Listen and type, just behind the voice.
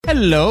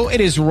Hello, it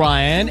is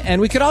Ryan,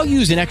 and we could all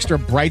use an extra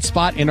bright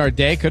spot in our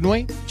day, couldn't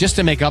we? Just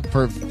to make up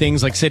for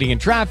things like sitting in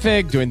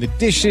traffic, doing the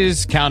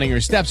dishes, counting your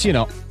steps, you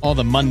know, all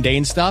the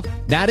mundane stuff.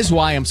 That is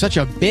why I'm such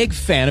a big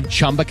fan of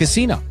Chumba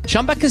Casino.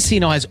 Chumba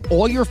Casino has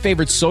all your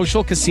favorite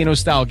social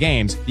casino-style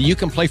games that you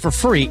can play for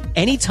free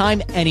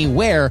anytime,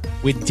 anywhere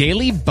with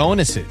daily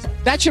bonuses.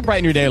 That should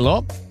brighten your day a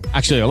little.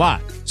 Actually, a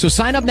lot. So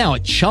sign up now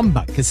at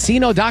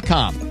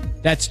ChumbaCasino.com.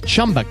 That's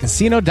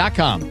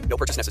ChumbaCasino.com. No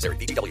purchase necessary.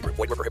 VGW Group.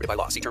 Void where prohibited by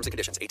law. See terms and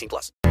conditions.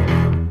 18+.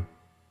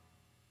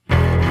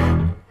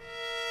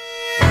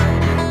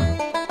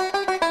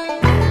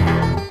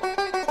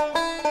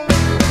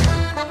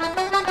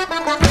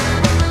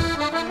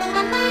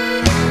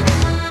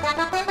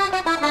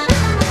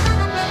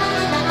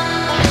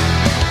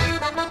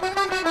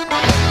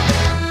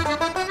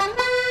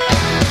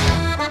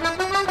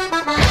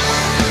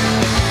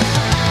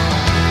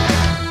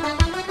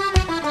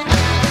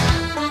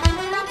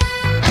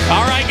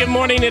 Good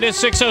morning. It is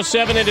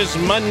 6:07. It is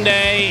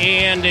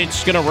Monday, and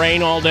it's going to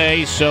rain all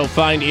day, so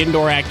find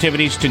indoor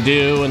activities to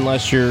do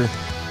unless you're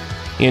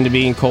into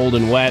being cold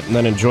and wet, and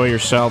then enjoy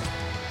yourself.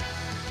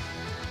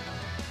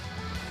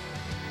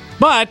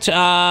 But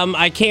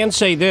I can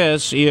say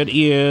this. It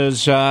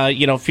is,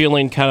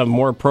 feeling kind of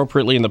more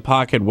appropriately in the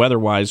pocket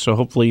weather-wise, so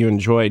hopefully you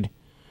enjoyed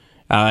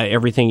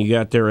everything you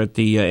got there at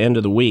the end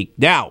of the week.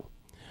 Now,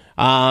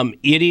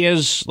 it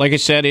is, like I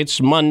said,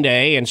 it's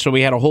Monday, and so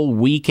we had a whole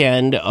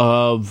weekend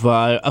of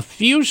a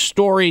few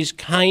stories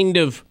kind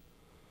of,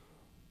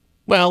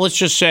 well, let's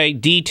just say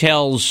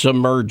details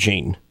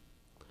emerging.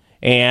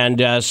 And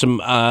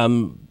some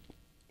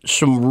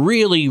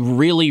really,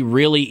 really,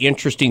 really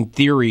interesting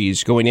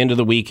theories going into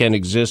the weekend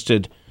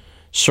existed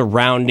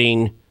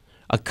surrounding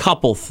a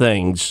couple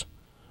things.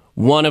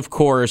 One, of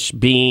course,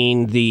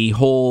 being the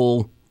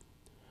whole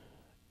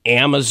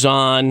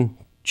Amazon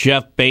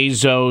Jeff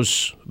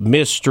Bezos,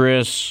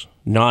 mistress,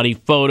 naughty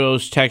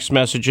photos, text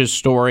messages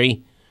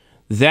story.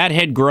 That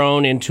had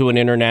grown into an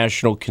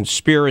international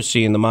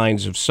conspiracy in the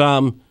minds of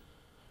some.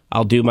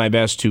 I'll do my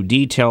best to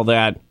detail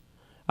that.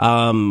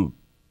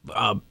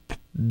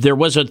 There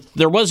was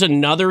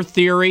another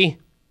theory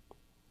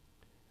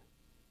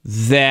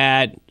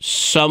that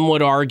some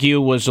would argue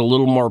was a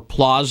little more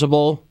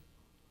plausible,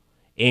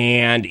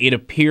 and it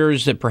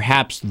appears that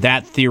perhaps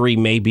that theory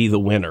may be the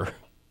winner.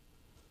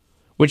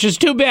 Which is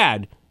too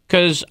bad,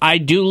 because I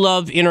do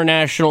love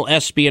international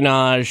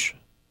espionage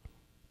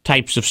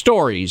types of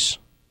stories,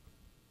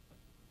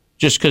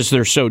 just because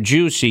they're so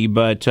juicy.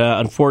 But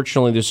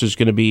unfortunately, this is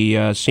going to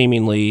be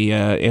seemingly,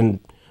 and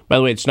by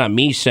the way, it's not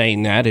me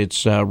saying that,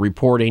 it's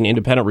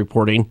independent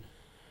reporting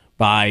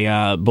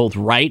by both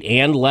right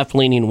and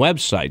left-leaning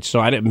websites.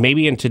 So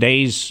maybe in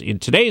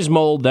today's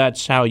mold,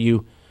 that's how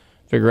you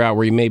figure out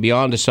where you may be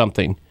onto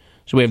something.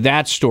 So we have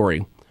that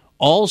story.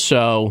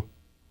 Also,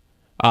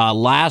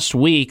 last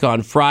week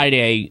on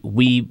Friday,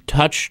 we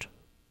touched,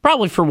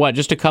 probably for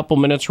just a couple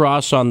minutes,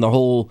 Ross, on the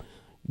whole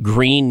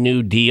Green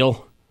New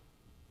Deal.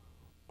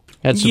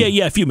 A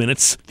few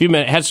minutes.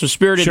 Had some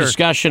spirited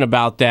discussion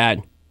about that.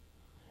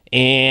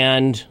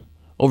 And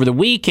over the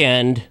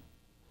weekend,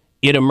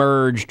 it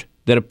emerged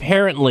that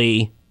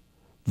apparently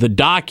the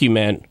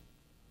document,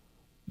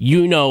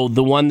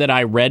 the one that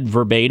I read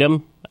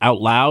verbatim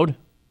out loud,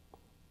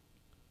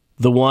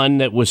 the one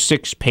that was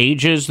 6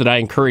 pages that I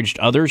encouraged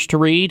others to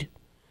read,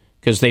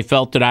 because they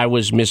felt that I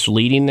was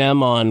misleading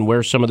them on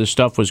where some of the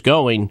stuff was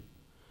going.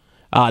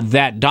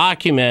 That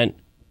document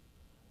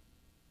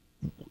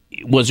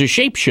was a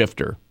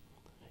shapeshifter.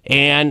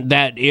 And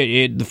that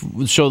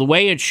so the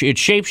way it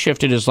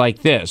shapeshifted is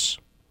like this.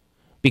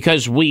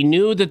 Because we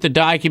knew that the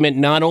document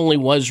not only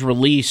was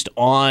released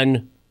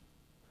on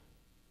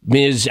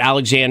Ms.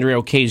 Alexandria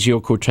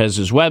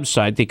Ocasio-Cortez's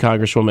website, the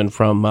congresswoman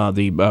from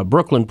the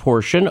Brooklyn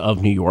portion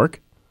of New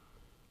York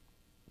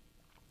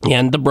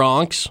and the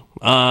Bronx,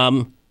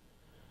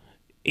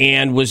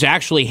 and was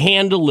actually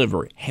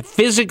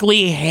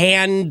physically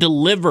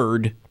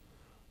hand-delivered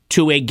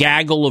to a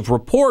gaggle of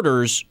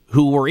reporters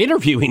who were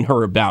interviewing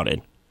her about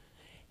it.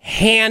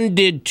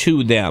 Handed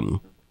to them.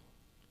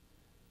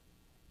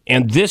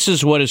 And this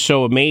is what is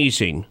so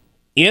amazing.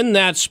 In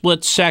that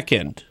split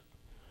second,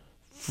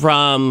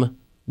 from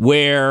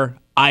where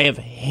I have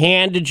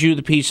handed you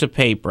the piece of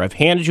paper,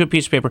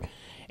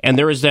 and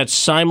there is that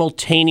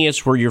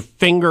simultaneous where your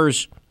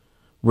fingers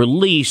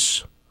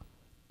release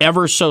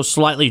ever so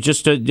slightly,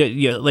 just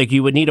like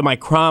you would need a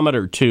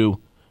micrometer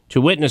to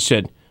witness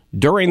it.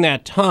 During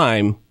that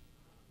time,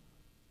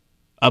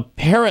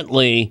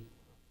 apparently,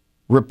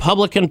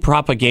 Republican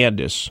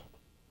propagandists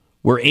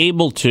were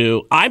able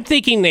to, I'm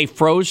thinking they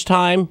froze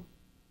time,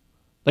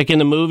 like in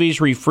the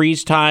movies where you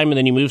freeze time and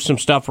then you move some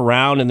stuff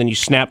around and then you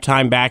snap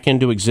time back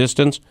into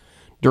existence.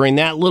 During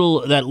that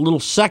little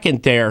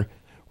second there,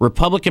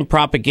 Republican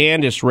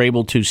propagandists were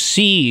able to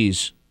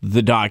seize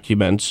the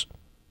documents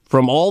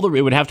from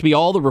it would have to be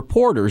all the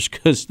reporters,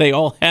 because they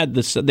all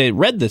they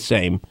read the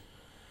same,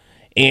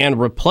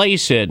 and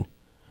replace it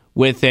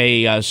with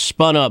a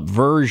spun up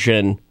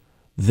version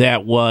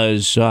that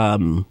was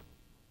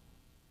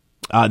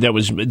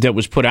that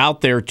was put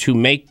out there to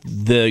make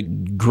the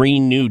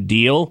Green New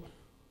Deal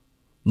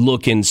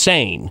look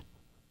insane.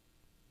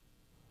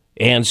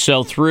 And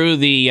so through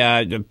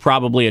the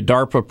probably a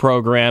DARPA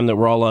program that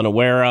we're all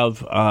unaware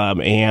of,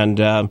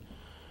 and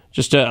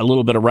just a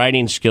little bit of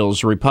writing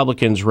skills, the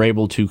Republicans were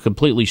able to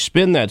completely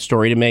spin that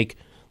story to make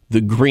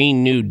the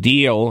Green New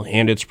Deal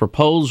and its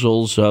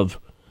proposals of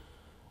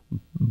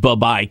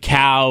bye-bye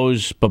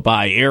cows,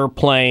 bye-bye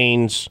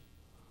airplanes,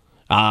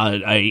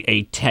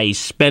 a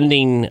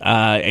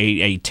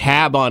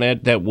tab on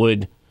it that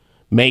would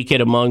make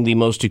it among the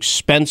most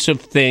expensive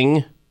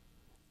thing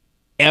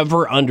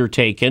ever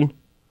undertaken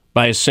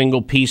by a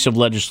single piece of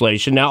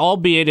legislation. Now,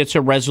 albeit it's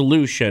a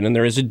resolution, and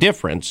there is a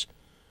difference,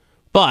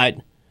 but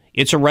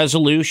it's a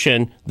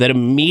resolution that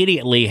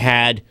immediately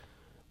had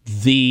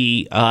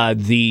the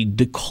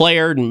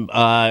declared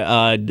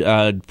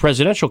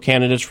presidential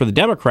candidates for the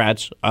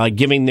Democrats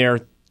giving their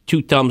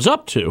 2 thumbs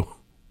up to.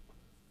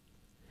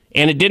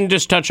 And it didn't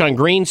just touch on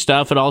green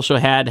stuff; it also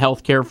had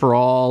health care for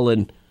all,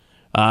 and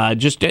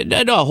it was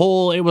a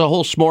whole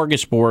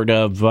smorgasbord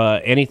of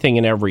anything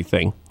and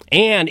everything.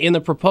 And in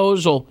the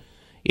proposal,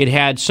 it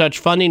had such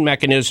funding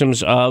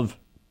mechanisms of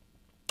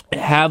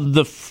have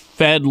the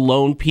Fed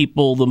loan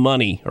people the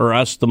money or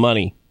us the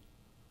money.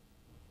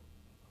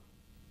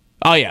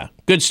 Oh, yeah,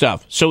 good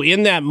stuff. So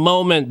in that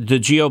moment, the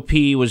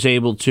GOP was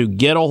able to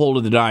get a hold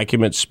of the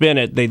document, spin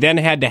it. They then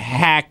had to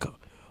hack.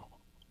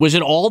 Was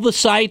it all the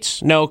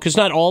sites? No, because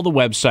not all the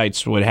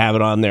websites would have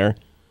it on there.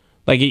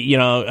 Like,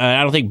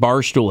 I don't think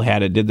Barstool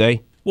had it, did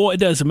they? Well, it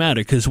doesn't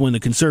matter because when the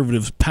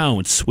conservatives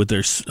pounce with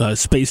their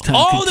space-time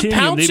continuum, the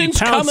pouncing's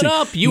coming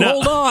up.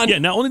 Hold on. Yeah,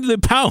 not only did they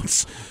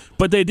pounce,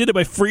 but they did it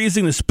by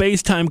freezing the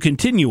space-time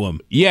continuum.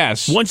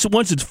 Yes. Once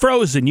it's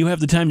frozen, you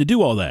have the time to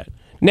do all that.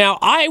 Now,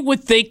 I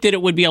would think that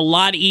it would be a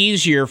lot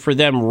easier for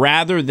them,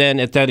 rather than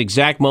at that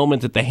exact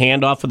moment that the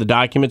handoff of the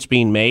document's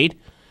being made,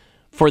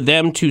 for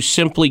them to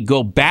simply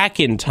go back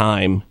in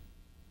time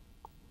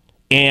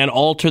and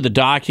alter the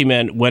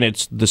document when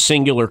it's the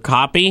singular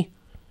copy,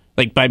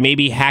 like by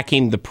maybe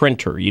hacking the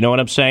printer. You know what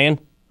I'm saying?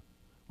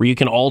 Where you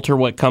can alter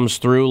what comes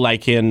through,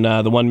 like in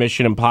the one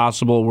Mission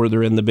Impossible where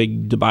they're in the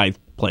big Dubai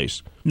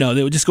place. No,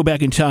 they would just go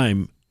back in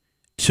time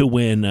to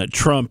when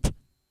Trump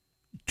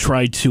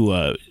tried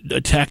to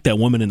attack that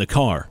woman in the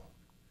car.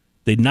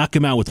 They'd knock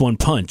him out with one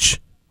punch.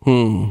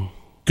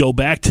 Go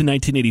back to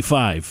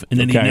 1985, and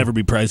then he'd never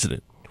be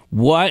president.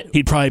 What?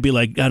 He'd probably be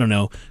like, I don't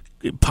know,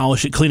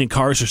 cleaning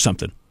cars or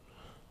something.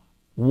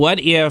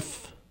 What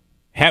if,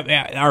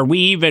 are we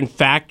even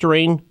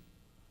factoring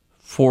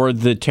for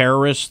the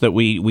terrorists that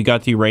we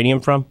got the uranium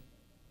from?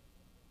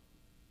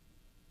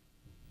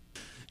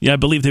 Yeah, I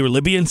believe they were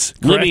Libyans.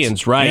 Correct?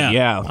 Libyans, right,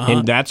 yeah. Uh-huh.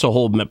 And that's a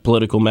whole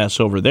political mess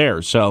over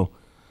there. So,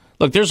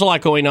 look, there's a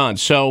lot going on.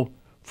 So,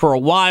 for a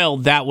while,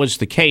 that was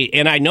the case.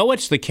 And I know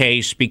it's the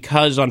case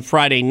because on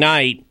Friday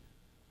night,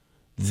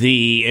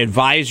 the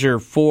advisor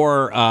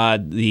for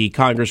the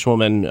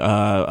Congresswoman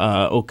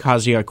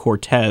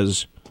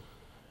Ocasio-Cortez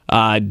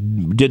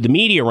did the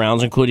media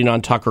rounds, including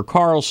on Tucker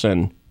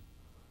Carlson,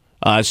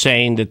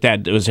 saying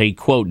that was a,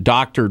 quote,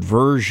 doctored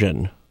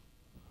version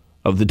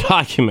of the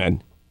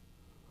document.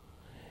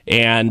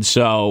 And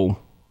so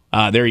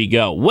there you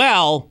go.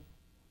 Well,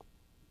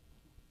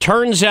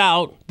 turns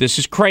out this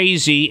is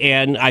crazy,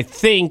 and I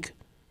think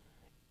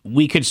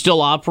we could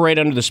still operate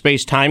under the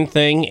space-time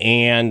thing,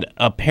 and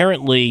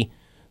apparently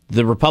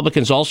the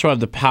Republicans also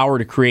have the power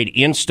to create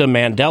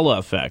insta-Mandela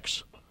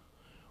effects,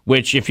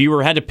 which, if you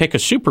had to pick a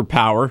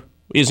superpower,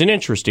 is an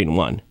interesting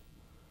one.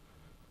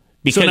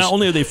 Because so not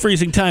only are they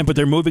freezing time, but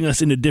they're moving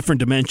us into different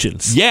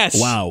dimensions. Yes.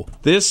 Wow.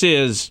 This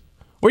is...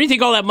 Where do you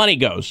think all that money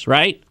goes,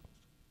 right?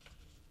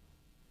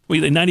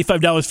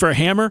 $95 for a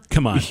hammer?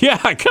 Come on. Yeah,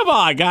 come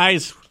on,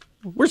 guys.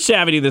 We're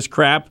savvy to this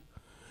crap.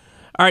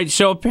 All right,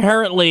 so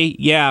apparently,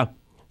 yeah.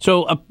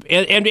 So,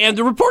 and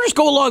the reporters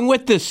go along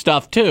with this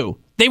stuff, too.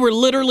 They were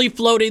literally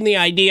floating the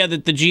idea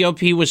that the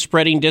GOP was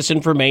spreading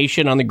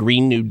disinformation on the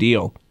Green New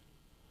Deal,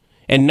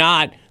 and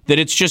not that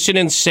it's just an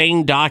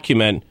insane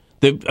document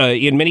that,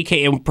 in many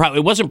cases,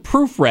 it wasn't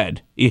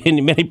proofread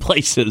in many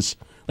places.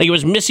 Like, it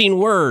was missing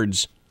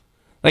words.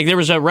 Like, there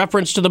was a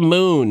reference to the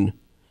moon.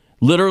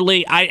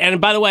 Literally, and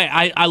by the way,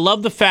 I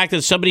love the fact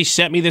that somebody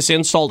sent me this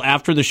insult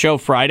after the show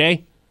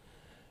Friday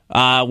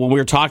when we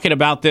were talking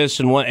about this,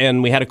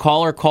 and we had a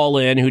caller call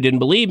in who didn't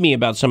believe me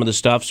about some of the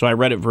stuff, so I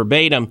read it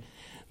verbatim.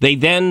 They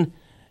then,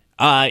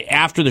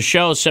 after the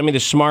show, sent me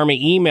this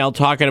smarmy email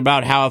talking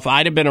about how if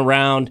I'd have been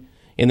around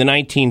in the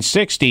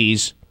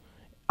 1960s,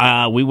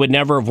 we would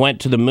never have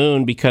went to the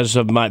moon because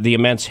of the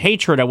immense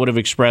hatred I would have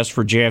expressed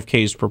for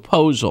JFK's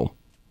proposal.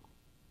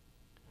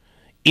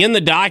 In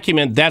the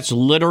document, that's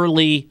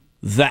literally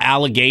the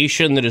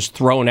allegation that is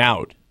thrown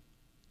out.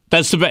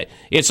 That's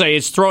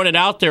it's thrown it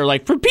out there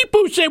like, for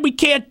people who say we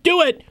can't do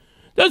it,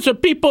 those are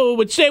people who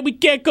would say we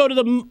can't go to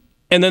the moon.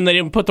 And then they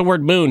didn't put the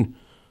word moon.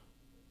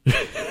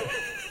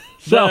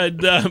 So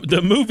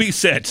the movie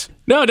set.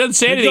 No, it doesn't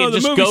say anything. It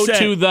just go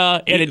to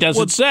the, and it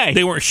doesn't say.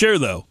 They weren't sure,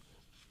 though.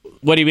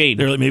 What do you mean?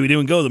 They're like, maybe they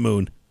didn't go to the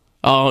moon.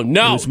 Oh,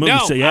 no,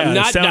 So, yeah, I'm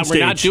not, we're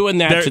not doing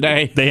that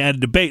today. They had a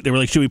debate. They were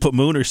like, should we put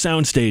moon or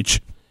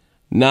soundstage?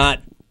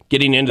 Not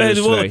getting into this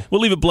today.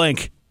 We'll leave it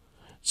blank.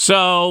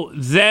 So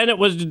then it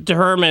was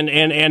determined,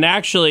 and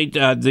actually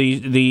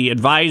the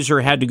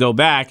advisor had to go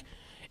back,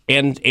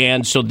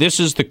 and so this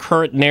is the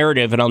current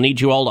narrative, and I'll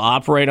need you all to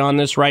operate on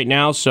this right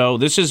now. So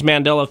this is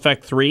Mandela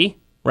Effect 3,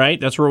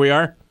 right? That's where we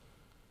are?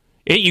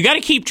 You got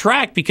to keep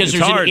track because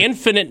there's an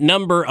infinite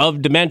number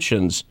of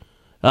dimensions.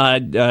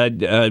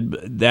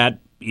 That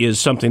is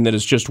something that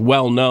is just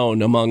well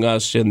known among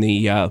us in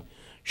the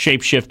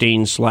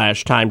shape-shifting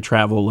 / time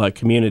travel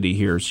community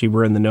here. See,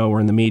 we're in the know, we're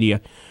in the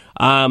media.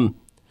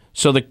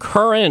 So the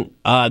current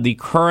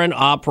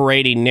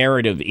operating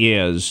narrative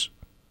is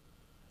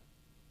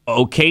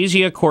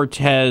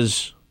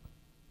Ocasio-Cortez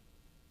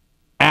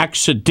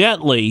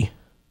accidentally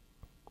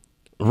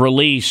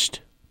released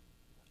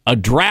a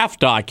draft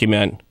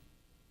document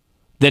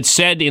that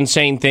said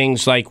insane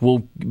things like,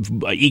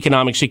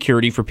 economic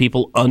security for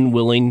people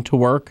unwilling to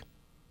work.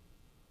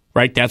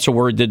 Right? That's a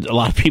word that a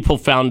lot of people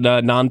found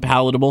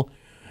non-palatable.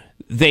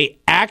 They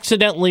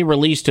accidentally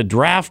released a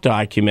draft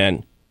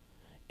document,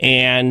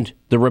 and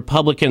the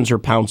Republicans are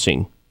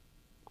pouncing.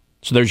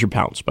 So there's your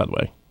pounce, by the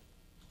way.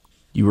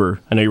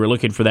 I know you were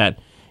looking for that.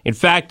 In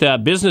fact,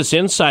 Business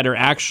Insider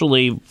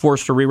actually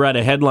forced to rewrite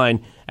a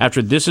headline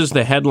after this is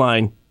the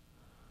headline.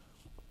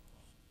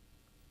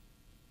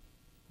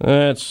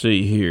 Let's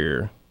see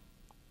here.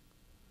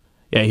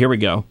 Yeah, here we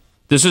go.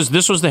 This was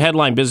the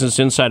headline Business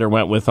Insider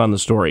went with on the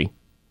story.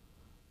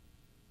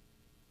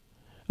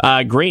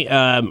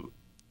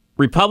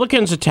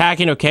 Republicans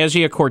attacking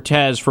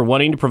Ocasio-Cortez for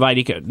wanting to provide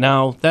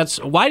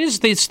why does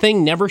this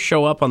thing never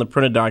show up on the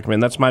printed document?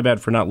 That's my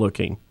bad for not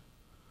looking.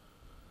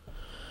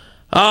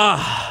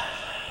 Why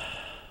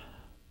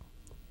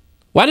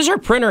does our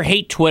printer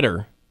hate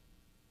Twitter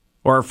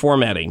or our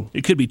formatting?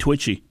 It could be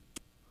twitchy.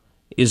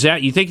 Is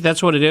that, you think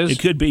that's what it is? It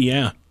could be,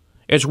 yeah.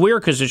 It's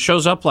weird because it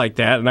shows up like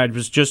that, and I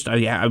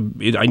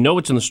know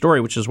it's in the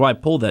story, which is why I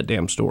pulled that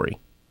damn story.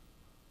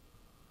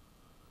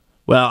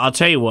 Well, I'll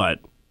tell you what.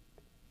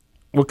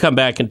 We'll come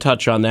back and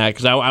touch on that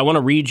because I want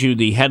to read you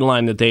the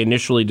headline that they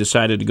initially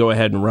decided to go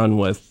ahead and run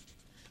with.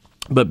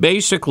 But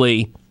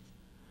basically,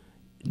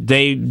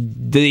 they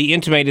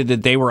intimated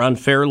that they were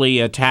unfairly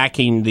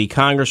attacking the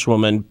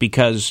Congresswoman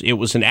because it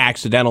was an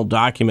accidental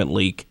document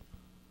leak.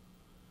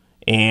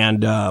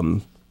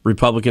 And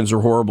Republicans are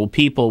horrible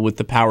people with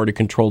the power to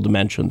control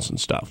dimensions and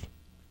stuff.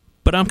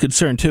 But I'm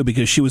concerned, too,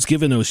 because she was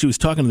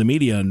talking to the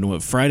media on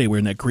Friday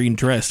wearing that green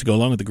dress to go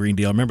along with the Green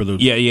Deal. I remember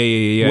those.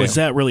 Yeah. Was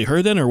that really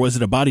her then, or was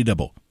it a body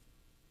double?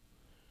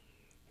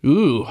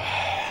 Ooh,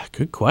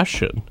 good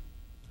question.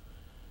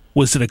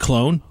 Was it a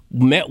clone?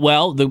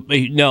 Well, the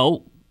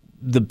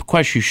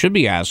question you should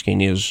be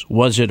asking is,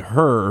 was it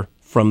her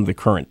from the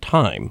current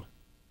time?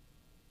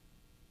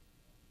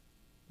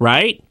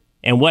 Right?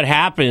 And what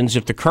happens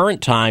if the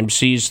current time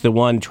sees the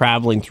one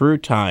traveling through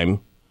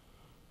time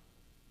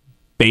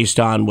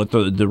based on what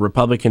the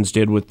Republicans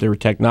did with their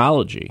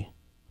technology?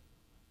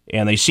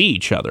 And they see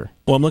each other.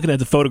 Well, I'm looking at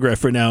the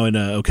photograph right now, and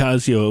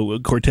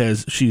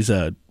Ocasio-Cortez,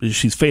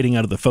 she's fading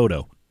out of the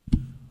photo.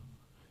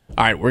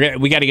 All right,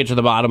 we got to get to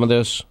the bottom of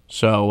this,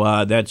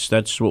 so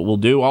that's what we'll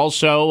do.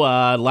 Also,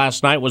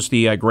 last night was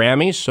the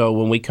Grammys, so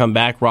when we come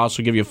back, Ross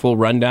will give you a full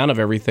rundown of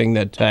everything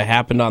that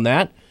happened on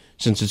that,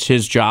 since it's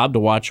his job to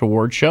watch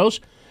award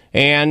shows,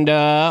 and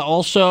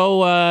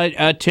also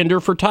Tinder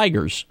for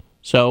Tigers.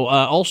 So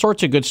all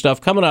sorts of good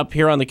stuff coming up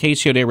here on the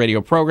KCO Day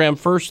radio program.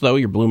 First, though,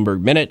 your Bloomberg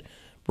Minute,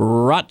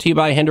 brought to you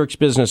by Hendricks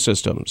Business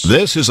Systems.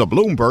 This is a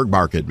Bloomberg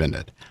Market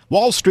Minute.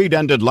 Wall Street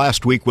ended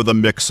last week with a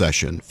mixed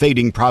session.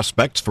 Fading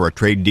prospects for a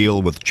trade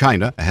deal with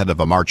China ahead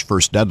of a March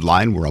 1st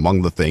deadline were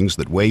among the things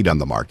that weighed on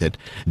the market.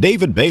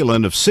 David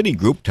Balin of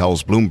Citigroup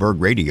tells Bloomberg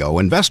Radio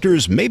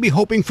investors may be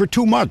hoping for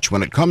too much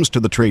when it comes to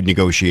the trade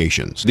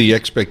negotiations. The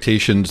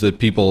expectations that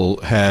people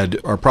had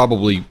are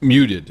probably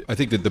muted. I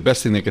think that the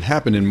best thing that could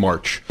happen in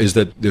March is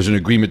that there's an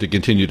agreement to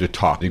continue to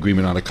talk, an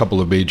agreement on a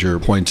couple of major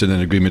points, and an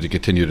agreement to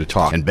continue to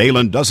talk. And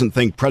Balin doesn't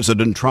think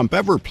President Trump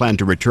ever planned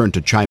to return to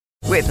China.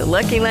 With the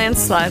Lucky Land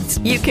Slots,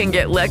 you can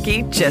get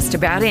lucky just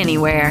about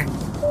anywhere.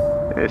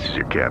 This is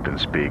your captain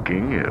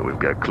speaking. We've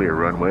got clear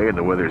runway and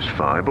the weather's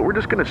fine, but we're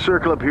just going to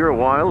circle up here a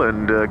while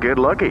and get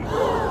lucky.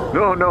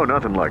 No,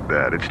 nothing like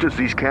that. It's just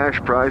these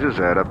cash prizes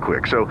add up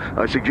quick. So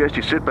I suggest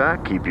you sit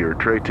back, keep your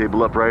tray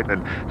table upright,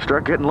 and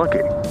start getting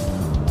lucky.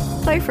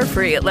 Play for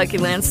free at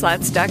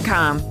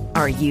LuckyLandSlots.com.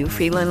 Are you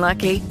feeling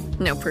lucky?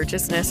 No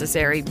purchase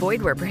necessary.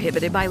 Void where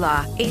prohibited by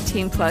law.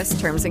 18+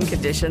 terms and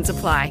conditions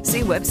apply.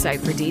 See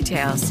website for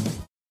details.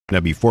 Now,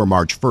 before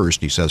March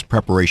 1st, he says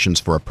preparations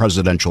for a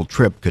presidential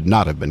trip could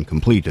not have been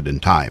completed in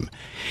time.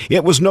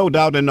 It was no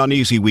doubt an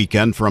uneasy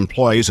weekend for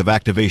employees of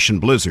Activision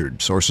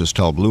Blizzard. Sources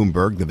tell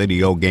Bloomberg the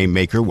video game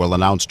maker will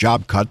announce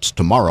job cuts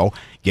tomorrow.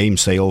 Game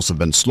sales have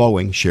been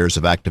slowing. Shares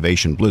of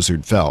Activision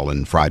Blizzard fell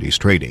in Friday's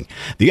trading.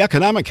 The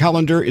economic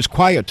calendar is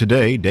quiet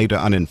today. Data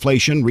on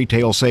inflation,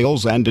 retail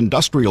sales, and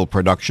industrial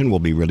production will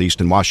be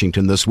released in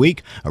Washington this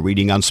week. A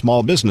reading on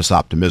small business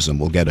optimism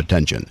will get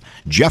attention.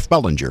 Jeff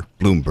Bellinger,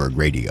 Bloomberg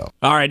Radio.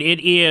 All right, it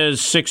is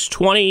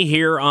 6:20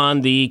 here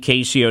on the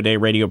KCO Day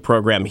radio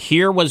program.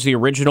 Here was the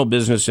original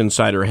Business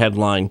Insider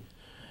headline.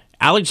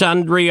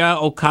 Alexandria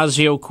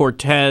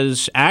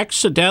Ocasio-Cortez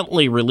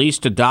accidentally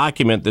released a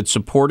document that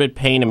supported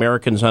paying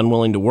Americans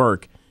unwilling to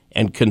work,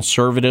 and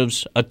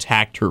conservatives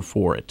attacked her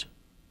for it.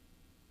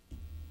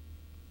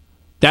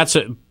 That's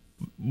a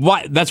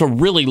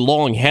really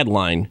long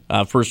headline,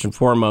 first and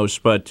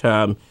foremost, but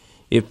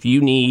if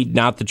you need,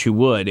 not that you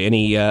would,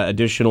 any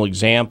additional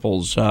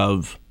examples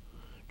of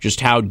just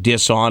how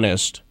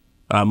dishonest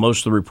most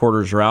of the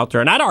reporters are out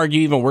there, and I'd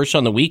argue even worse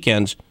on the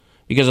weekends,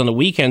 because on the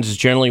weekends is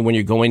generally when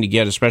you're going to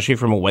get, especially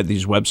from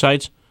these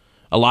websites,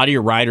 a lot of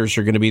your writers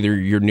are going to be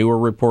your newer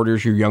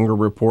reporters, your younger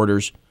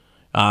reporters,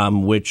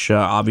 which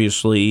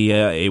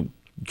obviously,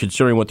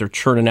 considering what they're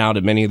churning out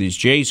at many of these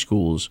J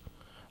schools,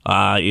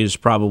 is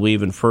probably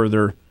even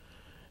further,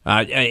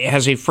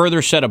 has a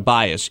further set of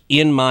bias,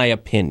 in my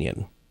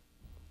opinion,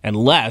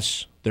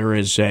 unless there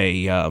is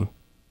a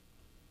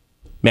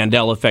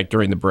Mandela effect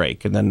during the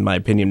break. And then my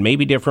opinion may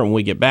be different when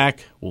we get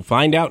back. We'll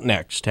find out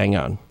next. Hang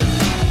on.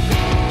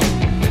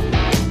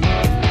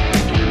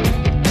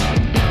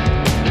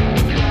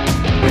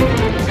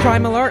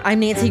 Crime Alert,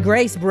 I'm Nancy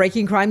Grace.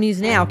 Breaking crime news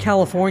now.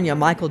 California,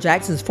 Michael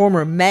Jackson's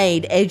former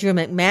maid, Adrian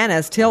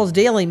McManus, tells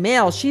Daily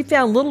Mail she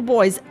found little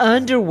boy's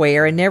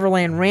underwear in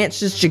Neverland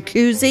Ranch's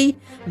jacuzzi,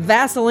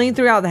 Vaseline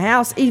throughout the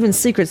house, even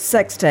secret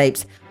sex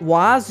tapes.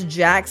 Was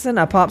Jackson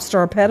a pop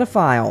star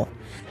pedophile?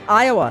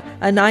 Iowa,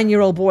 a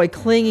 9-year-old boy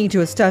clinging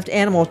to a stuffed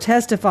animal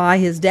testify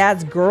his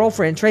dad's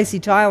girlfriend, Tracy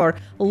Tyler,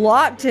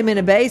 locked him in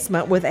a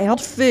basement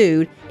without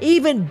food,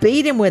 even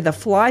beat him with a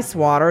fly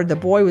swatter. The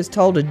boy was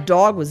told a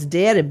dog was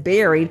dead and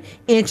buried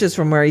inches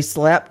from where he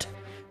slept.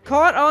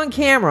 Caught on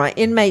camera,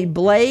 inmate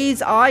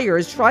Blaze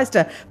Ayers tries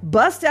to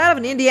bust out of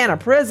an Indiana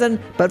prison,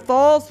 but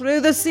falls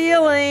through the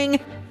ceiling.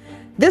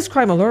 This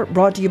Crime Alert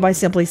brought to you by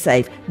Simply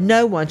Safe.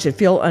 No one should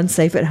feel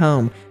unsafe at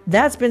home.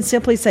 That's been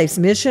Simply Safe's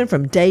mission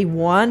from day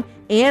one,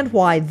 and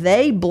why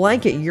they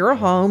blanket your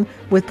home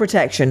with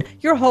protection,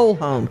 your whole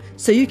home,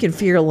 so you can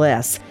fear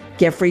less.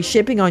 Get free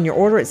shipping on your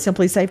order at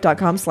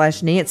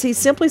simplysafe.com/Nancy,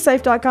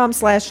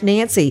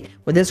 simplysafe.com/Nancy.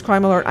 With this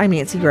Crime Alert, I'm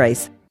Nancy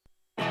Grace.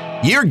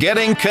 You're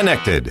getting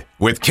connected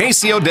with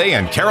KCO Day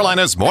and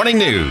Carolina's Morning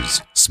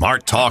News.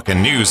 Smart talk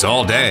and news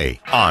all day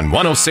on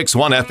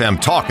 106.1 FM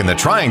Talk in the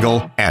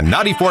Triangle and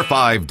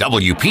 94.5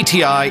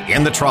 WPTI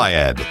in the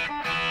Triad.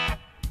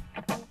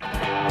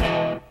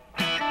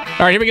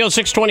 All right, here we go,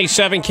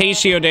 627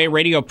 KCO Day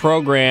radio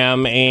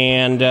program,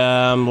 and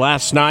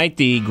last night,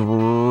 the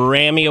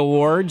Grammy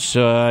Awards,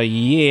 so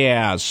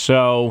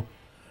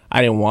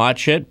I didn't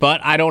watch it, but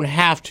I don't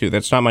have to.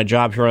 That's not my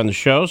job here on the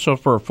show, so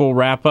for a full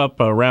wrap-up,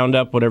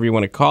 roundup, whatever you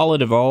want to call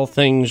it, of all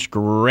things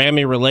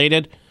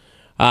Grammy-related,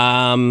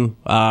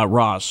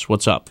 Ross,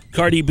 what's up?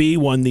 Cardi B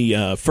won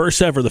the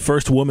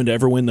first woman to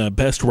ever win the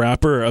Best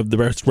Rapper of the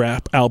Best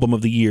Rap Album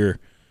of the Year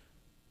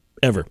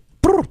ever.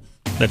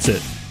 That's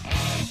it.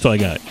 That's all I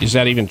got. Is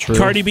that even true?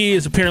 Cardi B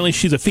is apparently,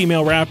 she's a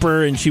female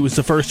rapper, and she was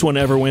the first one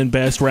to ever win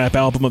Best Rap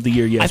Album of the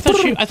Year. Yes.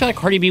 I thought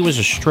Cardi B was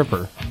a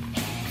stripper.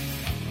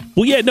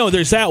 Well, yeah, no,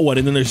 there's that one,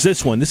 and then there's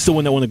this one. This is the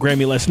one that won the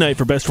Grammy last night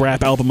for Best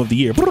Rap Album of the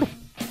Year.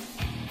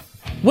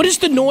 What is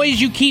the noise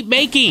you keep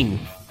making?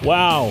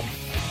 Wow.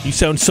 You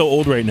sound so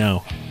old right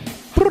now.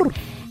 All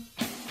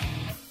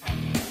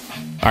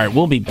right,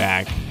 we'll be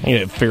back. I need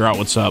to figure out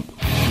what's up.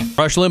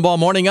 Rush Limbaugh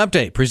Morning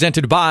Update,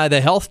 presented by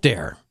the Health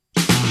Dare.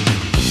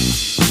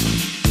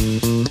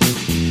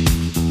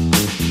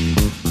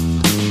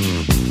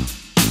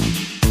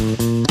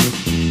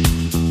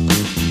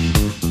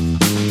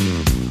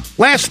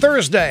 Last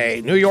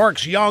Thursday, New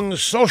York's young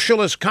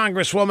socialist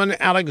Congresswoman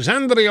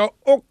Alexandria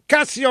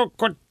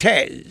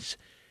Ocasio-Cortez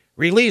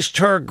released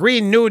her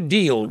Green New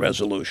Deal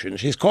resolution.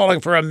 She's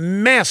calling for a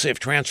massive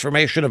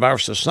transformation of our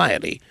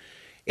society.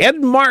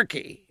 Ed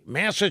Markey,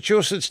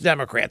 Massachusetts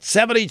Democrat,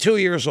 72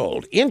 years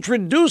old,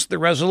 introduced the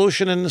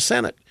resolution in the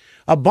Senate.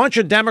 A bunch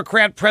of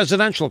Democrat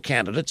presidential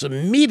candidates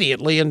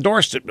immediately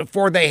endorsed it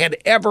before they had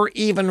ever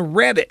even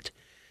read it.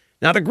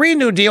 Now, the Green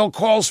New Deal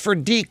calls for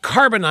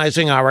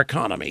decarbonizing our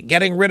economy,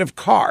 getting rid of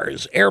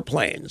cars,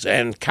 airplanes,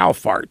 and cow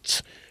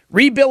farts,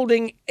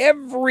 rebuilding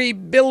every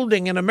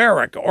building in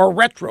America or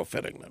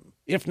retrofitting them,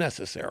 if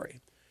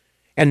necessary.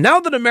 And now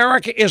that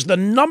America is the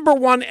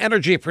 #1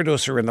 energy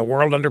producer in the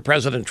world under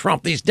President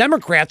Trump, these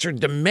Democrats are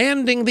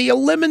demanding the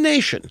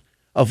elimination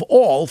of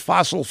all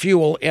fossil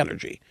fuel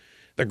energy.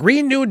 The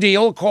Green New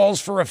Deal calls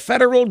for a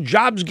federal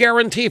jobs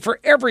guarantee for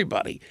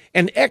everybody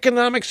and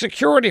economic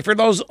security for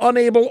those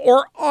unable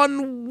or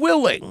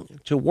unwilling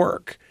to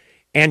work.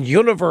 and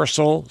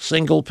universal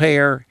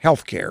single-payer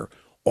health care,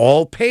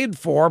 all paid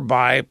for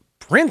by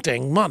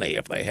printing money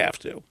if they have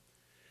to.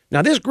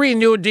 Now, this Green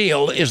New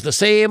Deal is the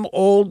same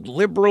old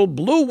liberal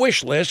blue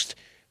wish list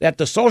that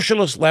the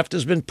socialist left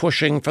has been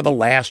pushing for the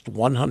last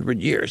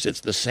 100 years. It's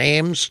the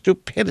same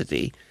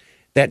stupidity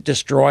that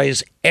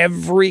destroys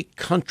every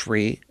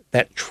country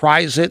that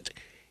tries it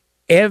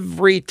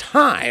every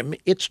time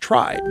it's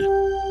tried.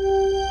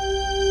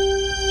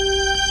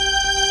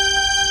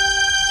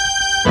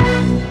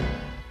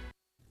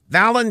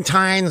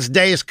 Valentine's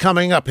Day is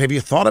coming up. Have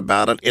you thought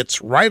about it?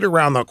 It's right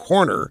around the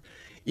corner.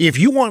 If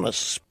you want to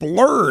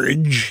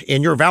splurge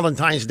in your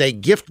Valentine's Day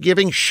gift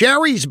giving,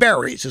 Sherry's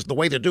Berries is the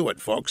way to do it,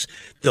 folks.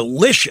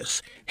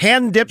 Delicious,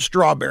 hand-dipped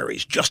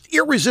strawberries, just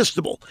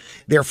irresistible.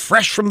 They're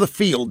fresh from the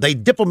field. They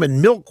dip them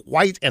in milk,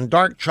 white, and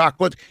dark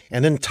chocolate,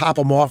 and then top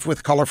them off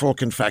with colorful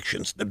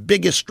confections. The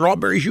biggest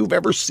strawberries you've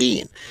ever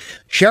seen.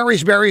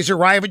 Sherry's Berries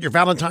arrive at your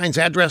Valentine's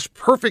address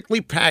perfectly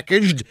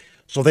packaged,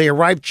 so they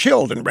arrive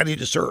chilled and ready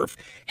to serve.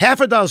 Half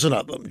a dozen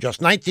of them,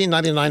 just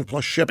 $19.99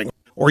 plus shipping.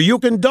 Or you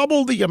can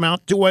double the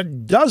amount to a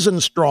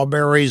dozen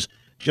strawberries,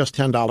 just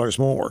 $10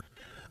 more.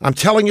 I'm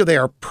telling you, they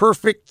are a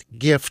perfect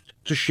gift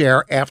to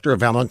share after a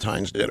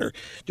Valentine's dinner.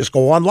 Just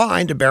go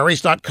online to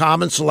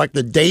berries.com and select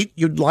the date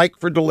you'd like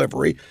for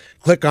delivery.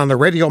 Click on the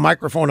radio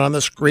microphone on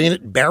the screen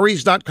at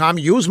berries.com.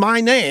 Use my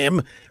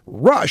name,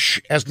 RUSH,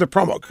 as the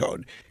promo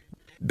code.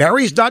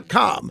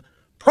 Berries.com,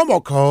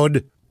 promo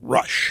code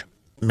RUSH.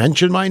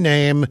 Mention my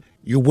name,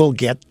 you will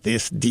get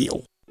this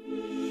deal.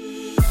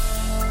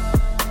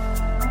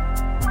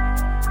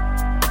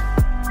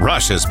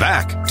 Rush is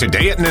back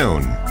today at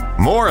noon.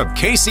 More of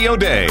Casey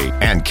O'Day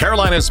and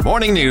Carolina's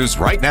Morning News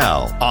right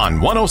now on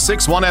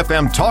 106.1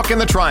 FM Talk in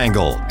the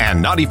Triangle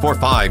and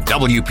 94.5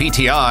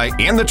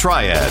 WPTI in the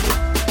Triad.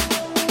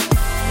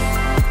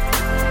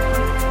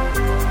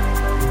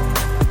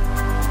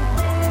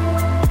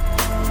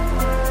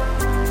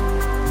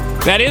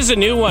 That is a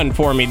new one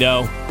for me,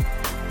 though.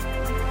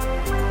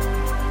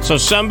 So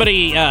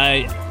somebody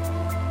has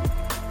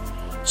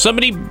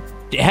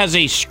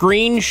a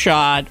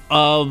screenshot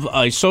of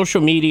a social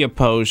media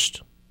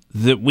post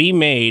that we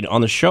made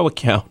on the show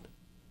account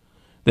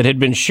that had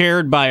been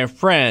shared by a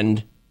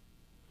friend.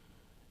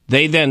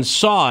 They then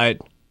saw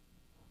it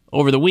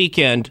over the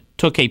weekend,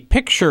 took a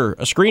picture,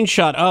 a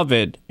screenshot of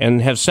it,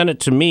 and have sent it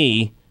to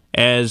me,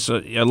 as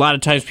a lot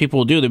of times people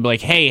will do. They'll be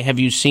like, hey, have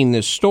you seen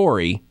this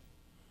story?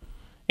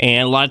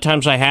 And a lot of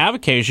times I have,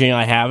 occasionally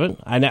I haven't.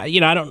 I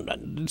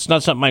don't. It's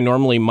not something I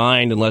normally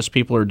mind unless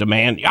people are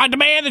demanding. I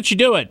demand that you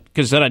do it,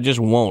 because then I just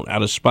won't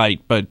out of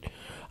spite. But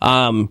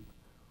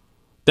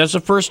that's the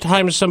first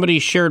time somebody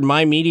shared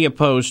my media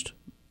post,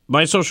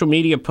 my social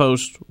media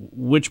post.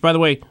 Which, by the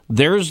way,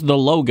 there's the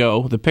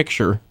logo, the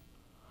picture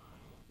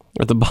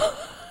at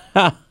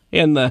the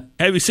in the.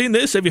 Have you seen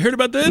this? Have you heard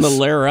about this? The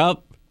layer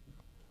up.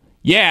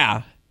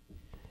 Yeah,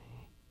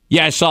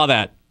 I saw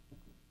that.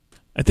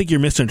 I think you're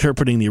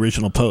misinterpreting the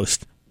original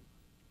post.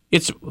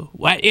 It's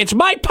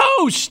my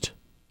post.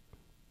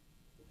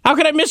 How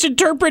could I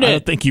misinterpret it? I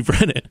don't think you've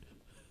read it.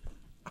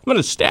 I'm going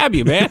to stab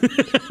you, man.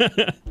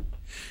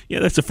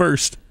 Yeah, that's a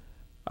first.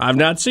 I've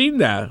not seen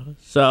that.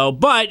 So,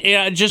 but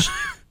maybe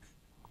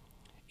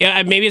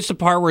it's the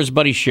part where his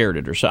buddy shared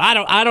it or so.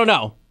 I don't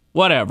know.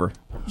 Whatever.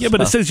 Yeah,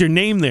 but it says your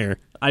name there.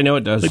 I know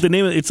it does. Like the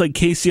name. It's like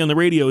Casey on the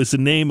Radio is the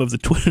name of the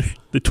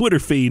Twitter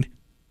feed.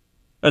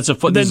 That's a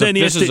this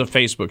is a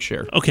Facebook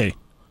share. Okay.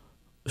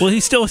 Well, he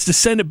still has to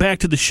send it back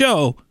to the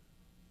show,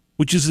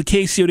 which is the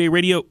Casey O'Day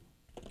Radio.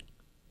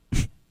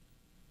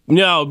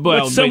 No,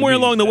 but somewhere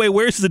along the way,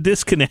 where's the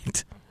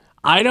disconnect?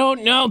 I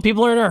don't know.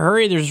 People are in a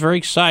hurry. They're just very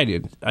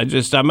excited. I'm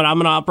going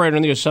to operate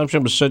on the assumption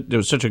it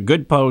was such a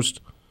good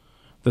post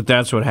that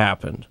that's what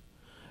happened.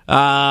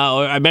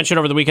 I mentioned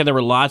over the weekend there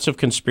were lots of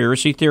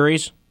conspiracy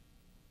theories.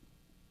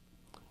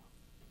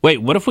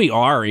 Wait, what if we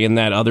are in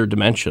that other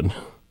dimension?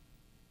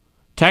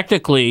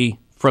 Technically,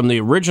 from the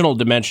original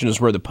dimension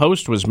is where the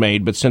post was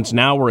made, but since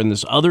now we're in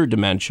this other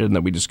dimension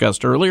that we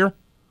discussed earlier,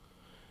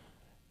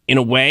 in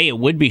a way, it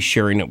would be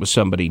sharing it with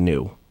somebody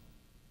new.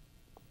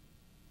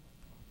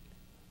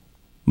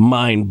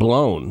 Mind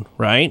blown,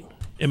 right?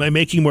 Am I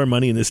making more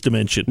money in this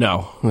dimension?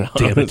 No.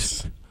 Damn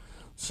it.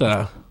 It's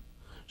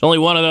only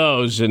one of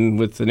those, and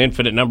with an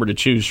infinite number to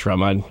choose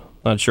from, I'm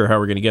not sure how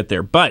we're going to get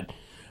there. But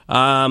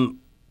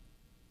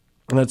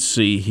let's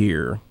see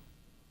here.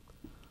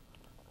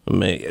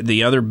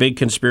 The other big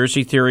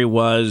conspiracy theory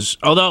was,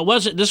 although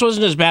this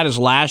wasn't as bad as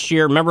last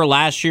year. Remember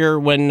last year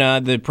when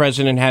the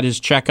president had his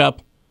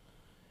checkup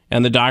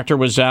and the doctor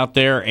was out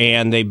there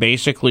and they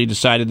basically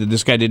decided that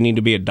this guy didn't need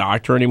to be a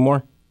doctor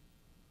anymore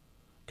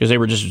because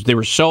they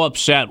were so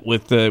upset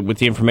with the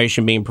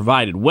information being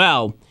provided.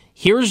 Well,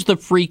 here's the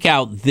freak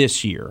out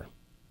this year.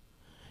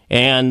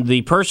 And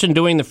the person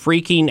doing the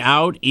freaking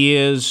out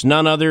is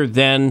none other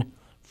than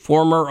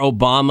former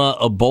Obama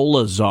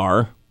Ebola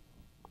czar.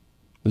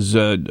 Is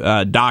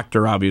a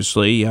doctor,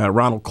 obviously,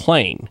 Ronald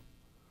Klain.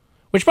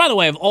 Which, by the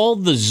way, of all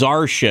the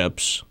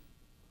czarships,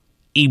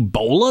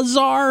 Ebola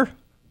czar?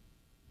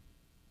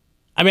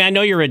 I mean, I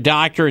know you're a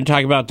doctor and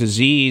talk about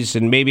disease,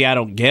 and maybe I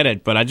don't get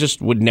it, but I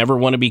just would never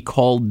want to be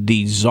called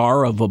the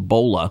czar of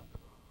Ebola.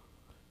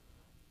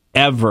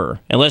 Ever.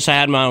 Unless I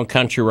had my own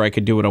country where I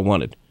could do what I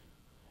wanted.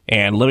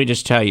 And let me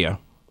just tell you,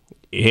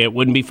 it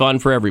wouldn't be fun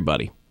for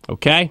everybody.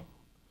 Okay?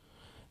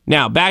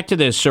 Now, back to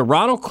this. So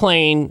Ronald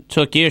Klain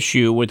took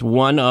issue with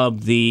one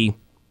of the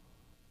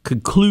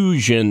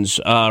conclusions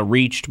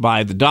reached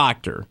by the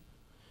doctor.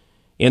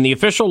 In the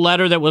official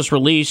letter that was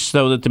released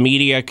so that the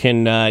media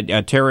can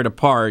tear it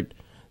apart,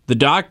 the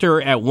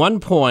doctor at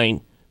one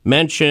point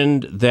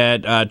mentioned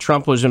that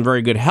Trump was in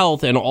very good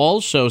health and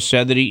also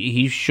said that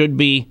he should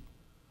be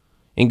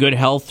in good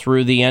health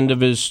through the end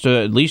of his,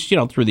 at least,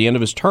 through the end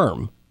of his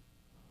term.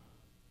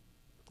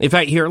 In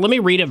fact, here, let me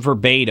read it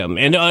verbatim.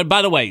 And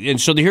by the way,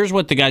 and so here's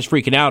what the guy's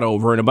freaking out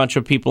over, and a bunch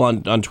of people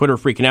on Twitter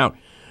freaking out.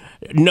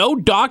 No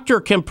doctor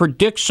can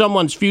predict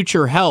someone's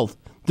future health.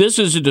 This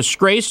is a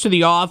disgrace to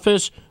the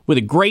office with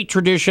a great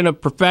tradition of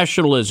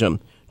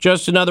professionalism.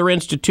 Just another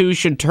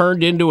institution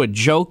turned into a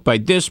joke by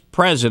this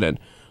president.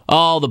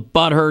 Oh, the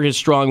butthurt is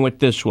strong with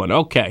this one.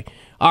 Okay.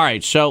 All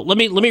right, so let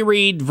me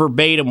read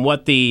verbatim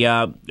what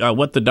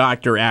the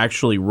doctor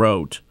actually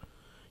wrote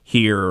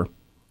here,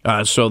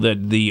 so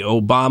that the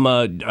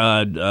Obama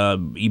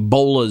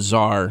Ebola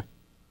czar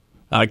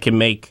can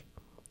make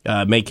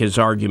his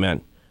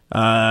argument.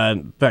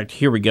 In fact,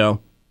 here we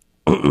go.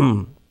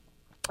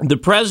 The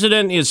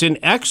president is in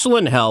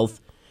excellent health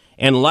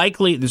and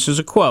likely, this is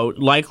a quote,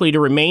 likely to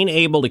remain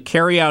able to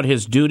carry out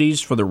his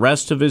duties for the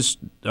rest of his.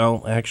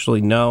 Oh,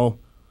 actually, no.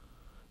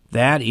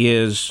 That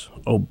is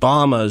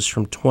Obama's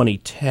from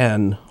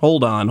 2010.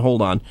 Hold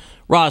on.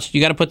 Ross, you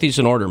got to put these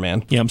in order,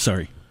 man. Yeah, I'm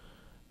sorry.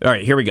 All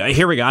right, here we go.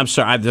 I'm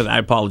sorry. I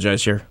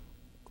apologize here.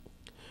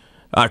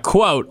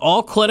 Quote,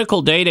 all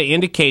clinical data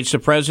indicates the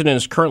president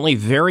is currently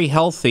very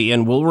healthy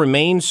and will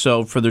remain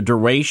so for the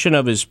duration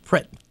of his...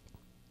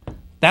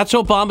 That's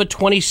Obama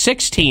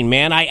 2016,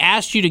 man. I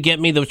asked you to get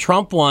me the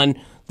Trump one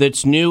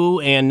that's new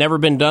and never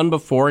been done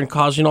before and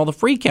causing all the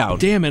freak out.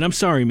 Damn it, I'm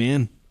sorry,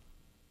 man.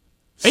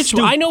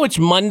 I know it's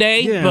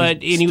Monday, but...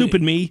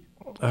 Stupid me.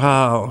 Oh.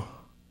 All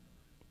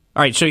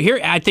right, so here,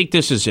 I think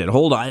this is it.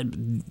 Hold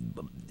on.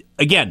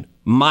 Again,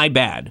 my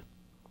bad.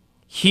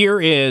 Here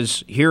it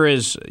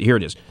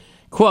is.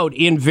 Quote,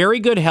 in very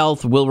good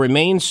health, will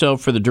remain so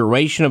for the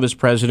duration of his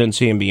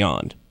presidency and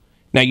beyond.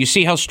 Now, you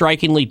see how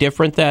strikingly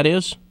different that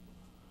is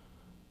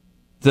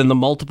than the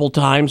multiple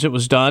times it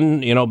was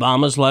done in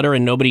Obama's letter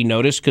and nobody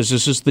noticed because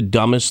this is the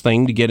dumbest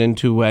thing to get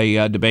into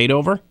a debate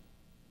over?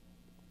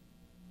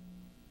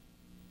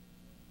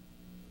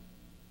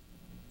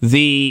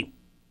 The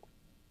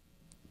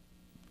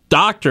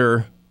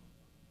doctor,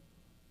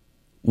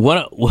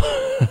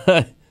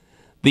 the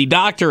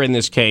doctor in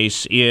this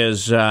case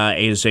is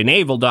a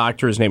naval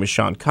doctor. His name is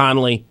Sean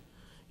Connolly.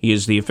 He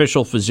is the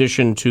official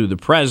physician to the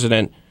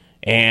president,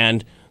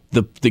 and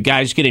the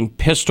guy's getting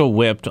pistol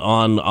whipped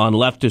on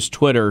leftist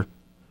Twitter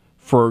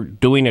for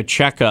doing a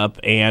checkup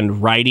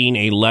and writing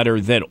a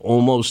letter that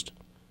almost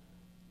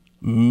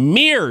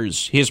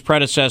mirrors his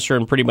predecessor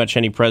and pretty much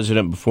any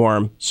president before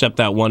him, except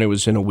that one who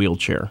was in a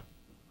wheelchair.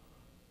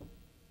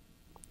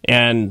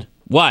 And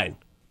what?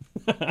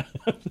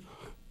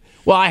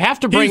 Well, I have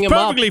to bring him up.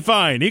 He's perfectly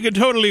fine. He can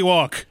totally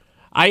walk.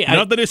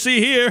 Nothing to see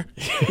here.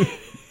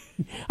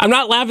 I'm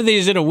not laughing that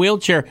he's in a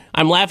wheelchair.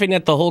 I'm laughing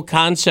at the whole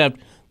concept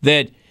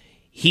that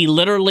he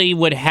literally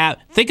would have...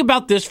 Think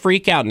about this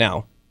freak out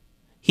now.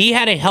 He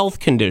had a health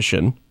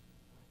condition.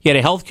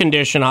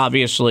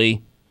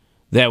 Obviously,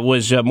 that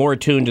was more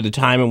attuned to the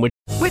time in which...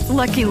 With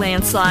Lucky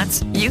Land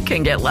Slots, you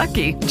can get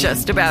lucky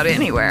just about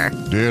anywhere.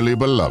 Dearly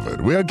beloved,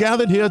 we are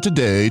gathered here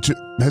today to...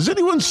 Has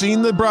anyone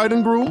seen the bride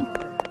and groom?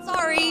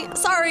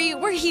 Sorry,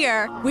 we're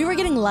here. We were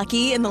getting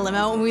lucky in the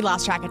limo and we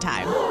lost track of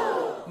time.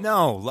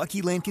 No,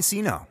 Lucky Land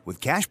Casino, with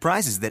cash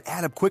prizes that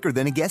add up quicker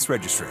than a guest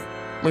registry.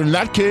 In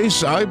that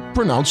case, I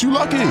pronounce you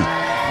lucky.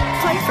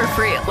 Play for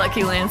free at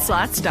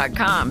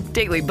LuckyLandSlots.com.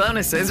 Daily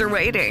bonuses are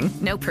waiting.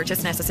 No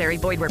purchase necessary.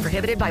 Void where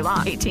prohibited by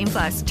law.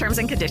 18+. Terms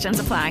and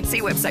conditions apply.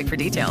 See website for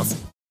details.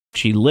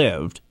 She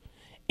lived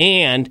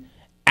and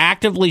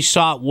actively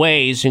sought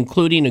ways,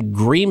 including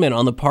agreement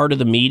on the part of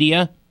the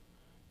media,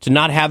 to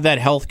not have that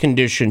health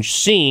condition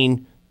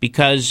seen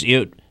because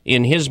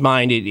in his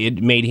mind,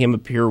 it made him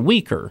appear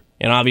weaker.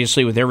 And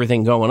obviously with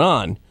everything going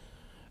on.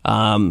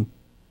 And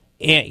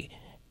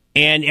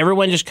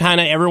everyone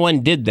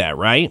everyone did that,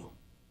 right?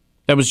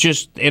 That was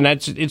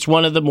it's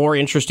one of the more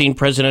interesting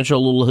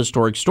presidential little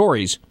historic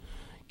stories.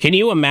 Can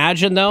you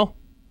imagine, though,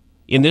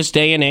 in this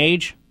day and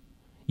age,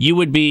 you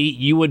would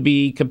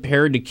be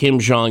compared to Kim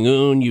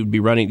Jong-un, you'd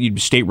be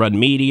state-run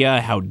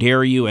media, how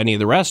dare you, any of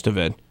the rest of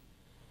it.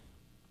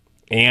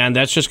 And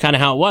that's just kind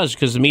of how it was,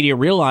 because the media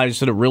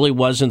realized that it really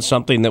wasn't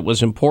something that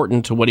was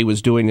important to what he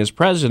was doing as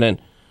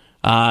president,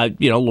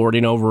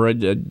 lording over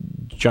a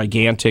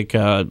gigantic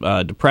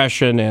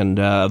depression and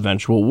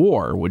eventual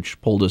war,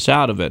 which pulled us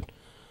out of it.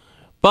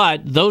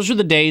 But those are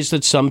the days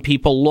that some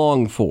people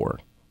long for.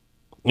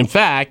 In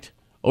fact,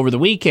 over the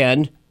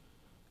weekend,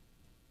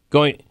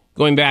 going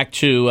going back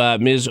to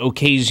Ms.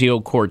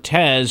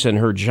 Ocasio-Cortez and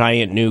her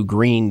giant new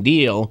Green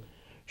Deal,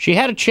 she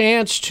had a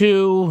chance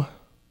to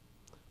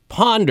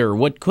ponder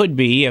what could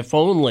be if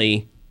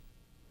only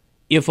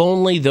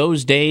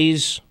those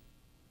days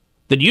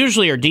that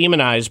usually are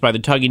demonized by the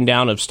tugging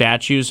down of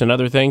statues and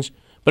other things,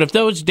 but if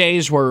those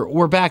days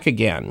were back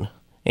again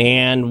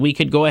and we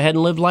could go ahead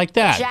and live like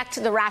that.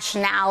 Reject the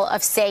rationale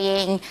of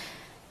saying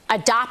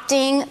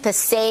adopting the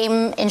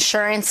same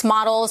insurance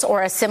models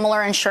or a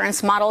similar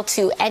insurance model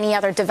to any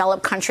other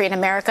developed country in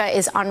America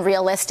is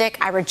unrealistic.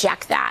 I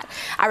reject that.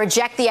 I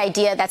reject the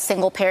idea that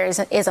single payer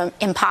is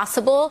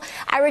impossible.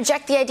 I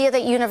reject the idea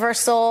that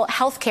universal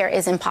health care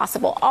is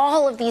impossible.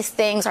 All of these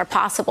things are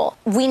possible.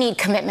 We need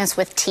commitments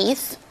with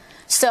teeth.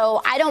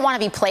 So I don't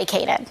want to be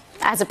placated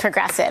as a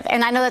progressive.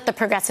 And I know that the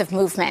progressive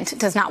movement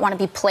does not want to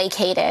be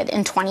placated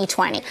in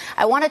 2020.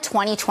 I want a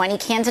 2020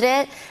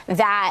 candidate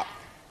that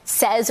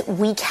says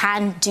we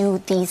can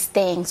do these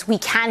things. We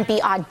can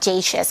be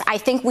audacious. I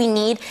think we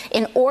need,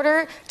 in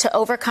order to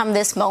overcome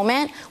this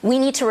moment, we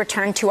need to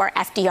return to our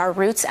FDR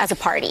roots as a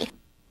party.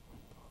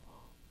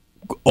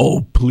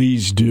 Oh,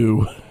 please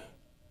do.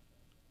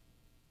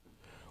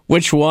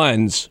 Which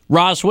ones?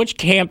 Ross, which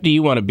camp do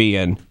you want to be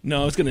in?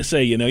 No, I was going to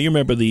say, you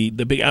remember the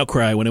big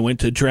outcry when I went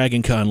to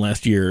Dragon Con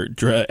last year,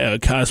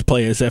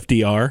 cosplay as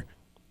FDR?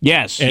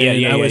 Yes.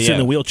 And I was in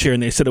a wheelchair,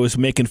 and they said I was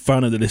making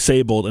fun of the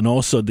disabled, and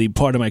also the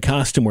part of my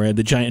costume where I had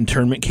the giant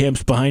internment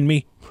camps behind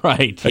me.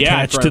 Right.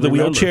 Attached to the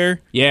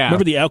wheelchair. Yeah.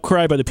 Remember the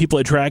outcry by the people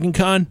at Dragon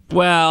Con?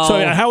 Well.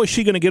 So how is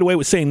she going to get away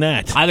with saying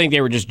that? I think they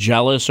were just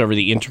jealous over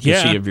the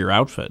intricacy of your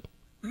outfit.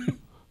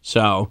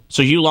 So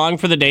you long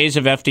for the days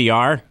of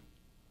FDR?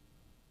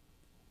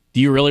 Do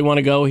you really want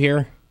to go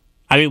here?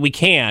 I mean, we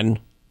can.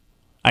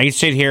 I could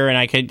sit here and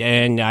I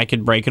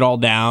could break it all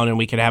down, and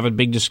we could have a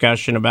big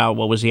discussion about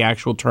what was the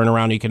actual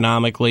turnaround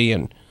economically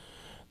and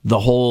the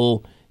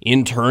whole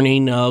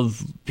interning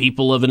of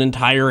people of an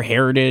entire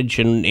heritage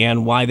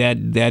and why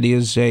that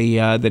is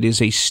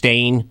a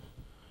stain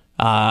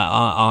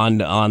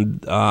on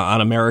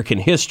American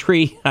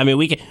history. I mean,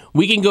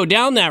 we can go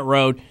down that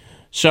road.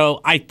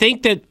 So I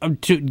think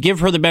that to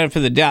give her the benefit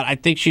of the doubt, I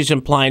think she's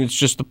implying it's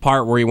just the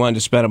part where he wanted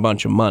to spend a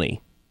bunch of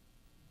money.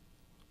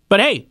 But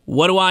hey,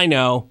 what do I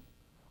know?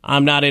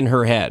 I'm not in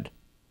her head.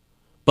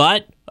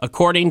 But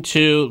according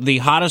to the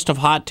hottest of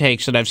hot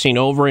takes that I've seen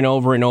over and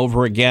over and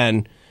over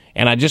again,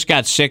 and I just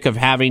got sick of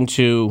having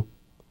to,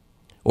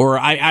 or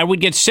I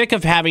would get sick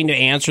of having to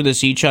answer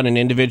this each on an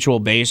individual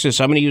basis.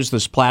 I'm going to use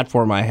this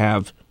platform I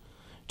have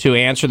to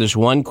answer this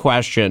one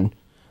question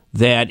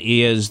that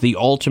is the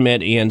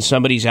ultimate in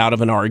somebody's out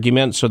of an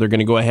argument, so they're going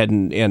to go ahead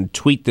and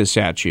tweet this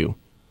at you.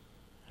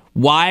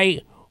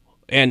 Why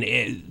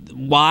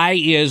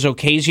is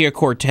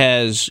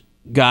Ocasio-Cortez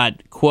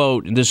got,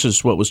 quote, and this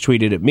is what was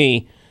tweeted at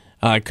me,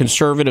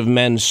 conservative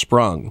men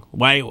sprung?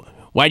 Why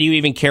do you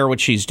even care what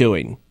she's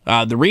doing?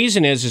 The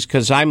reason is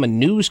because I'm a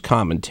news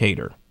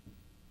commentator.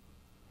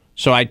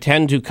 So I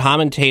tend to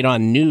commentate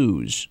on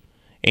news.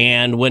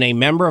 And when a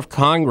member of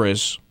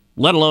Congress,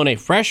 let alone a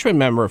freshman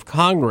member of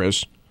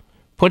Congress,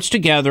 puts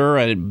together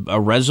a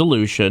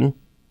resolution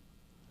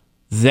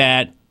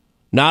that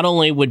not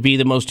only would be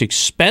the most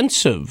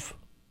expensive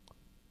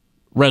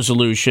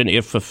resolution,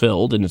 if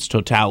fulfilled in its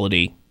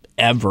totality,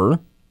 ever,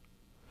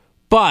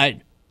 but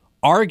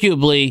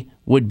arguably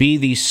would be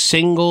the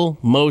single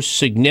most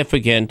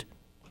significant,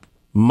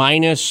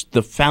 minus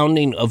the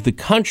founding of the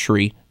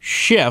country,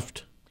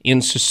 shift in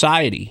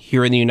society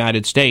here in the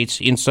United States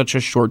in such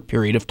a short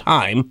period of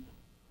time.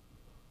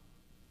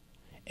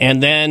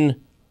 And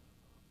then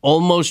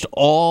almost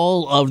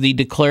all of the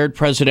declared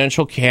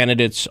presidential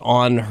candidates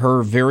on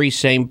her very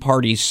same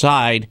party's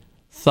side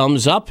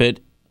thumbs up it.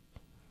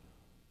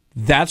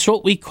 That's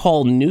what we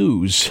call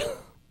news.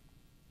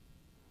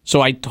 So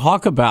I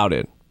talk about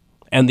it.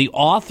 And the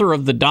author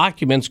of the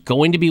document's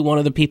going to be one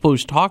of the people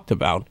who's talked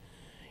about.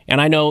 And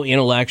I know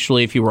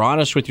intellectually, if you were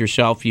honest with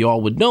yourself, you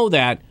all would know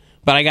that.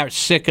 But I got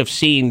sick of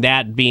seeing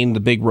that being the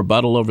big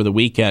rebuttal over the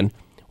weekend,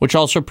 which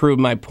also proved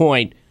my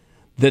point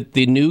that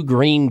the new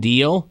Green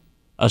Deal,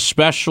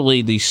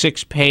 especially the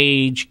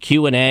 6-page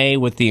Q&A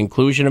with the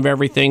inclusion of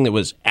everything that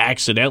was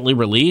accidentally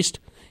released,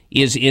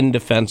 is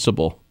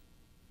indefensible.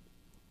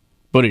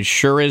 But it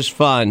sure is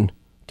fun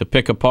to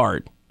pick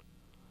apart.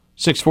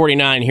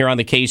 6:49 here on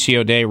the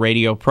KCO Day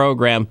radio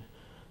program.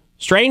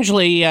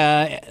 Strangely,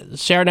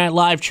 Saturday Night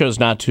Live chose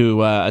not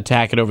to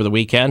attack it over the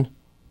weekend.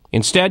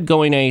 Instead,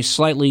 going a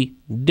slightly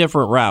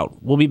different route.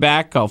 We'll be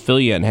back. I'll fill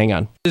you in. Hang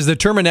on. This is the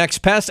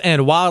Terminex Pest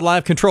and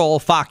Wildlife Control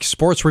Fox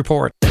Sports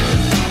Report.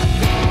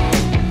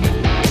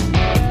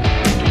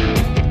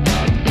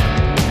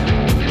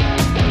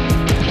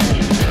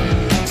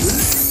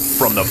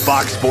 From the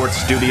Fox Sports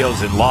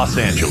Studios in Los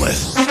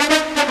Angeles,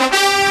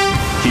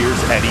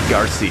 Here's Eddie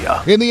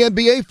Garcia. In the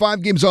NBA,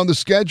 5 games on the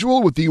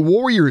schedule, with the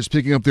Warriors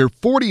picking up their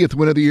 40th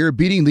win of the year,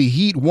 beating the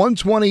Heat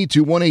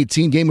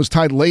 120-118. Game was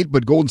tied late,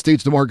 but Golden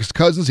State's DeMarcus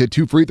Cousins hit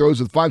 2 free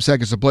throws with 5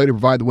 seconds to play to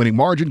provide the winning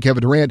margin.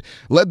 Kevin Durant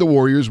led the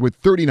Warriors with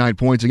 39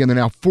 points. Again, they're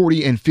now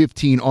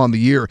 40-15 on the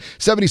year.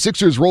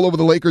 76ers roll over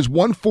the Lakers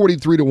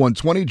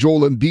 143-120.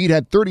 Joel Embiid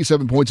had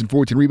 37 points and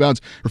 14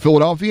 rebounds for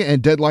Philadelphia,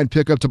 and deadline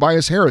pickup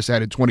Tobias Harris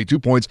added 22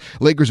 points.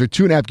 Lakers are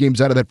 2.5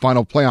 games out of that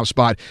final playoff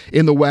spot.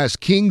 In the West,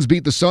 Kings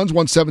beat the Suns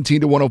 117-104.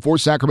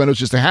 Sacramento's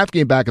just a half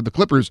game back at the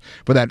Clippers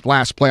for that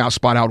last playoff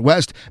spot out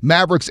west.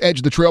 Mavericks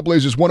edged the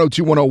Trailblazers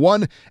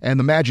 102-101, and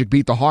the Magic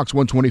beat the Hawks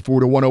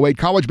 124-108.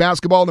 College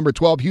basketball, number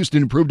 12,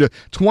 Houston improved to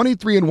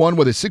 23-1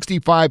 with a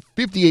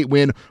 65-58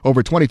 win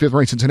over 25th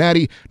ranked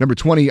Cincinnati. Number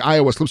 20,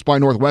 Iowa slips by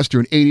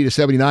Northwestern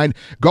 80-79.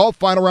 Golf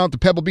final round at the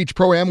Pebble Beach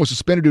Pro-Am was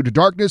suspended due to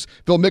darkness.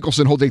 Phil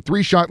Mickelson holds a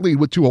 3-shot lead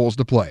with 2 holes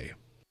to play.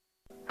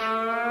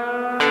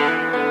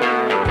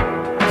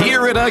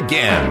 Hear it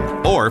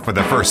again, or for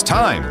the first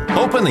time,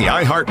 open the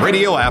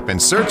iHeartRadio app and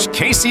search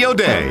Casey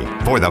O'Day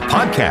for the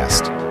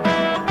podcast.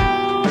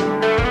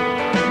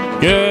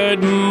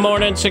 Good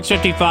morning,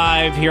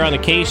 6:55 here on the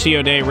Casey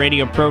O'Day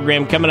radio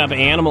program. Coming up,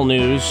 animal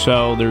news,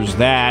 so there's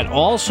that.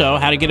 Also,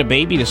 how to get a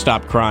baby to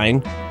stop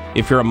crying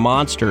if you're a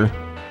monster.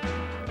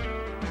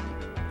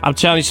 I'm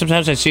telling you,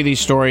 sometimes I see these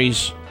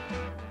stories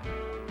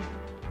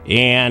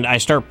and I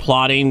start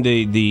plotting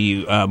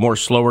the more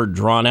slower,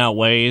 drawn-out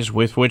ways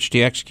with which to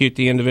execute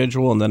the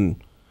individual, and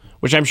then,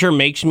 which I'm sure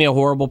makes me a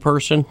horrible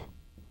person,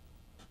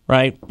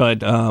 right?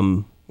 But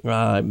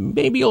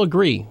maybe you'll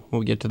agree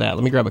when we get to that.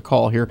 Let me grab a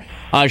call here.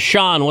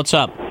 Sean, what's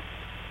up?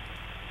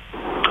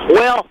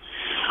 Well,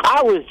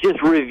 I was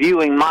just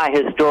reviewing my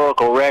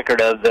historical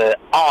record of the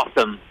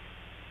awesome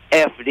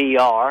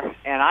FDR,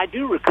 and I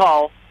do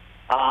recall,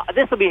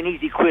 this will be an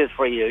easy quiz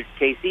for you,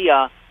 Casey.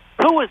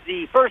 Who was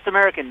the first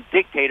American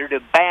dictator to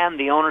ban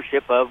the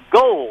ownership of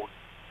gold?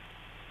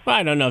 Well,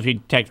 I don't know if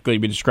he'd technically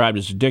be described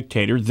as a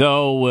dictator,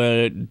 though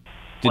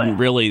we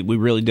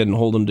really didn't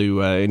hold him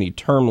to any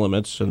term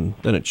limits, and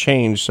then it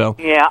changed. So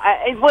yeah,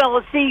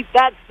 well, see,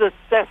 that's the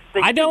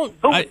I don't.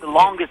 Who was the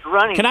longest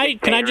running? Can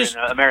I just?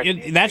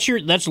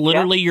 That's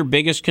literally your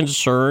biggest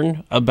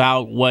concern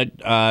about what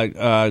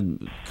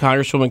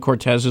Congresswoman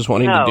Cortez is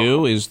wanting to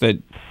do is that.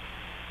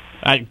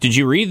 Did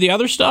you read the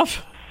other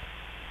stuff?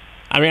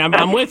 I mean,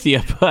 I'm with you,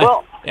 but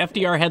well,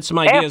 FDR had some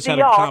ideas how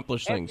to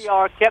accomplish things.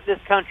 FDR kept this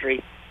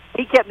country.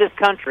 He kept this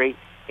country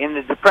in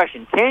the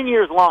Depression 10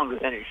 years longer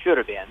than it should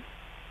have been.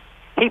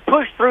 He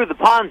pushed through the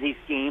Ponzi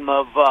scheme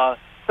of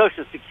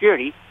Social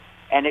Security,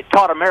 and it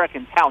taught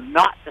Americans how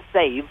not to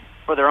save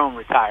for their own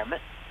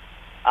retirement.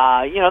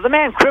 The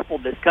man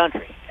crippled this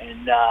country,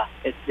 and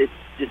it's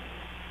just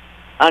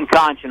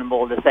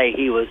unconscionable to say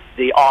he was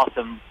the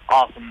awesome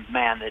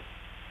man that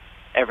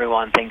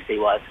everyone thinks he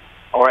was.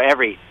 Or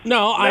every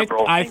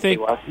I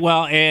think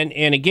well,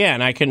 and again,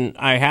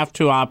 I have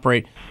to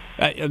operate.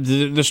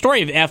 The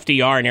story of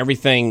FDR and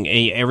everything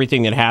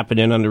that happened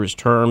in under his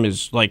term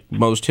is like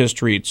most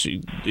history.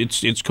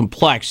 It's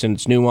complex and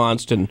it's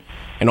nuanced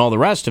and all the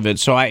rest of it.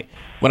 So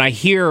when I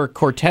hear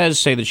Cortez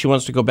say that she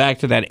wants to go back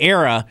to that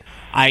era,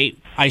 I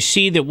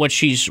see that what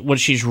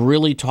she's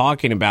really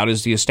talking about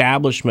is the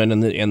establishment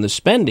and the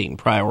spending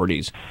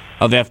priorities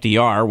of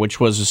FDR, which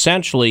was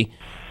essentially,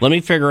 let me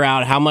figure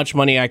out how much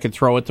money I could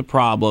throw at the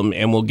problem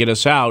and we'll get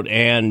us out.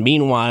 And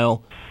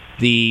meanwhile,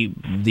 the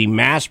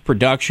mass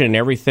production and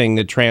everything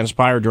that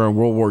transpired during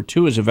World War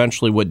II is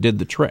eventually what did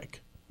the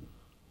trick.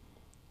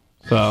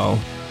 So,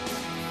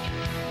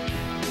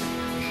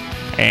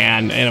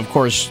 and of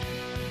course,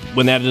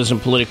 when that doesn't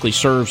politically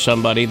serve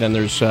somebody, then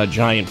there's a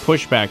giant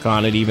pushback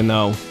on it, even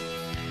though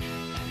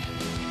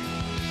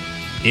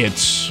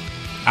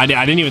I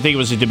didn't even think it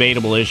was a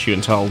debatable issue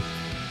until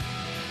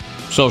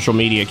social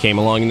media came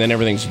along, and then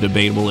everything's a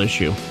debatable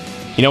issue.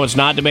 You know what's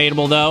not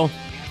debatable, though?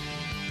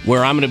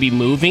 Where I'm going to be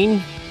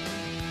moving,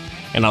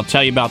 and I'll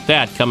tell you about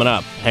that coming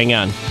up. Hang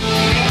on.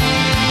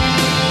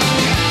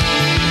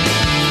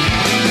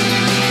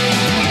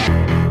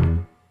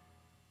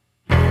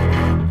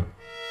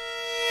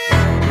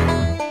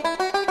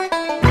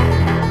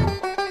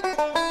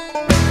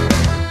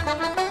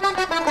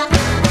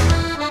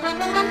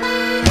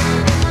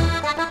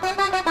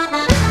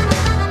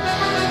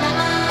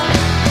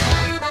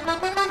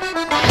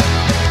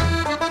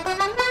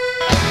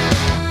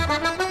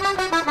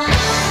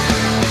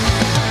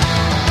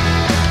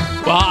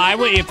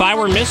 If I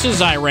were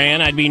Mrs.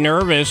 Iran, I'd be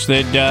nervous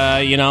that,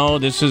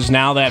 this is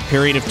now that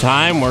period of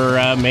time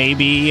where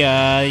maybe,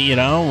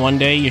 one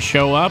day you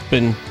show up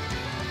and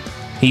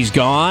he's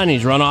gone.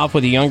 He's run off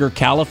with a younger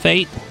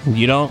caliphate.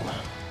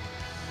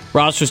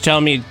 Ross was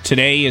telling me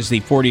today is the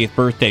 40th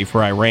birthday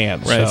for Iran.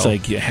 Right, so. it's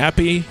like,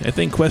 happy, I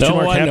think, question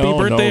mark, happy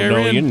birthday,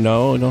 Iran?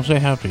 No, don't say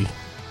happy.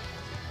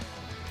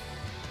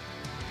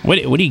 What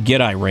do you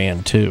get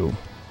Iran to?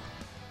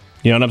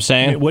 You know what I'm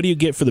saying? I mean, what do you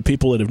get for the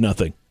people that have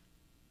nothing?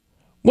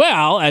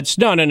 Well, it's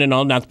no,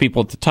 not the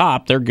people at the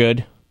top. They're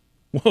good.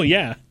 Well,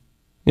 yeah.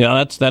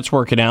 Yeah, that's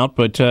working out.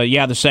 But,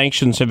 the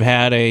sanctions have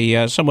had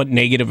a somewhat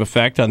negative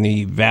effect on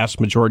the vast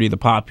majority of the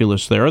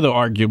populace there, though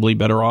arguably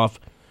better off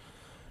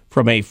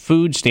from a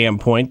food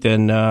standpoint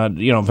than,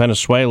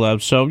 Venezuela.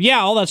 So,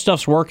 all that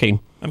stuff's working.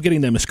 I'm getting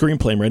them a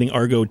screenplay. I'm writing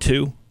Argo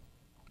 2.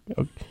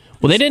 Well,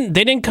 they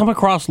didn't come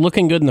across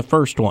looking good in the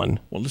first one.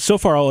 Well, so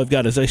far all I've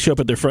got is I show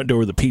up at their front door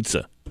with a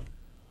pizza.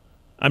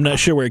 I'm not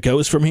sure where it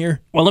goes from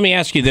here. Well, let me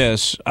ask you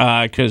this,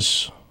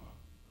 because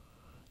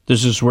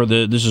this is where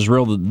the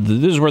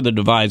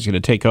divide's going to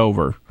take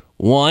over.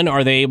 One,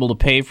 are they able to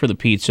pay for the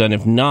pizza? And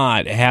if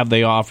not, have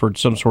they offered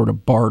some sort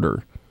of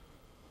barter?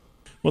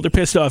 Well, they're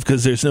pissed off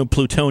because there's no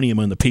plutonium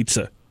on the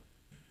pizza.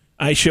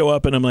 I show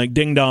up and I'm like,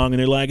 ding dong, and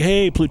they're like,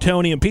 hey,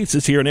 plutonium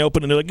pizza's here. And I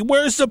open and they're like,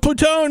 where's the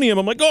plutonium?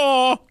 I'm like,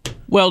 oh.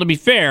 Well, to be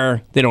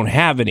fair, they don't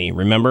have any,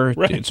 remember?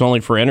 Right. It's only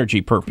for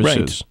energy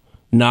purposes. Right.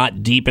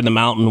 Not deep in the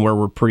mountain where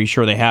we're pretty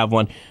sure they have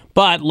one.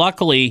 But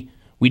luckily,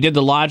 we did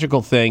the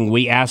logical thing.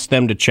 We asked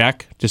them to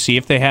check to see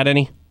if they had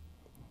any,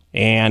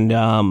 and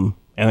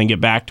then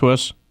get back to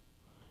us.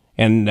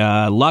 And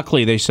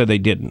luckily, they said they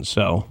didn't.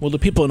 So, well, the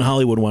people in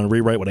Hollywood want to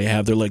rewrite what I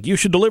have. They're like, you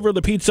should deliver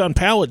the pizza on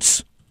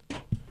pallets.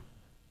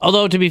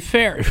 Although, to be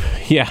fair,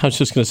 I was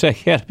just going to say,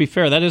 to be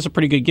fair, that is a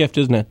pretty good gift,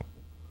 isn't it?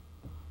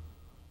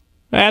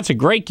 That's a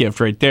great gift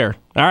right there.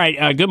 All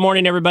right, good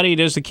morning, everybody. It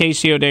is the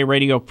KCO Day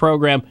radio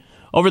program.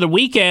 Over the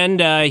weekend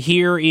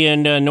here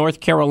in North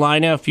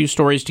Carolina, a few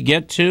stories to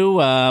get to.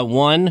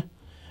 One,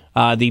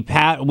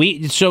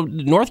 so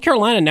North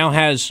Carolina now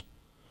has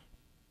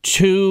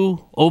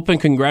 2 open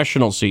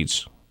congressional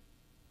seats.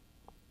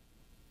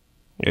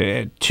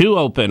 2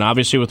 open,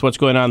 obviously, with what's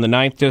going on in the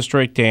 9th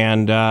District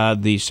and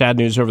the sad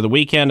news over the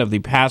weekend of the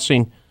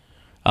passing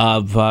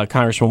of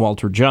Congressman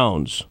Walter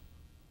Jones.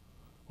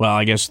 Well,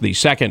 I guess the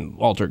second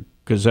Walter,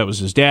 because that was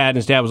his dad, and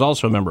his dad was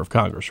also a member of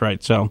Congress,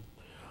 right? So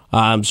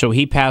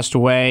he passed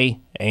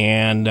away,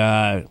 and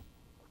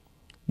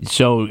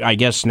so I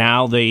guess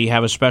now they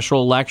have a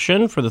special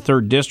election for the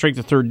 3rd District.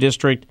 The 3rd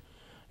District,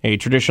 a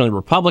traditionally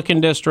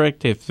Republican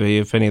district, if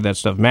any of that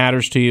stuff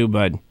matters to you,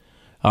 but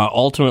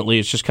ultimately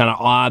it's just kind of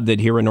odd that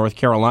here in North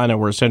Carolina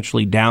we're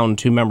essentially down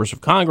 2 members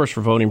of Congress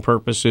for voting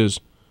purposes.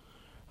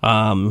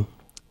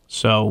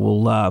 So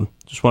we'll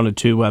just wanted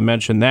to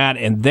mention that.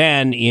 And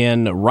then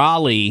in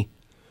Raleigh,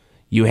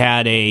 you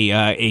had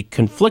a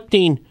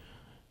conflicting,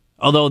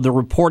 although the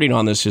reporting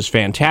on this is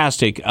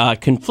fantastic,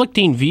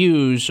 conflicting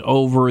views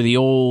over the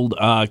old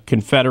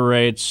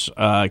Confederate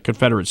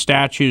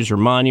statues or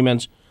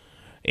monuments,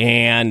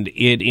 and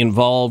it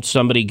involved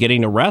somebody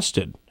getting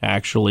arrested,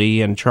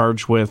 actually, and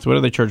charged with, what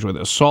are they charged with?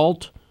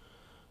 Assault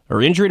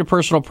or injury to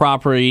personal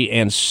property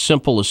and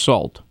simple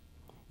assault.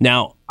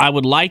 Now, I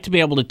would like to be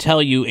able to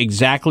tell you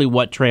exactly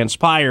what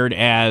transpired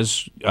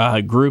as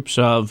groups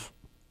of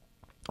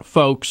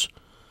folks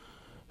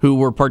who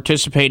were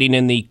participating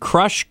in the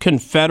Crush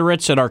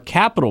Confederates at Our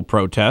Capitol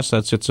protest,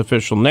 that's its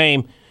official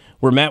name,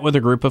 were met with a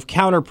group of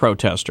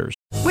counter-protesters.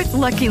 With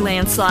Lucky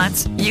Land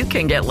Slots, you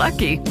can get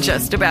lucky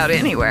just about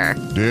anywhere.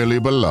 Dearly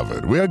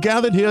beloved, we are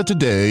gathered here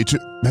today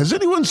to... Has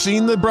anyone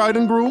seen the bride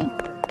and groom?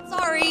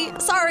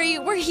 Sorry,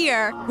 we're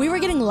here. We were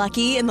getting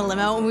lucky in the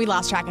limo and we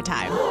lost track of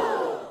time.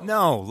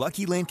 No,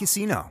 Lucky Land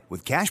Casino,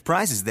 with cash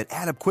prizes that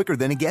add up quicker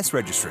than a guest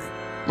registry.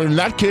 In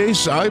that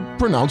case, I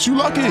pronounce you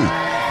lucky.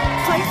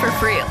 Play for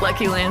free at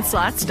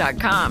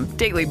LuckyLandSlots.com.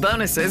 Daily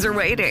bonuses are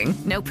waiting.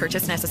 No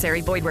purchase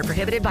necessary. Void where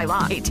prohibited by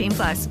law.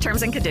 18+.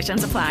 Terms and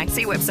conditions apply.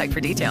 See website for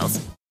details.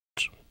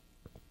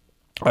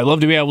 I'd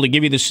love to be able to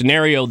give you the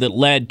scenario that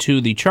led to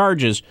the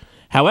charges.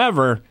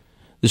 However,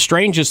 the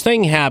strangest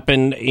thing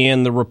happened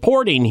in the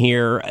reporting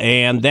here,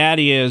 and that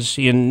is,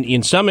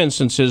 in some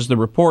instances, the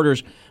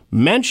reporters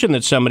mentioned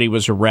that somebody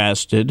was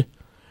arrested.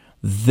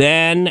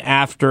 Then,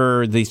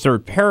 after the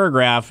 3rd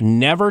paragraph,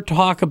 never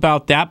talk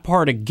about that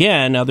part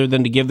again other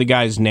than to give the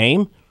guy's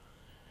name,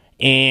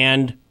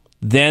 and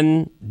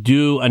then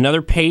do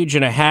another page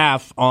and a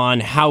half on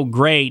how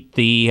great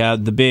the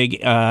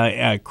big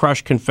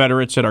Crush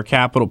Confederates at Our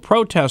Capitol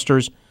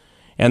protesters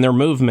and their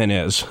movement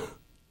is.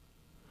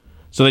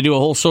 So they do a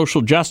whole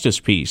social justice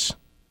piece.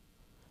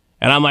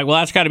 And I'm like, well,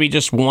 that's got to be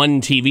just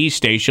one TV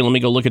station. Let me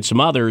go look at some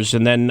others.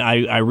 And then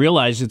I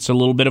realize it's a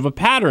little bit of a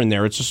pattern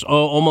there. It's just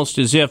almost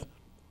as if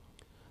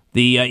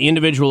the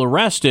individual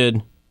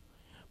arrested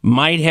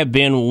might have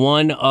been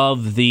one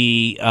of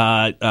the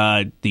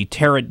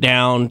tear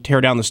down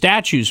the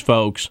statues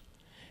folks,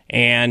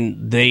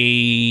 and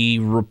the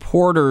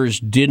reporters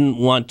didn't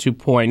want to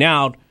point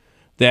out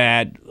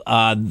that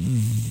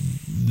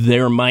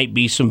there might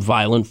be some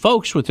violent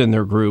folks within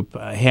their group,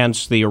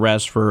 hence the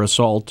arrest for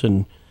assault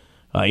and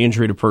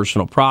injury to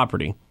personal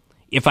property.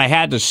 If I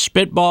had to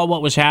spitball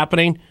what was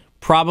happening,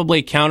 probably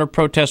a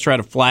counter-protester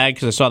had a flag,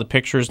 because I saw the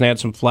pictures and they had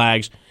some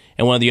flags,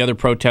 and one of the other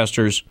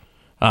protesters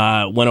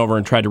went over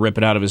and tried to rip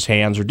it out of his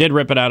hands, or did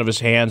rip it out of his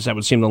hands. That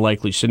would seem the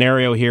likely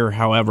scenario here.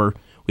 However,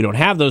 we don't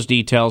have those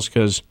details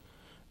because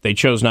they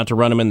chose not to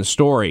run them in the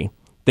story.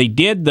 They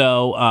did,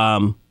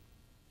 though,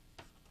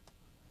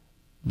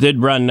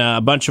 Did run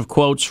a bunch of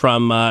quotes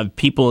from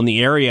people in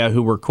the area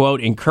who were,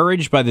 quote,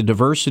 encouraged by the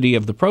diversity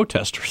of the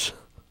protesters,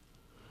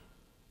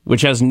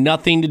 which has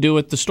nothing to do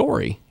with the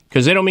story.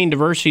 Because they don't mean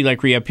diversity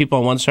like we have people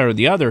on one side or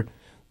the other.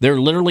 They're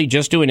literally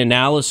just doing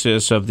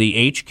analysis of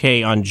the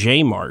HK on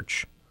J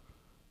March,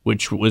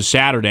 which was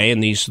Saturday,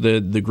 and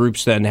the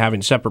groups then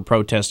having separate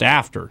protests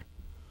after.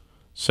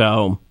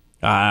 So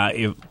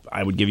if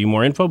I would give you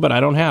more info, but I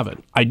don't have it.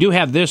 I do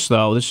have this,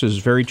 though. This is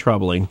very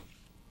troubling.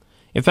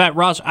 In fact,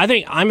 Ross, I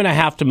think I'm going to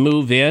have to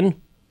move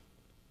in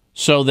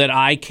so that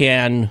I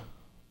can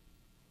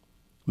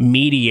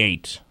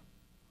mediate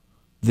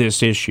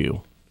this issue.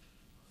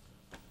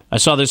 I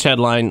saw this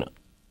headline.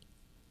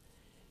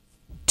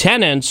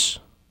 Tenants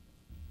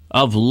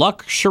of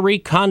luxury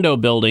condo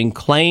building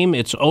claim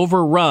it's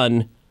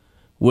overrun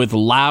with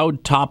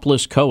loud,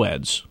 topless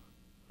co-eds.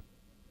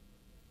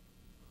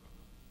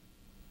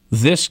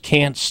 This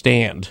can't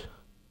stand.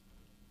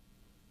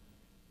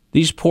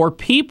 These poor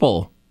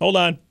people. Hold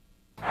on.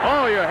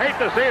 Oh, you hate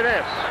to see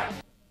this.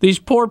 These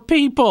poor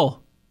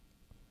people.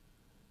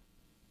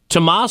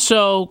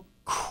 Tommaso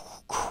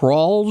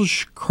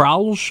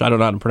Kralj, I don't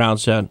know how to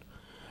pronounce that.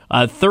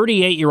 A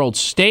 38-year-old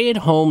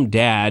stay-at-home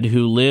dad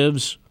who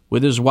lives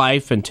with his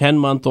wife and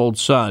 10-month-old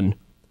son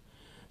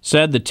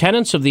said the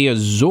tenants of the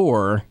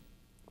Azure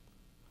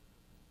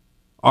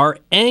are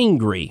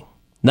angry.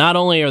 Not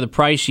only are the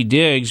pricey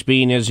digs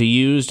being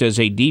used as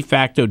a de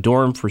facto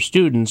dorm for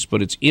students,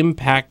 but it's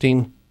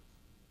impacting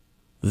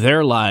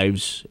their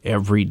lives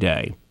every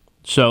day.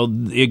 So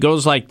it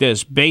goes like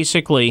this.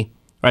 Basically,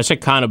 I said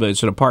condo, but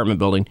it's an apartment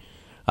building.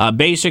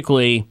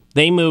 Basically,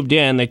 they moved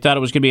in. They thought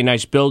it was going to be a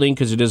nice building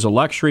because it is a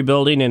luxury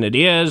building, and it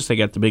is. They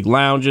got the big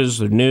lounges.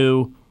 They're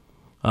new.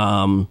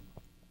 Everything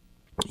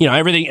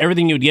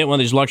you would get in one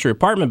of these luxury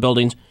apartment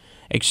buildings,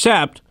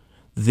 except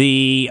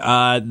the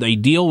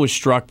deal was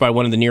struck by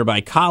one of the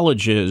nearby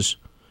colleges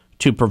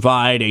to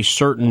provide a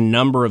certain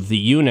number of the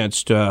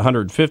units, to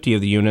 150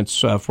 of the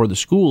units, for the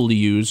school to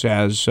use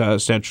as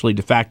essentially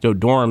de facto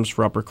dorms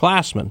for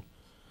upperclassmen.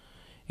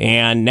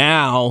 And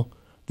now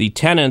the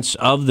tenants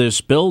of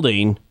this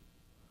building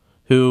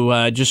who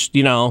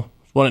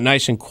want it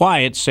nice and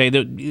quiet say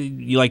that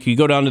you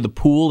go down to the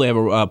pool, they have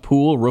a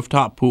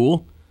rooftop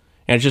pool,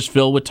 and it's just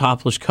filled with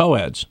topless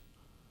co-eds.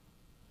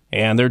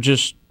 And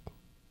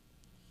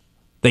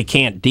they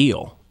can't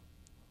deal.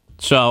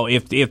 So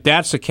if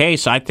that's the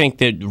case, I think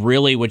that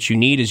really what you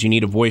need is a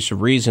voice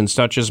of reason,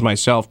 such as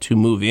myself, to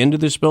move into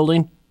this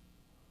building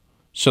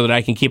so that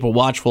I can keep a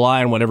watchful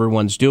eye on what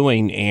everyone's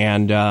doing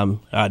and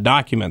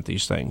document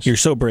these things. You're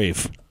so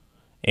brave.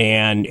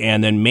 And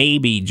then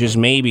maybe, just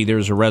maybe,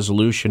 there's a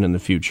resolution in the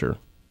future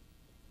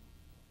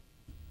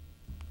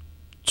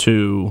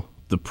to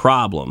the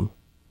problem.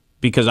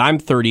 Because I'm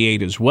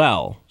 38 as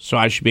well, so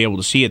I should be able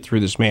to see it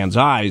through this man's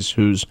eyes,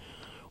 whose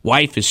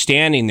wife is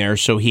standing there,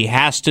 so he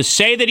has to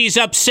say that he's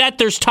upset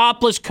there's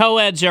topless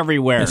co-eds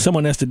everywhere. And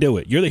someone has to do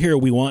it. You're the hero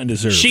we want and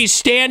deserve. She's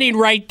standing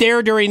right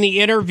there during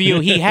the interview.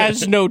 He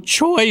has no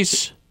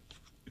choice.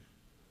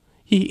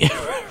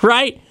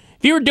 Right?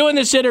 If you were doing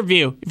this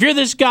interview, if you're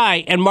this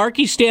guy and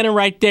Marky's standing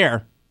right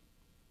there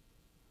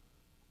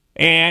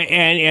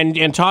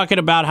and talking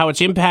about how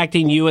it's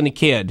impacting you and the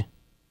kid,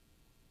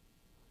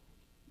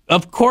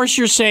 of course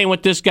you're saying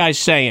what this guy's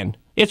saying.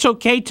 It's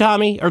okay,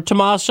 Tommy, or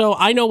Tommaso.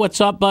 I know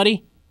what's up,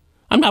 buddy.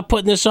 I'm not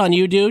putting this on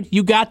you, dude.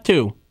 You got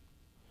to.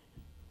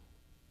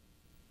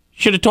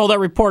 Should have told that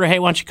reporter, hey,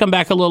 why don't you come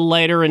back a little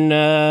later and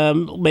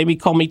maybe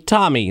call me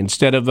Tommy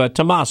instead of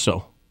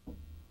Tommaso.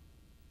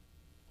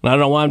 I don't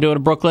know why I'm doing a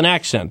Brooklyn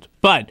accent.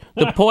 But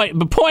the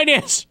point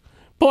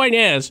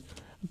is,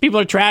 people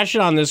are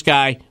trashing on this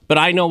guy, but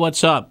I know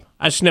what's up.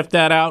 I sniffed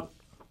that out,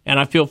 and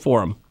I feel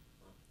for him.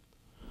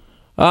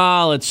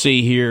 Let's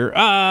see here.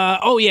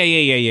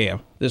 Yeah.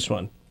 This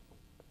one.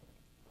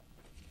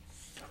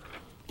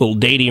 Little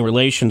dating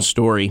relation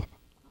story.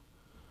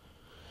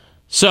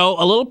 So,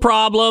 a little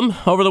problem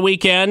over the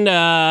weekend, or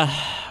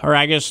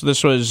I guess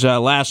this was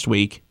last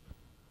week.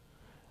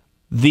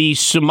 The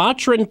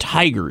Sumatran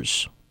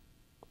tigers,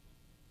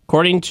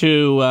 according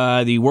to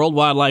the World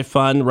Wildlife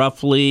Fund,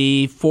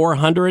 roughly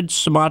 400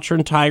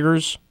 Sumatran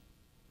tigers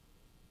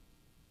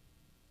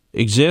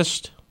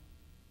exist.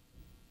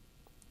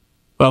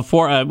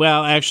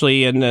 Well,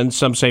 actually, and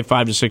some say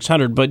 500 to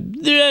 600, but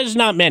there's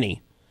not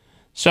many.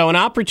 So an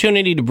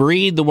opportunity to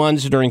breed the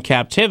ones that are in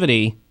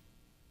captivity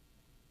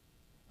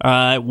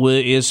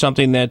is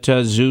something that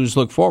zoos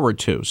look forward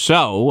to.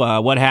 So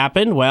what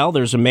happened? Well,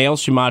 there's a male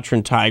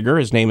Sumatran tiger.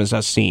 His name is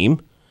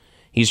Asim.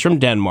 He's from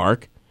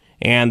Denmark,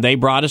 and they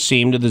brought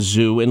Asim to the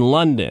zoo in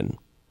London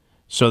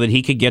so that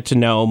he could get to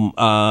know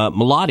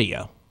Melody.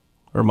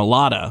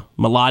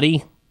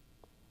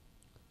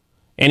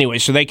 Anyway,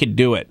 so they could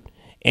do it.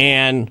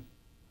 And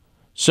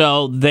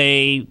so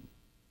they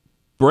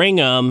bring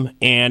them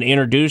and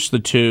introduce the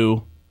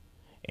two.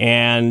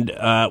 And,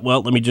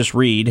 let me just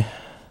read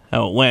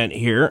how it went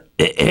here.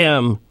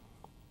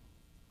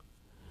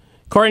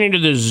 According to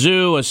the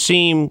zoo,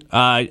 Asim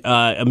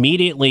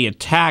immediately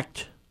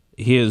attacked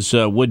his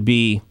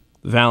would-be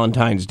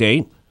Valentine's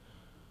date.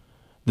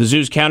 The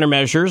zoo's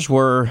countermeasures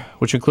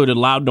which included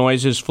loud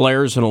noises,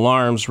 flares, and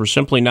alarms, were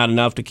simply not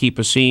enough to keep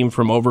Asim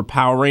from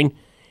overpowering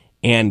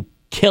and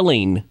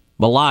killing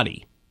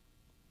Bellotti.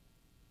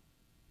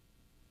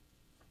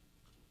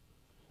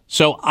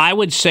 So I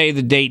would say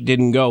the date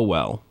didn't go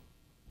well.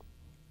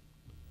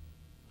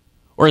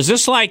 Or is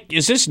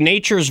this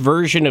nature's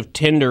version of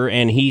Tinder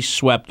and he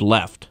swept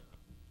left?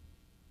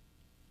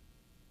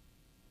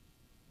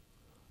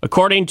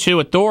 According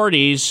to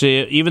authorities,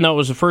 even though it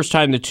was the first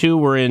time the two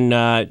were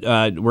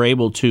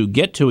able to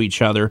get to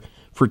each other,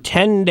 for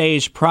 10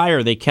 days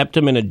prior, they kept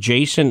them in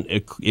adjacent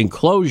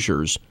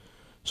enclosures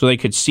so they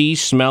could see,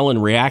 smell,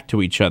 and react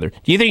to each other.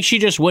 Do you think she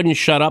just wouldn't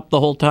shut up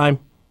the whole time?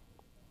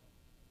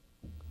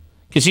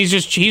 Because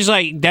he's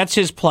like, that's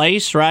his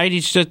place, right?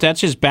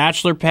 That's his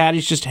bachelor pad.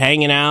 He's just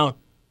hanging out.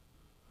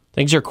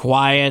 Things are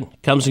quiet.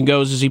 Comes and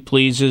goes as he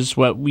pleases,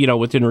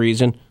 within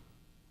reason.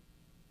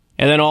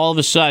 And then all of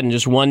a sudden,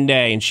 just one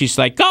day, and she's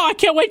like, "Oh, I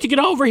can't wait to get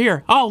over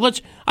here. Oh,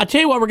 I'll tell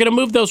you what, we're going to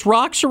move those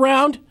rocks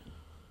around.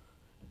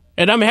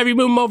 And I'm going to have you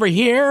move them over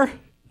here.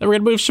 Then we're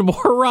going to move some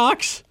more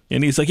rocks."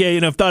 And he's like, "Yeah,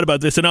 I've thought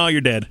about this, and you're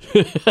dead."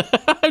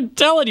 I'm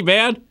telling you,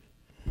 man.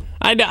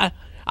 I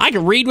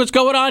can read what's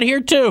going on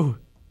here, too.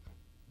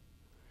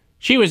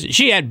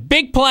 She had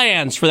big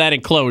plans for that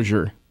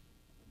enclosure.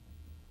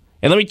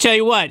 And let me tell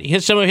you what,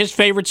 some of his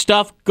favorite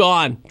stuff,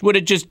 gone. Would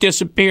have just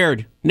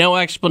disappeared. No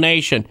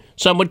explanation.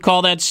 Some would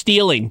call that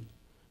stealing.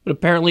 But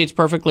apparently it's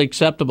perfectly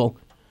acceptable.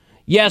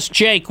 Yes,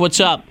 Jake, what's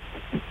up?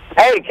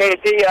 Hey,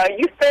 Casey,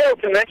 you failed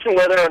to mention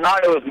whether or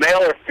not it was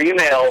male or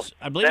female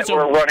that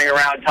were running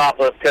around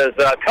topless, because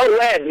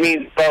co-ed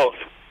means both.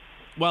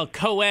 Well,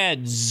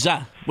 co-eds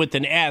with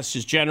an S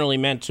is generally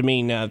meant to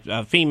mean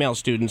female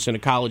students in a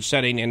college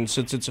setting, and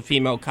since it's a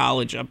female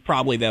college,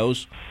 probably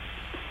those.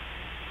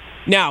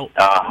 Now,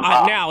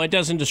 now it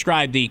doesn't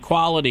describe the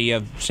quality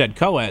of said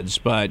co-eds,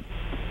 but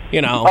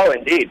Oh,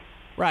 indeed.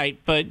 Right,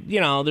 but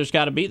there's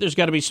got to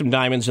be some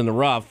diamonds in the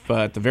rough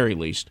at the very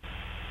least.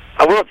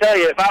 I will tell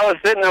you, if I was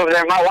sitting over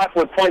there, my wife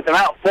would point them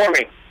out for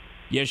me.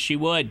 Yes, she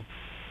would.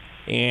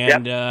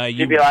 And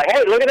she'd be like,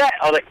 "Hey, look at that!"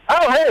 I was like,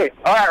 "Oh, hey,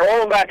 all right,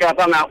 roll them back up.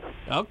 I'm out."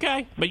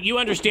 Okay, but you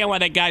understand why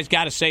that guy's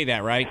got to say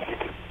that, right?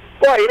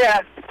 Well,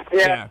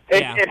 yeah.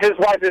 If his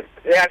wife is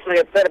actually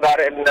upset about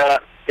it, and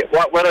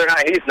whether or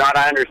not he's not,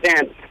 I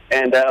understand.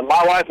 And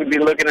my wife would be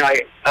looking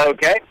like,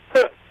 "Okay."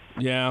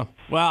 Yeah.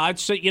 Well, I'd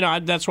say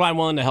that's why I'm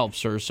willing to help,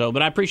 sir. So,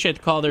 but I appreciate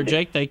the call there,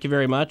 Jake. Thank you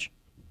very much.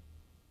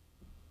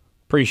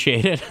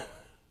 Appreciate it.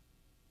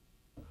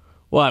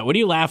 What? What are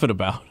you laughing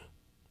about?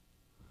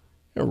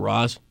 Here,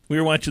 Roz. We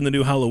were watching the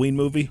new Halloween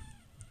movie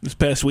this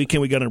past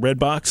weekend. We got a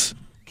Redbox,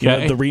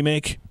 the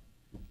remake,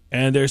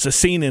 and there's a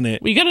scene in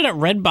it. Well, you got it at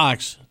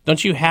Redbox.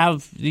 Don't you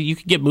have? You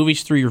can get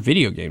movies through your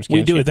video games.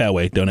 We do it that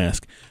way. Don't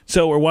ask.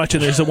 So we're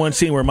watching. There's the one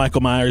scene where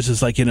Michael Myers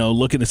is like,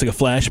 looking. It's like a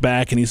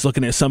flashback, and he's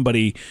looking at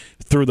somebody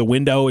through the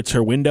window. It's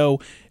her window,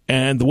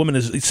 and the woman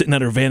is sitting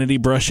at her vanity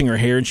brushing her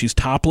hair, and she's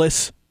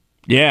topless.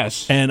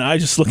 Yes. And I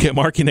just look at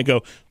Marky and I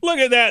go, "Look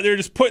at that! They're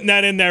just putting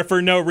that in there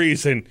for no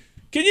reason.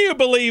 Can you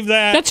believe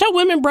that? That's how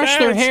women brush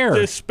their hair.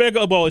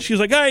 Despicable." She's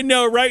like, "I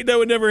know, right? That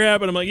would never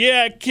happen." I'm like,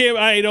 "Yeah, Kim,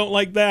 I don't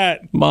like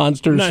that.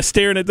 Monsters. I'm not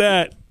staring at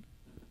that.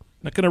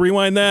 Not going to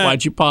rewind that."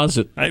 Why'd you pause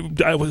it?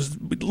 I was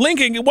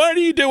linking. "What are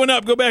you doing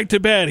up? Go back to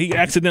bed." He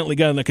accidentally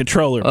got on the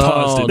controller and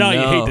paused it. No,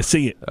 you hate to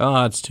see it.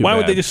 Oh, it's too bad. Why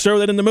would they just throw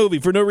that in the movie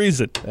for no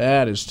reason?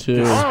 That is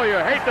too. Oh, you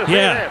hate to see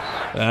this.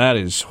 That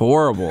is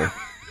horrible.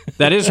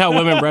 That is how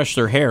women brush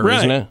their hair, right.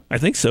 Isn't it? I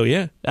think so,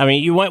 yeah. I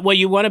mean, you want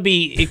to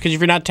be, because if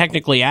you're not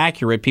technically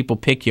accurate, people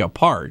pick you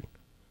apart.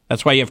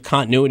 That's why you have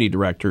continuity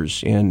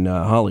directors in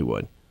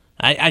Hollywood.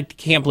 I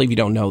can't believe you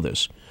don't know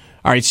this.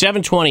 All right,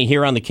 7:20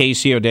 here on the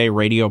KCO Day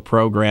radio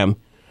program.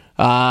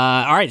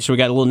 All right, so we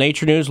got a little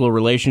nature news, a little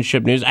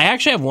relationship news. I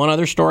actually have one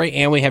other story,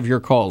 and we have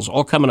your calls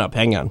all coming up.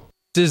 Hang on.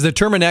 This is the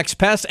Terminex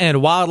Pest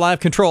and Wildlife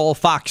Control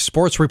Fox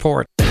Sports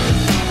Report.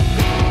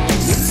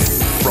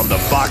 From the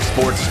Fox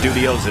Sports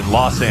Studios in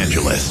Los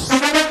Angeles,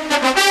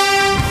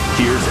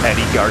 here's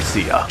Eddie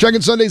Garcia.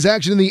 Checking Sunday's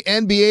action in the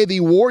NBA,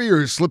 the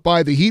Warriors slipped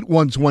by the Heat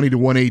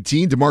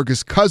 120-118.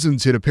 DeMarcus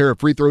Cousins hit a pair of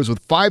free throws with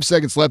 5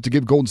 seconds left to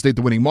give Golden State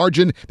the winning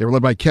margin. They were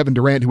led by Kevin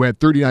Durant, who had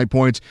 39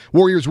 points.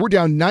 Warriors were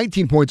down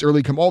 19 points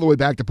early, come all the way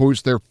back to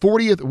post their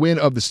 40th win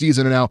of the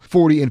season, and now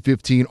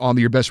 40-15 on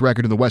the best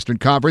record in the Western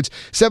Conference.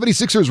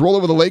 76ers roll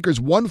over the Lakers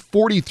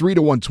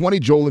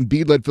 143-120. Joel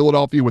Embiid led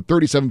Philadelphia with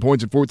 37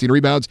 points and 14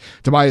 rebounds.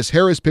 Tobias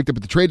Harris picked up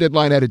at the trade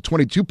deadline, added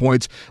 22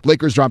 points.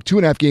 Lakers dropped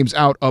 2.5 games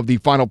out of the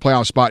final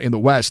playoff spot in the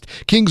West.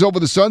 Kings over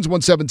the Suns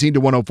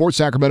 117-104.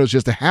 Sacramento's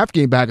just a half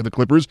game back of the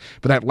Clippers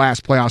for that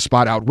last playoff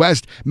spot out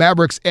west.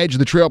 Mavericks edge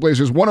the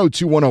Trailblazers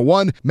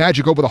 102-101.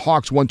 Magic over the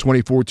Hawks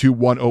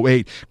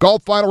 124-108.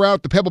 Golf final round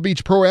at the Pebble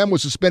Beach Pro-Am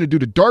was suspended due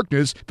to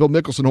darkness. Phil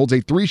Mickelson holds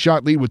a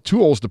 3-shot lead with 2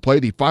 holes to play.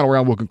 The final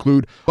round will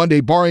conclude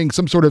Monday, barring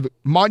some sort of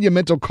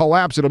monumental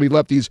collapse. It'll be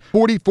Lefty's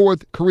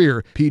 44th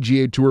career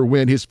PGA Tour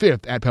win, his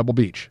 5th at Pebble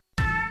Beach.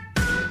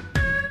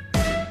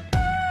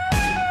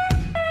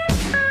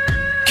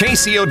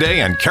 Casey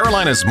O'Day and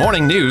Carolina's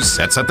Morning News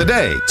sets up the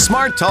day.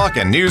 Smart talk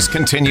and news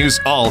continues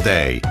all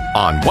day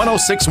on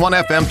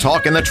 106.1 FM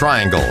Talk in the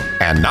Triangle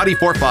and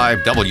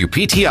 94.5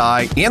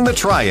 WPTI in the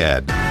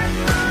Triad.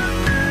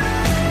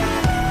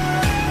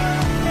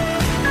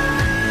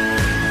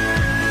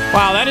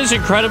 Wow, that is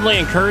incredibly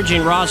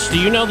encouraging. Ross, do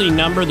you know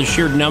the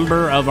sheer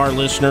number of our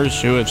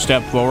listeners who have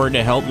stepped forward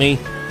to help me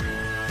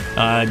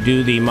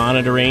do the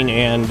monitoring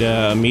and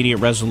immediate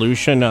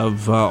resolution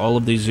of all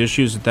of these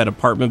issues at that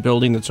apartment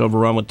building that's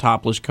overrun with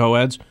topless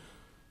co-eds?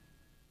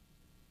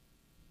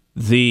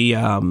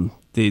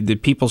 The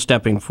people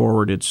stepping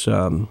forward, it's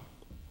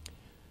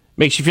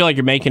makes you feel like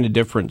you're making a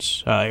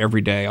difference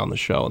every day on the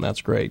show, and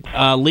that's great.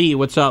 Lee,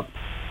 what's up?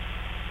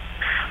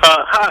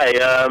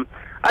 Hi.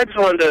 I just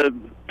wanted to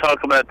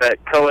talk about that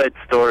co-ed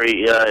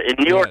story. In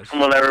New York,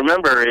 from what I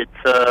remember,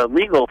 it's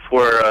legal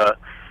for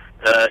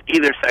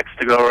either sex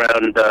to go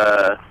around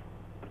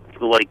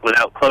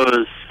without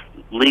clothes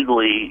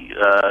legally,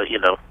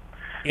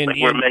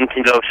 where men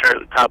can go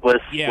topless.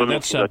 Yeah,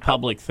 that's a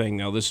public thing,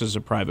 though. This is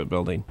a private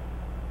building.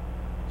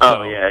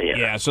 So, yeah.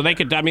 Yeah, so they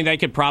could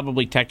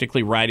probably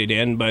technically write it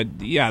in, but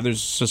yeah,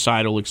 there's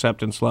societal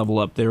acceptance level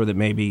up there that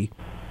maybe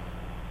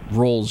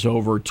rolls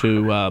over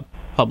to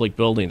public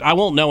buildings. I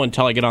won't know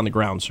until I get on the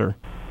ground, sir.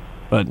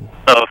 But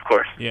of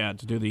course. Yeah,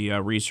 to do the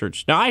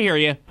research. No, I hear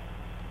you.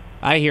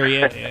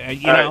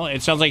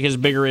 It sounds like his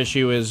bigger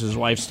issue is his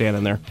wife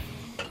standing there.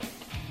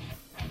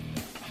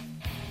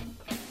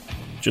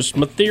 Just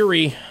my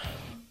theory.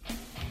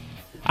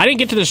 I didn't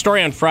get to the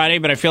story on Friday,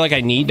 but I feel like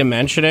I need to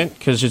mention it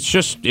because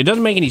it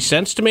doesn't make any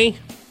sense to me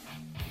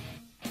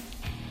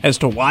as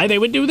to why they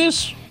would do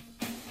this.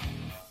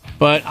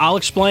 But I'll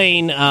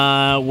explain we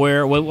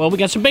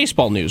got some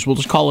baseball news. We'll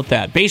just call it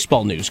that.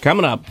 Baseball news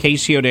coming up,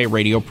 Casey O'Day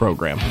radio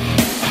program.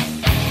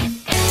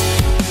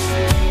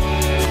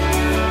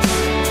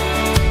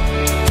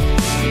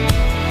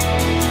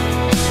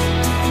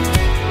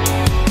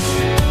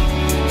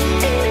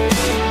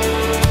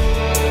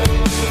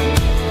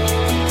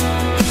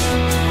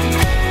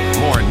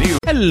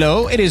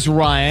 Hello, it is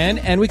Ryan,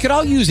 and we could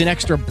all use an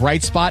extra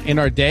bright spot in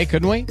our day,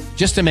 couldn't we?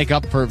 Just to make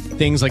up for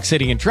things like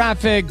sitting in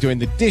traffic, doing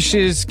the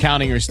dishes,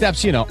 counting your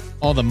steps,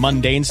 all the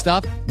mundane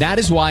stuff. That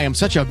is why I'm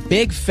such a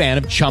big fan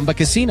of Chumba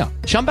Casino.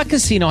 Chumba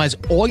Casino has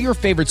all your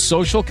favorite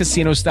social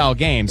casino-style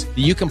games that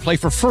you can play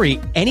for free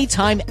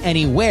anytime,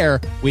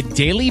 anywhere with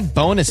daily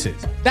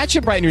bonuses. That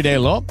should brighten your day a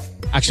little.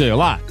 Actually, a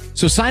lot.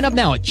 So sign up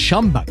now at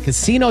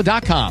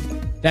ChumbaCasino.com.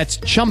 That's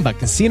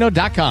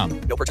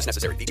ChumbaCasino.com. No purchase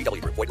necessary.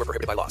 VGW Group. Void where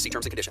prohibited by law. See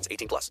terms and conditions.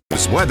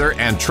 18+. Weather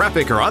and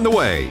traffic are on the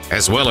way,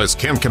 as well as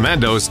Kim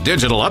Commando's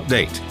digital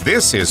update.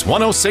 This is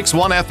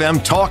 106.1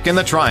 FM Talk in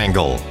the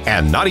Triangle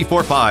and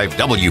 94.5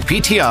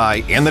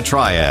 WPTI in the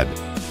Triad.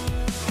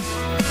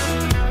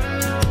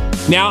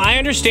 Now, I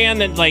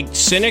understand that,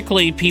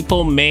 cynically,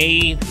 people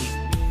may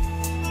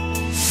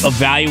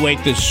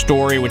evaluate this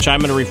story, which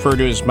I'm going to refer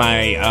to as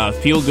my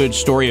feel-good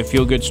story of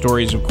feel-good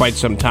stories of quite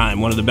some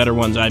time, one of the better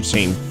ones I've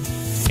seen.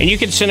 And you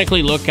can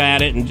cynically look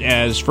at it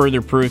as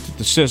further proof that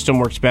the system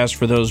works best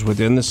for those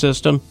within the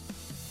system.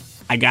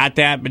 I got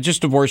that, but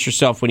just divorce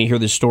yourself when you hear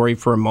this story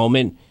for a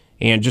moment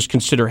and just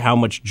consider how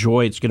much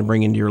joy it's going to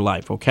bring into your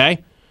life, okay?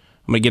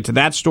 I'm going to get to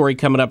that story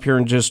coming up here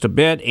in just a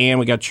bit, and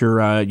we got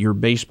your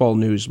baseball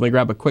news. Let me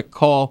grab a quick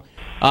call.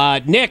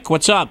 Nick,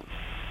 what's up?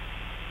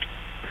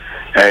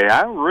 Hey,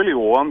 I'm really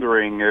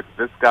wondering if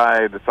this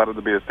guy decided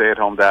to be a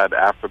stay-at-home dad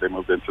after they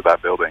moved into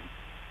that building.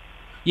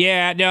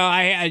 Yeah, no,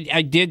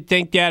 I did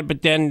think that,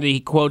 but then he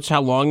quotes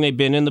how long they've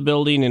been in the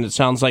building, and it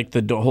sounds like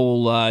the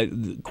whole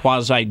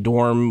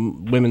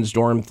quasi-dorm, women's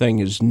dorm thing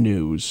is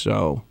news,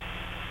 so.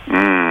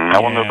 I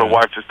wonder if the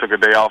wife just took a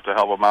day off to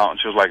help him out, and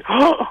she was like,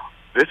 oh,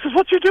 this is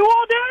what you do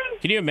all day?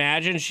 Can you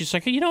imagine? She's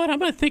like, you know what, I'm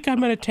going to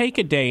take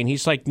a day, and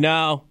he's like,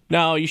 no,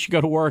 you should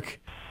go to work.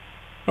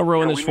 Don't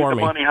ruin this for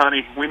me. We need the money,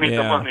 honey. We need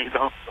the money.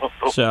 Don't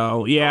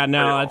so, yeah,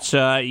 no, it's, the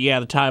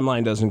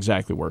timeline doesn't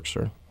exactly work,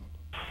 sir.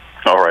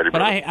 All righty,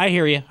 but I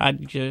hear you.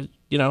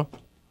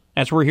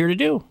 That's what we're here to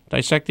do,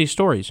 dissect these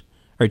stories.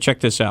 All right,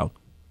 check this out.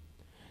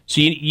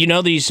 So you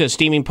know these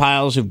steaming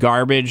piles of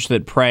garbage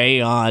that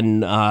prey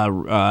on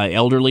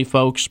elderly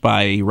folks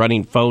by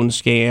running phone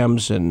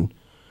scams and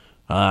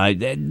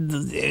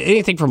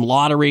anything from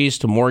lotteries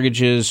to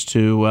mortgages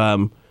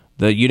to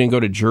you didn't go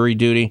to jury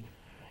duty.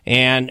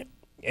 And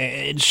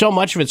so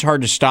much of it's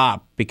hard to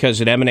stop because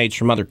it emanates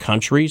from other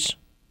countries.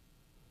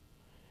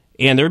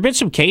 And there have been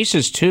some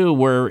cases, too,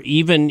 where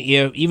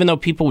even though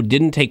people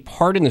didn't take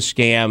part in the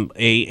scam,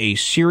 a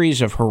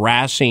series of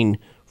harassing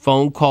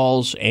phone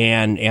calls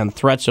and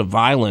threats of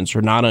violence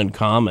are not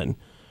uncommon,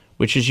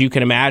 which, as you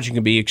can imagine,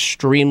 can be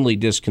extremely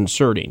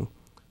disconcerting.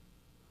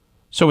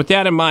 So with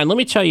that in mind, let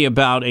me tell you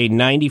about a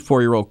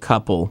 94-year-old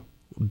couple,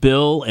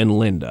 Bill and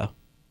Linda.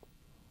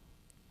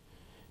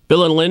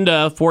 Bill and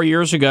Linda, 4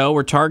 years ago,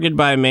 were targeted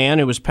by a man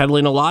who was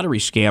peddling a lottery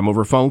scam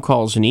over phone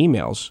calls and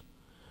emails.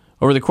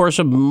 Over the course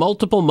of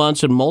multiple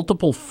months and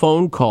multiple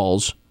phone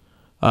calls,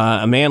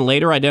 a man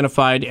later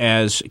identified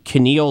as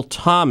Keneal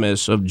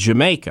Thomas of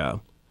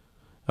Jamaica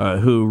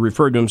who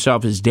referred to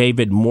himself as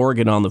David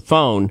Morgan on the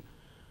phone,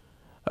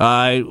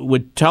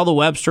 would tell the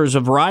Websters a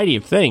variety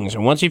of things.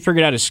 And once he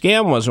figured out his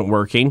scam wasn't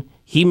working,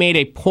 he made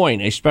a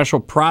point, a special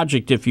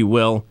project, if you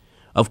will,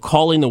 of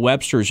calling the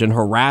Websters and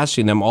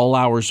harassing them all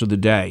hours of the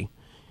day,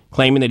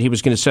 claiming that he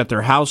was going to set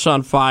their house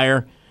on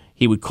fire.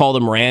 He would call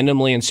them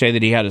randomly and say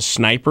that he had a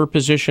sniper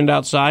positioned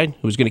outside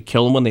who was going to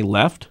kill them when they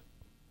left.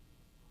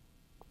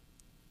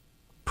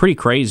 Pretty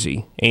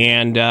crazy.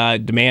 And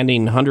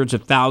demanding hundreds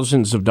of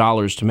thousands of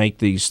dollars to make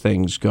these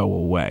things go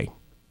away.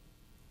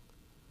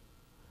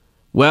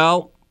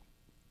 Well,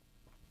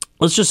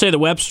 let's just say the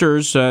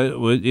Websters,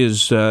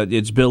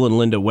 it's Bill and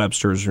Linda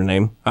Webster is her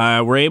name,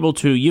 were able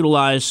to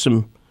utilize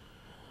some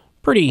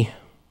pretty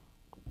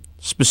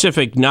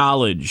specific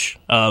knowledge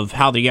of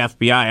how the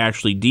FBI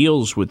actually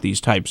deals with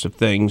these types of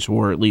things,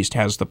 or at least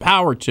has the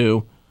power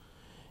to.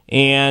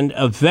 And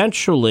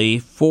eventually,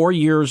 4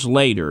 years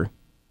later,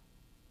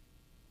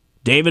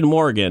 David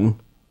Morgan,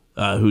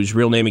 whose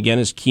real name again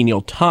is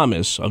Keneal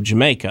Thomas of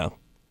Jamaica,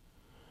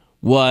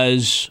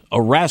 was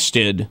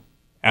arrested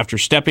after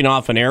stepping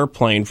off an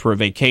airplane for a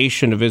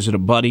vacation to visit a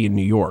buddy in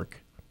New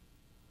York.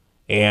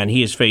 And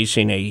he is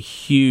facing a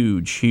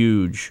huge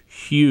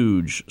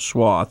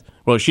swath.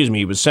 Well,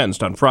 he was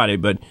sentenced on Friday,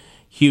 but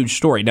huge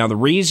story. Now, the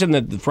reason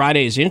that the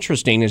Friday is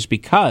interesting is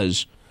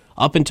because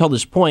up until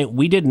this point,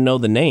 we didn't know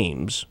the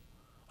names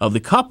of the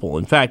couple.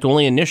 In fact,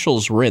 only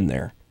initials were in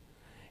there.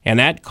 And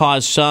that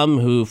caused some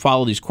who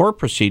follow these court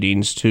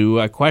proceedings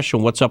to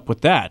question what's up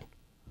with that.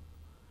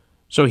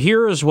 So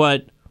here is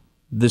what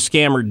the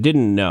scammer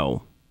didn't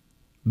know.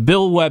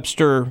 Bill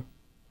Webster,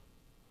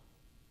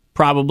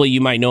 probably you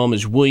might know him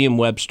as William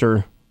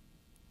Webster,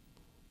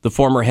 the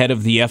former head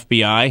of the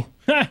FBI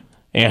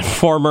and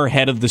former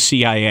head of the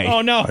CIA.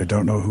 Oh, no. I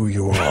don't know who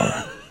you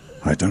are.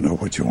 I don't know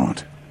what you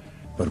want.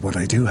 But what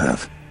I do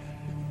have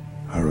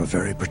are a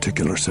very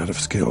particular set of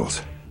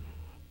skills.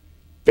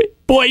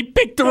 Boy, he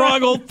picked the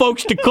wrong old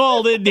folks to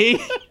call, didn't he?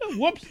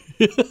 Whoops.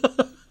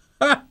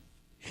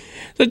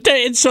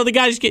 So the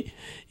guy's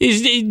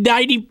he's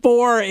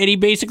 94, and he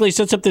basically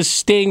sets up this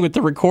sting with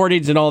the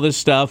recordings and all this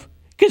stuff,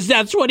 because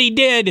that's what he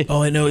did.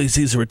 Oh, I know.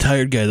 He's a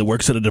retired guy that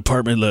works at a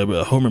department of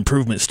a home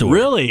improvement store.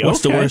 Really?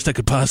 What's the worst that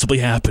could possibly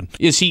happen?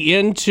 Is he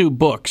into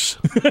books?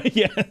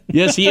 Yeah.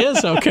 Yes, he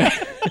is? Okay.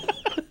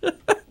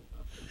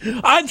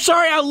 I'm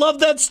sorry, I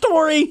love that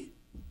story.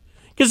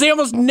 Because they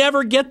almost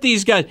never get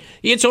these guys.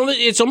 It's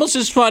almost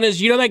as fun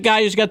as, you know, that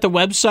guy who's got the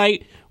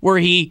website where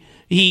he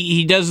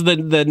does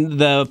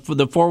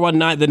the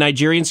 419, the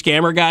Nigerian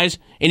scammer guys,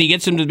 and he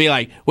gets them to be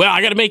like, well,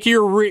 I got to make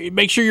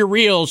sure you're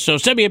real, so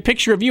send me a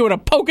picture of you in a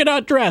polka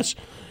dot dress,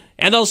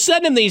 and they'll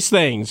send him these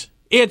things.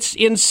 It's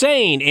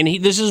insane,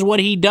 and this is what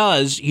he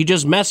does. He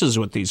just messes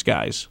with these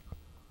guys.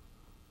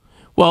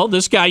 Well,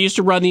 this guy used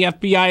to run the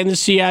FBI and the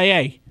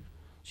CIA.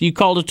 So you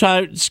call to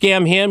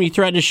scam him, you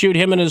threaten to shoot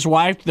him and his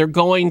wife, they're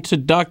going to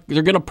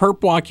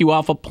perp walk you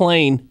off a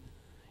plane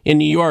in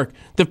New York.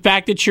 The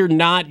fact that you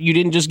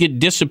didn't just get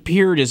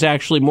disappeared is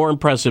actually more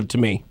impressive to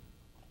me.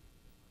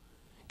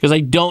 Because I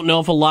don't know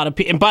if a lot of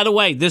people, and by the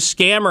way, this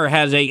scammer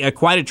has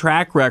quite a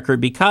track record,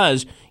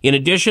 because in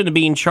addition to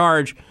being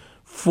charged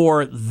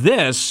for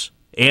this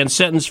and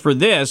sentenced for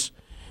this,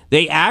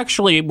 they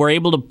actually were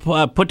able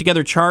to put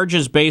together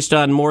charges based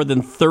on more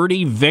than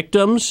 30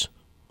 victims,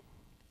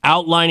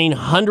 outlining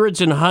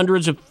hundreds and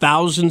hundreds of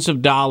thousands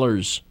of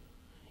dollars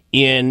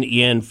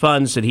in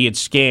funds that he had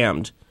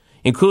scammed,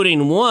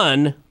 including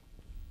one,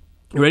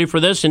 you ready for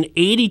this, an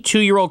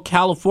 82-year-old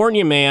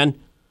California man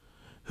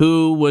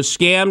who was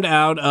scammed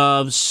out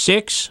of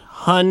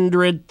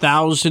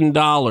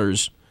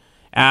 $600,000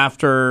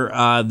 after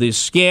the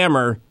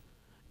scammer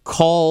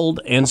called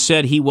and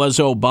said he was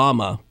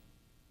Obama,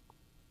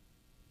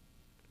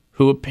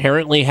 who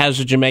apparently has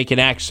a Jamaican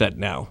accent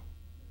now.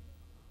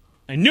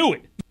 I knew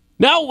it.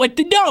 No,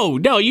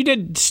 you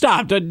didn't.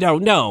 Stop.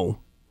 No.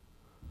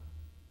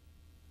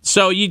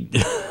 So I'm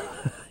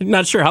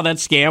not sure how that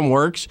scam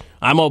works.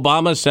 I'm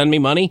Obama, send me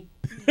money.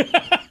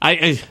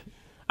 I've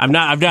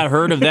not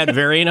heard of that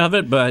variant of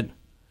it,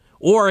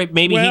 or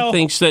maybe he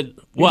thinks that,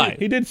 what?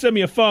 He did send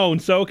me a phone,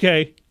 so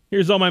okay,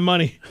 here's all my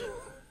money.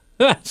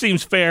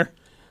 Seems fair.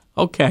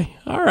 Okay,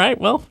 all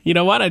right, well, you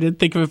know what? I didn't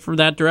think of it from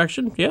that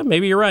direction. Yeah,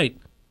 maybe you're right.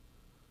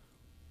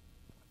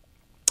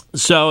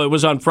 So it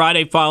was on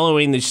Friday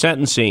following the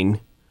sentencing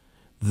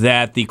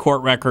that the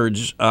court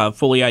records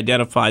fully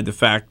identified the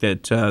fact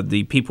that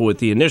the people with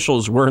the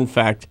initials were, in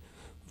fact,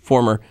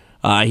 former.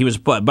 By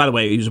the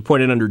way, he was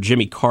appointed under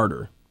Jimmy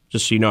Carter,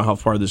 just so you know how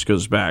far this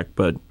goes back.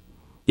 But,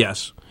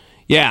 yes.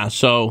 Yeah,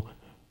 so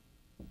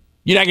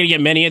you're not going to get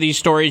many of these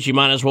stories. You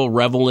might as well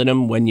revel in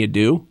them when you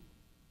do.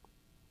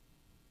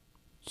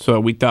 So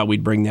we thought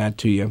we'd bring that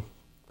to you.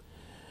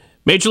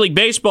 Major League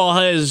Baseball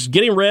is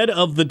getting rid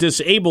of the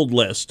disabled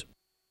list.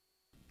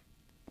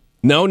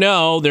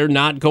 No, they're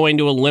not going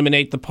to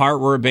eliminate the part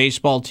where a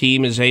baseball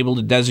team is able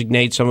to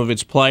designate some of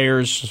its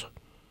players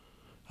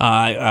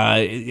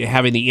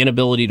having the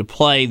inability to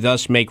play,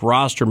 thus make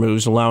roster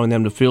moves, allowing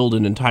them to field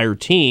an entire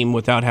team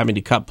without having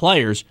to cut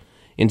players.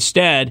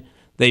 Instead,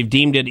 they've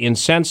deemed it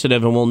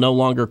insensitive and will no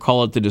longer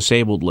call it the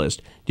disabled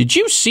list. Did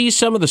you see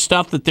some of the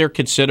stuff that they're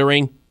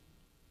considering?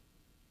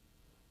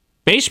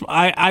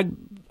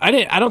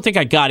 I don't think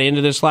I got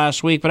into this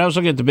last week, but I was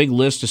looking at the big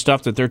list of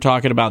stuff that they're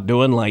talking about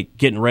doing, like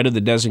getting rid of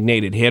the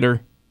designated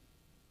hitter.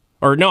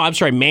 Or no, I'm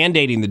sorry,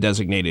 mandating the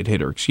designated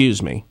hitter,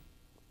 excuse me.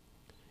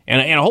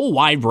 And a whole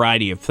wide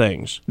variety of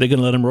things. They going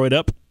to let him roid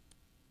up?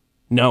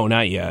 No,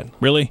 not yet.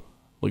 Really?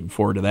 Looking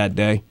forward to that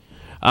day.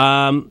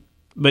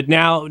 But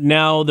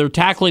now they're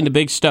tackling the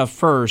big stuff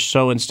first,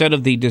 so instead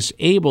of the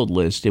disabled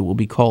list, it will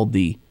be called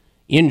the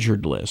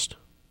injured list.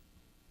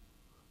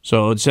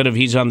 So instead of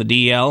he's on the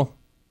DL...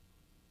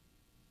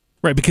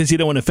 Right, because you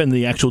don't want to offend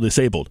the actual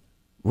disabled.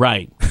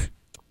 Right.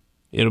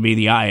 It'll be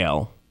the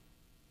IL.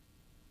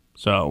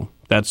 So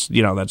that's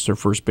their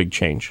first big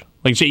change.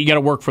 Like I said, you got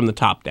to work from the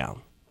top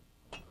down.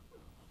 All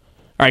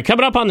right,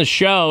 coming up on the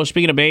show,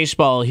 speaking of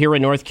baseball, here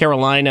in North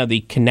Carolina,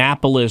 the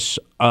Kannapolis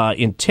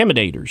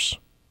Intimidators,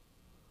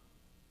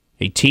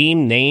 a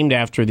team named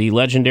after the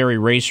legendary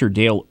racer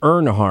Dale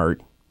Earnhardt,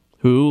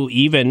 who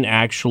even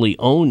actually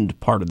owned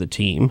part of the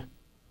team.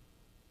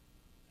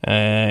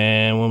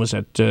 And when was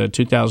that?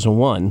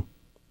 2001.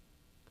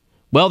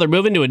 Well, they're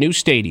moving to a new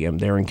stadium.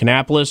 They're in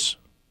Kannapolis,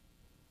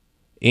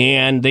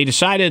 and they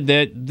decided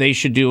that they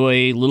should do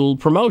a little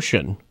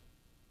promotion.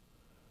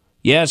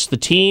 Yes, the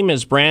team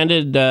has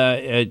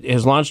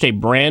launched a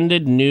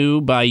branded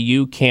new by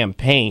you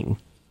campaign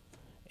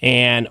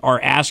and are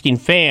asking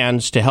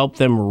fans to help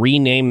them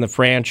rename the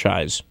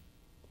franchise.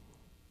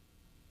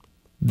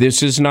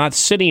 This is not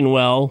sitting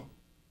well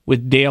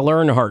with Dale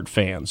Earnhardt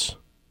fans.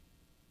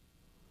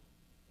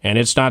 And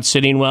it's not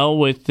sitting well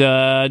with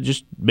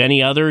just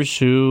many others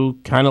who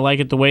kind of like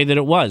it the way that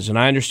it was. And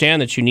I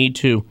understand that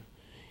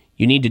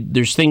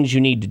there's things you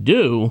need to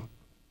do,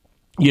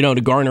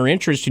 to garner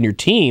interest in your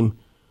team.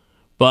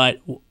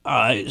 But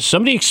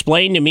somebody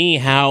explained to me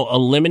how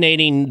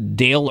eliminating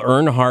Dale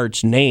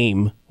Earnhardt's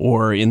name,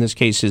 or in this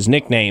case his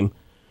nickname,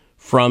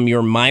 from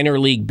your minor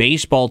league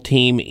baseball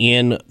team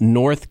in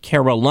North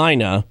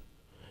Carolina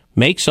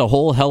makes a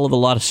whole hell of a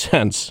lot of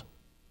sense.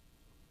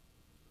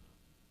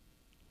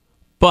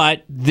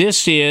 But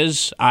this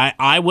is,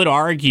 I would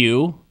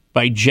argue,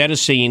 by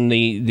jettisoning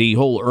the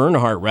whole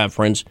Earnhardt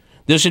reference,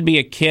 this would be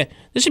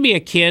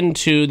akin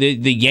to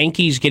the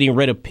Yankees getting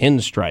rid of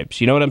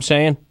pinstripes. You know what I'm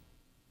saying?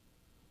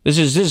 This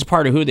is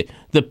part of who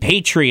the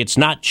Patriots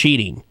not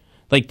cheating.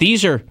 Like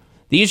these are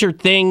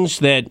things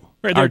that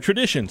are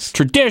traditions.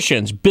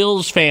 Traditions.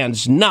 Bills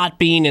fans not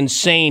being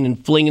insane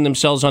and flinging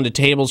themselves onto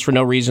tables for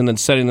no reason and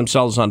setting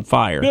themselves on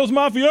fire. Bills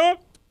Mafia.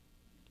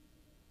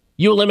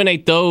 You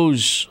eliminate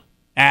those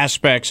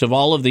aspects of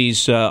all of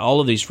these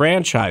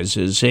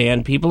franchises,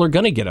 and people are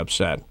going to get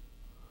upset.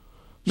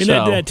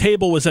 That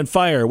table was on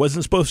fire.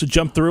 Wasn't supposed to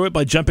jump through it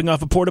by jumping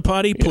off a porta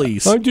potty?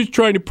 Please. I'm just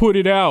trying to put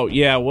it out.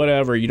 Yeah,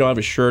 whatever. You don't have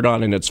a shirt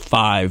on and it's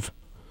 5.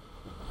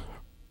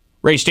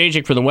 Ray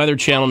Stajic for the Weather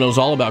Channel knows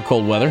all about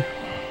cold weather.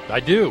 I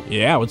do.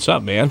 Yeah, what's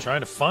up, man? I'm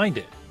trying to find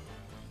it.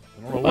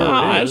 I don't know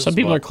where it is. Some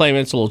people are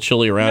claiming it's a little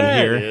chilly around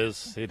here.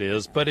 It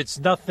is, but it's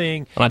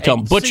nothing. And I tell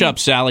them, butch up,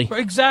 Sally.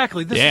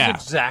 Exactly. This is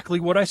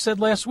exactly what I said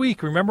last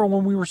week. Remember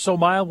when we were so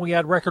mild, we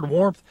had record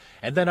warmth?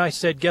 And then I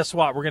said, guess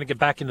what? We're going to get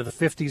back into the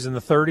 50s and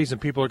the 30s,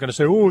 and people are going to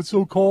say, oh, it's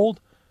so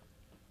cold.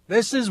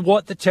 This is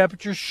what the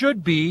temperature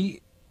should be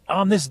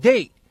on this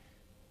date.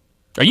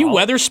 Are you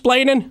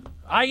weather-splaining?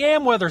 I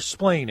am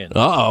weather-splaining.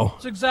 Uh-oh.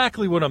 That's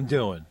exactly what I'm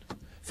doing.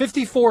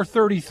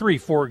 54.33,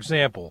 for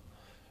example.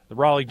 The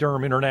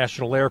Raleigh-Durham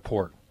International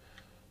Airport.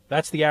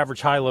 That's the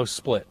average high-low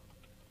split.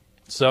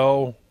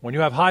 So when you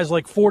have highs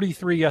like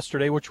 43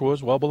 yesterday, which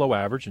was well below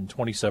average, and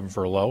 27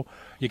 for a low,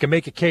 you can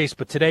make a case.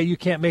 But today you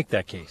can't make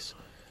that case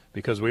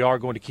because we are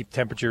going to keep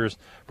temperatures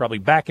probably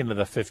back into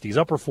the 50s,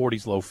 upper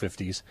 40s, low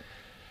 50s.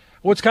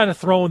 What's kind of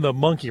throwing the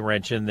monkey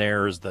wrench in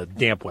there is the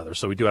damp weather.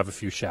 So we do have a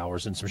few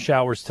showers and some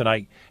showers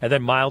tonight, and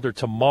then milder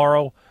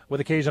tomorrow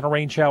with occasional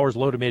rain showers,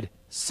 low to mid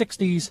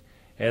 60s.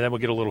 And then we'll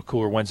get a little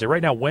cooler Wednesday.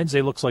 Right now,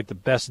 Wednesday looks like the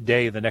best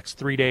day of the next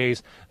 3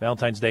 days.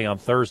 Valentine's Day on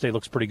Thursday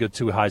looks pretty good,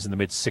 too. Highs in the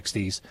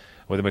mid-60s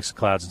with a mix of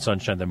clouds and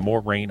sunshine. Then more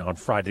rain on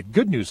Friday. The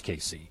good news,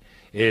 KC,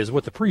 is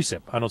with the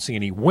precip, I don't see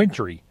any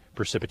wintry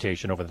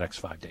precipitation over the next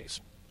 5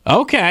 days.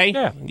 Okay.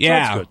 Yeah. So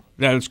that's good.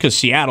 That's because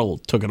Seattle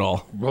took it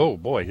all. Oh,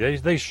 boy.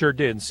 They sure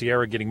did. And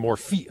Sierra getting more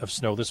feet of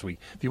snow this week.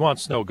 If you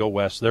want snow, go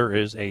west. There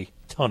is a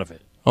ton of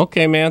it.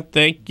 Okay, man.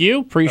 Thank you.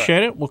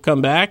 Appreciate it. We'll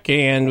come back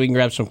and we can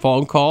grab some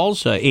phone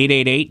calls.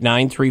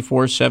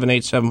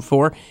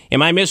 888-934-7874.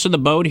 Am I missing the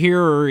boat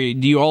here, or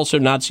do you also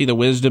not see the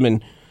wisdom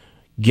in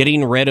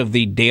getting rid of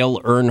the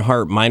Dale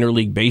Earnhardt minor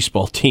league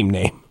baseball team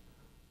name?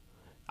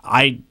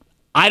 I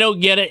don't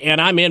get it, and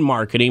I'm in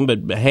marketing, but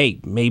hey,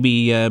 maybe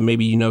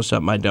you know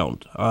something I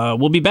don't.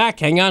 We'll be back.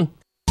 Hang on.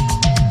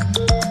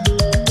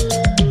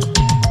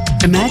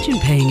 Imagine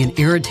paying an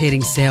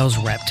irritating sales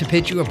rep to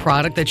pitch you a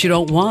product that you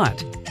don't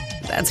want.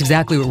 That's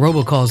exactly what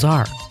robocalls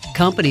are.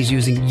 Companies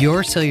using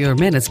your cellular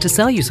minutes to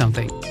sell you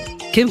something.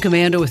 Kim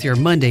Commando with your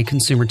Monday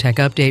Consumer Tech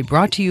Update,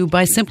 brought to you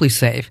by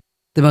SimpliSafe,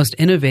 the most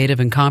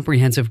innovative and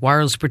comprehensive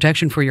wireless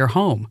protection for your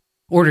home.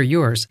 Order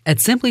yours at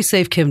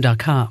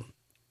simplysafekim.com.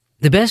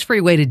 The best free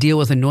way to deal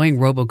with annoying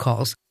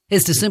robocalls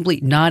is to simply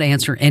not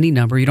answer any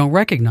number you don't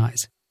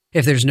recognize.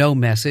 If there's no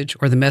message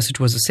or the message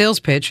was a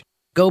sales pitch,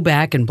 go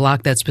back and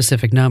block that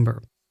specific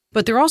number.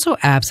 But there are also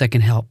apps that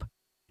can help.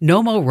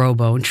 Nomo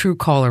Robo and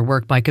Truecaller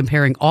work by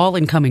comparing all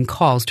incoming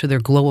calls to their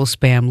global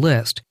spam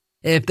list.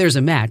 If there's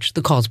a match,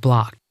 the call's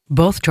blocked.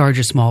 Both charge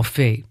a small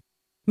fee.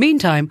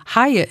 Meantime,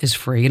 Hiya is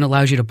free and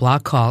allows you to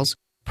block calls,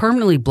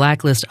 permanently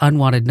blacklist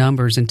unwanted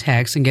numbers and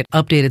texts, and get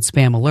updated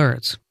spam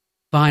alerts.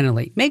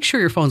 Finally, make sure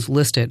your phone's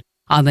listed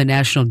on the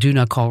National Do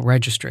Not Call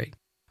Registry.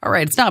 All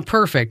right, it's not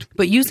perfect,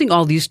 but using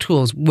all these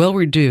tools will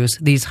reduce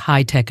these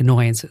high-tech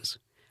annoyances.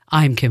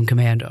 I'm Kim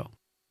Commando.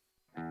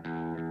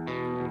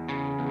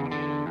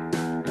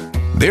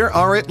 There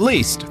are at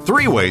least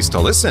 3 ways to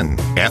listen: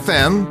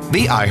 FM,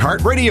 the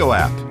iHeartRadio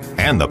app,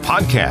 and the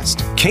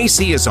podcast.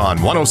 Casey is on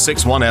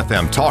 106.1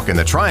 FM Talk in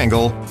the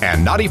Triangle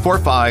and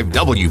 94.5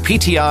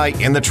 WPTI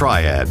in the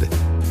Triad.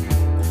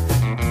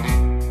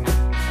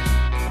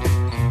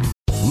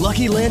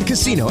 Lucky Land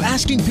Casino,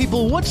 asking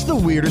people, what's the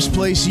weirdest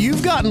place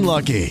you've gotten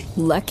lucky?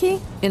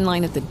 Lucky? In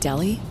line at the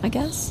deli, I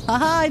guess?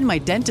 Aha, in my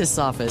dentist's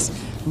office.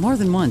 More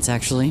than once,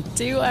 actually.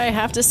 Do I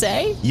have to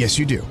say? Yes,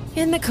 you do.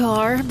 In the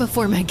car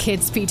before my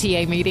kids'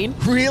 PTA meeting.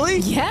 Really?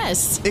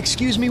 Yes.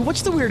 Excuse me,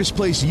 what's the weirdest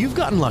place you've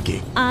gotten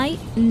lucky? I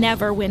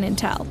never win and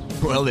tell.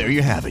 Well, there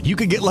you have it. You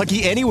can get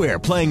lucky anywhere,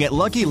 playing at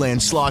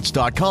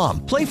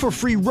LuckyLandSlots.com. Play for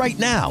free right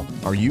now.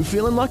 Are you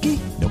feeling lucky?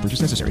 No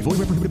purchase necessary. Void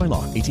where prohibited by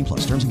law.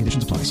 18+. Terms and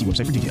conditions apply. See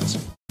website for details.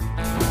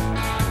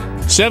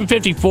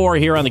 7:54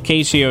 here on the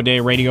KCO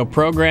Day radio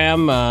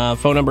program.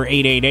 Phone number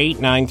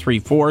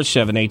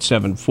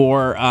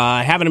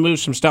 888-934-7874. Having to move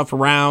some stuff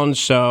around,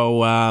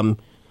 so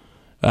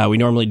we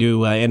normally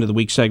do end of the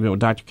week segment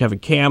with Dr. Kevin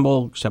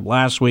Campbell, except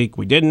last week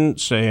we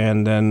didn't,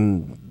 and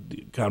then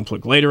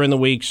conflict later in the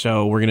week,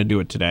 so we're going to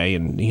do it today,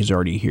 and he's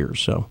already here.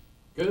 So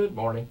Good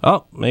morning.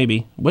 Oh,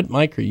 maybe. What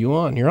mic are you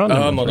on? You're on.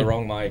 I'm on the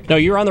wrong mic. No,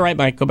 you're on the right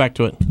mic. Go back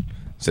to it.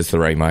 Is this the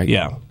right mic?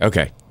 Yeah.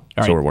 Okay.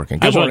 All So right. we're working.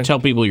 I just Good want morning. to tell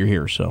people you're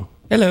here. So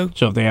hello.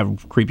 So if they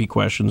have creepy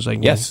questions, they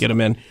can Yes. get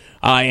them in.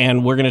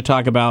 And we're going to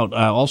talk about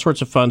all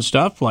sorts of fun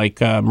stuff like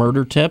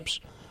murder tips,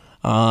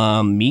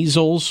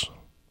 measles,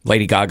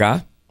 Lady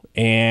Gaga,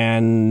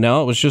 and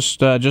no, it was just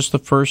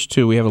the first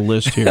two. We have a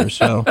list here,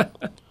 so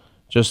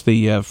just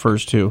the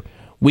first two.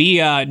 We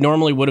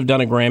normally would have done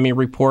a Grammy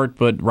report,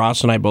 but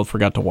Ross and I both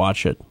forgot to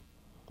watch it.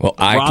 Well,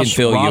 I can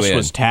fill Ross you in.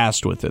 was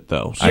tasked with it,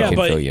 though. So. I can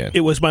fill you in. It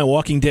was my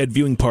Walking Dead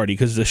viewing party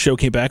because the show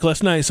came back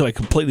last night, so I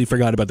completely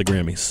forgot about the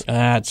Grammys.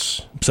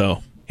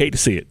 So hate to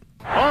see it.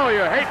 Oh,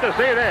 you hate to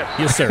see this.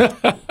 Yes, sir.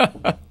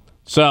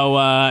 So,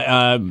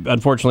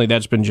 unfortunately,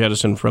 that's been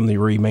jettisoned from the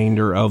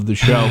remainder of the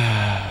show.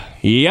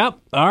 Yep.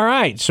 All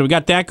right. So we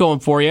got that going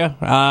for you.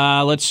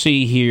 Let's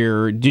see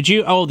here.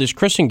 This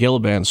Kristen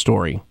Gillibrand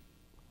story.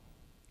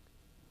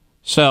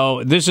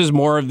 So this is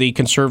more of the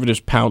conservatives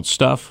pounce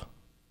stuff.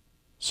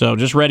 So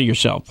just ready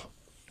yourself.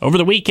 Over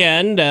the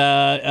weekend,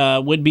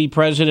 would-be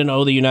president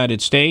of the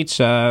United States,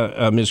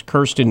 Ms.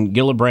 Kirsten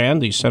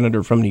Gillibrand, the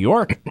senator from New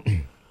York,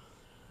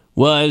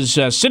 was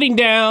sitting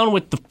down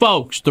with the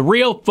folks, the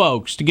real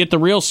folks, to get the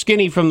real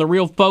skinny from the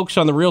real folks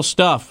on the real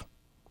stuff.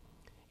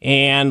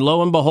 And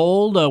lo and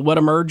behold, what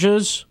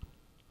emerges?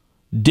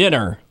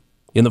 Dinner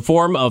in the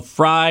form of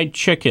fried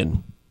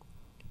chicken,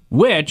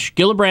 which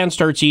Gillibrand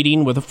starts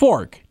eating with a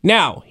fork.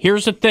 Now,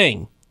 here's the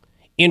thing.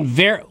 Here's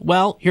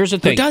the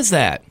thing. Who does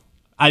that?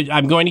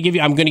 I'm going to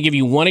give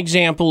you one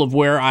example of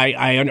where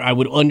I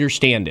would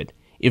understand it.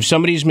 If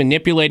somebody's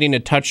manipulating a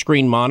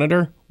touchscreen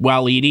monitor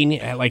while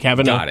eating, like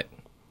having Got it.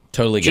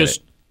 Totally get it.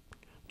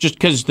 Just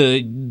because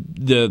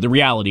the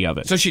reality of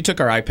it. So she took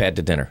her iPad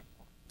to dinner.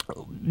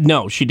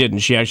 No, she didn't.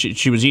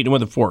 She was eating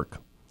with a fork.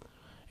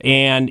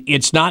 And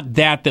it's not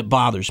that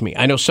bothers me.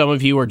 I know some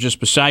of you are just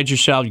beside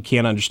yourself. You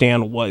can't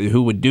understand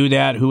who would do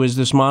that. Who is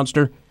this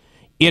monster?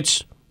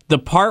 It's the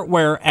part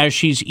where, as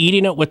she's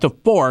eating it with a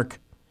fork,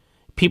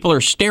 people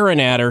are staring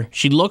at her.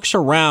 She looks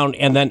around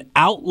and then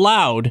out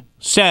loud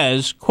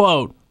says,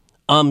 quote,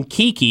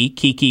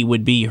 Kiki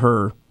would be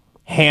her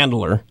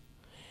handler.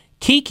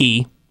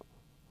 Kiki,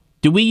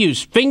 do we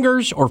use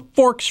fingers or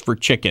forks for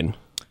chicken?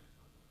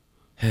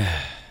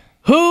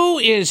 Who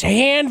is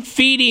hand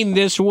feeding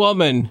this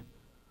woman?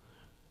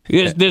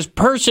 This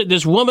person,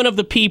 this woman of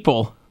the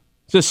people,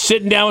 just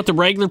sitting down with the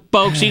regular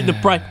folks eating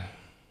the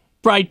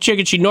fried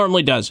chicken she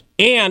normally does.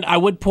 And I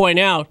would point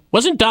out,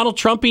 wasn't Donald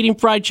Trump eating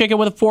fried chicken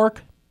with a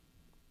fork?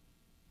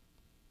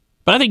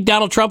 But I think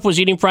Donald Trump was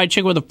eating fried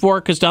chicken with a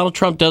fork because Donald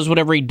Trump does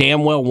whatever he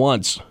damn well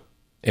wants.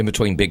 In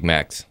between Big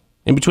Macs.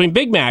 In between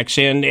Big Macs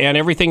and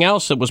everything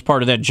else that was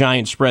part of that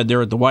giant spread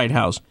there at the White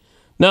House.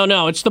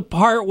 No, it's the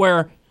part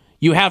where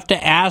you have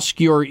to ask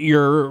your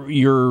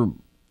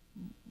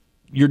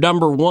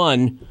number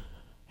one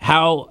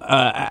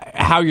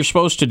how you're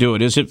supposed to do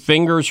it. Is it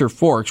fingers or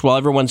forks? While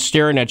everyone's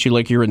staring at you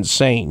like you're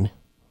insane.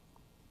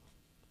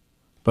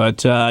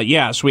 But, so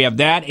we have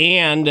that,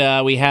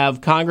 and we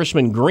have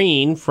Congressman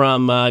Green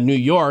from New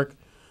York,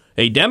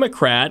 a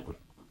Democrat,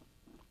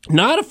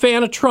 not a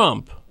fan of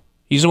Trump.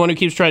 He's the one who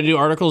keeps trying to do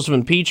articles of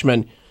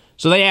impeachment.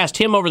 So they asked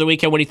him over the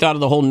weekend what he thought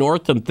of the whole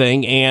Northam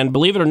thing, and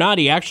believe it or not,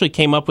 he actually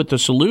came up with the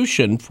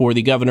solution for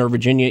the governor of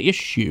Virginia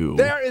issue.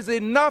 There is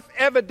enough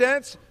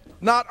evidence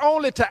not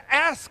only to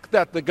ask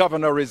that the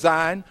governor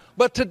resign,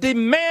 but to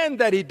demand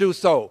that he do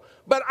so.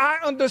 But I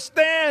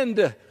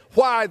understand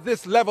why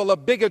this level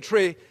of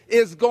bigotry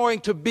is going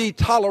to be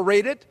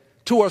tolerated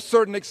to a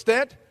certain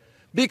extent,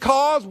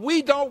 because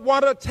we don't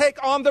want to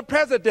take on the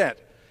president.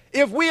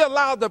 If we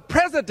allow the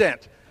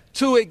president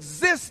to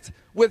exist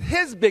with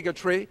his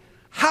bigotry,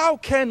 how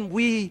can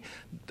we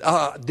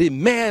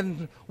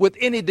demand with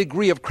any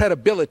degree of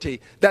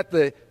credibility that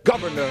the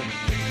governor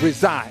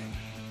resign?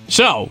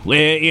 So,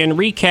 in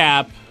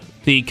recap,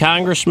 the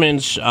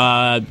congressman's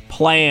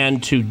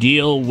plan to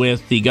deal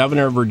with the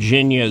governor of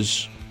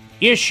Virginia's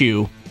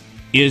issue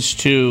is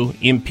to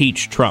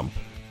impeach Trump.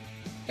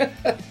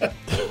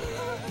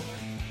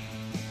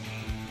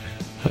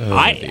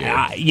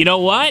 You know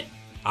what?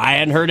 I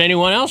hadn't heard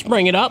anyone else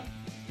bring it up.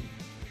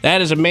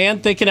 That is a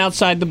man thinking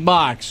outside the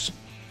box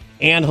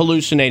and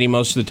hallucinating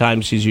most of the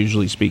times he's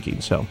usually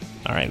speaking. So,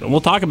 all right.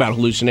 We'll talk about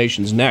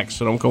hallucinations next,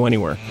 so don't go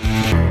anywhere.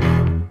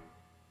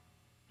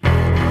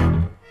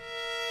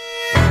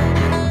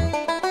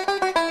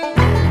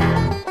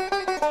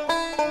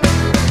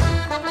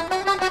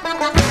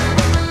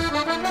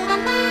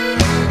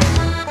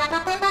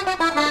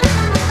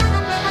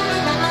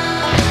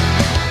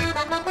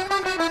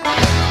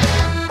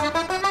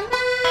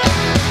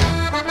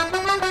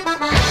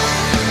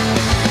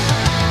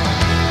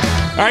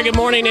 All right, good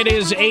morning. It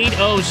is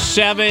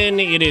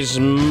 8:07. It is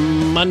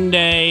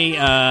Monday.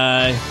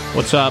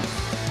 What's up?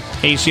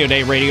 KCO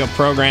Day radio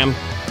program.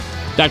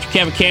 Dr.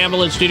 Kevin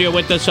Campbell in studio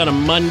with us on a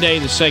Monday.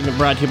 The segment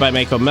brought to you by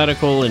Mako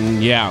Medical.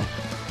 And, yeah,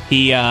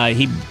 he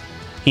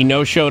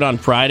no-showed on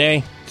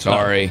Friday.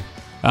 Sorry.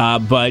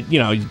 But, you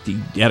know,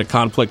 he had a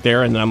conflict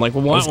there. And I'm like,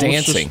 well, why I was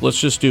dancing. Let's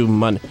just do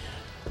Monday.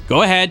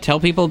 Go ahead. Tell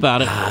people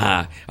about it.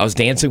 I was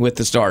dancing with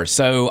the stars.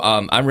 So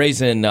I'm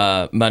raising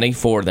money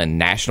for the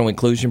National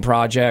Inclusion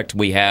Project.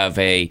 We have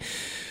a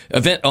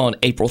event on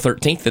April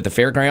 13th at the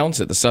Fairgrounds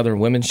at the Southern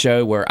Women's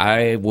Show where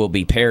I will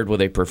be paired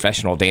with a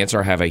professional dancer.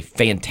 I have a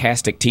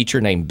fantastic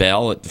teacher named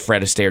Belle at the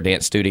Fred Astaire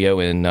Dance Studio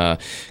in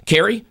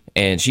Cary,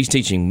 and she's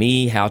teaching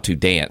me how to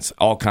dance,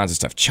 all kinds of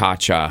stuff,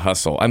 cha-cha,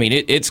 hustle. I mean,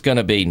 it's going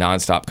to be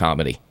nonstop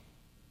comedy,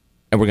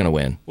 and we're going to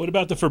win. What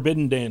about the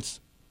forbidden dance?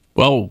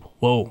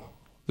 Whoa.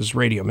 This is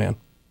radio, man.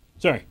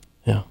 Sorry.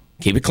 Yeah.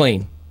 Keep it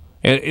clean.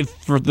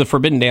 For the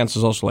forbidden dance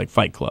is also like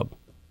Fight Club.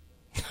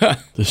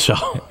 So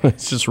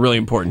it's just really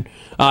important.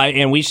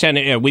 And we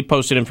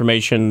posted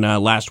information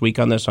last week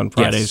on this on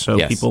Friday. Yes, so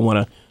yes. people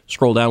want to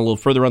scroll down a little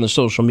further on the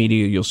social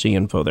media, you'll see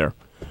info there.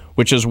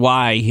 Which is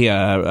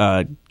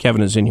why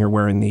Kevin is in here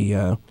wearing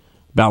the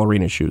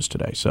ballerina shoes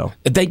today. So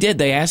They did.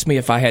 They asked me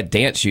if I had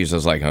dance shoes. I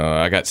was like,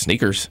 I got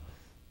sneakers.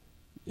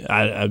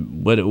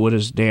 What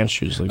is dance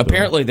shoes like?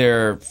 Apparently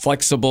they're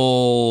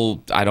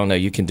flexible. I don't know.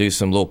 You can do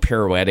some little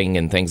pirouetting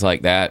and things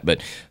like that.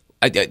 But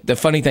the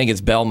funny thing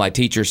is, Belle, my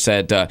teacher,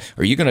 said, are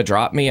you going to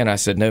drop me? And I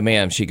said, no,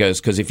 ma'am. She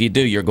goes, because if you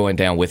do, you're going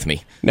down with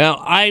me. Now,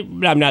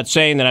 I'm not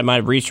saying that I might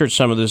have researched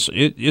some of this.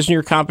 Isn't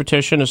your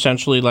competition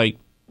essentially like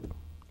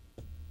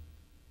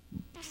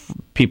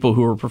people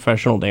who are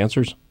professional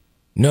dancers?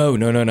 No.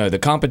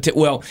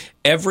 Well,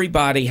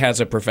 everybody has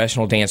a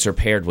professional dancer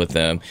paired with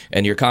them,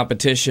 and your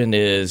competition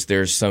is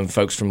there's some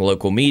folks from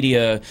local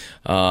media.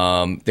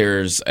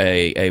 There's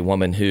a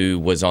woman who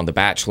was on The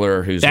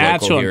Bachelor who's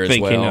That's local what here I'm as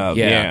well.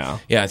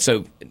 Of. Yeah.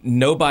 So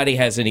nobody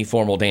has any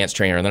formal dance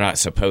trainer, and they're not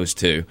supposed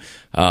to.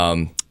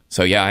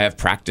 So yeah, I have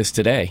practice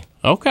today.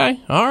 Okay,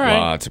 all right.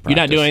 Lots of practice.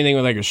 You're not doing anything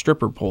with like a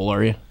stripper pole,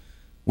 are you?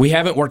 We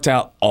haven't worked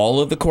out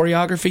all of the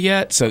choreography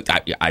yet, so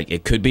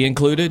it could be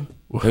included.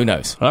 Who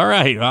knows? All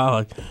right.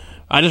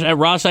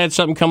 Ross, I had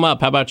something come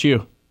up. How about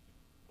you?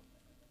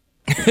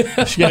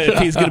 If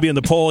he's going to be in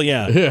the poll,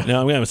 yeah. No, I'm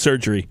going to have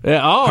surgery. Yeah.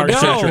 Oh, Heart no.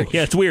 surgery.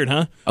 Yeah, it's weird,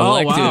 huh?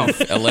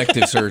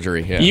 Elective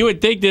surgery. Yeah. You would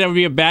think that would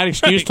be a bad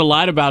excuse to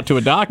lie about to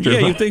a doctor.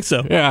 Yeah, you'd think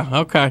so. Yeah.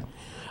 Okay.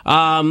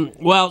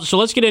 Well, so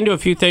let's get into a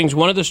few things.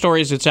 One of the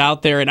stories that's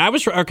out there, and I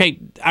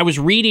was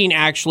reading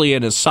actually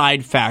an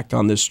aside fact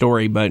on this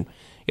story, but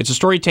it's a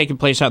story taking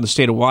place out in the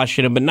state of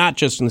Washington, but not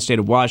just in the state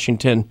of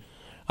Washington.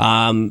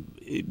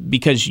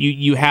 Because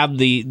you have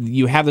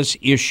this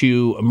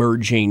issue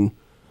emerging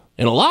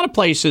in a lot of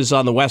places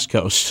on the West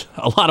Coast,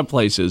 a lot of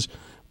places,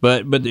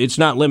 but it's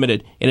not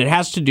limited, and it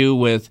has to do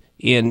with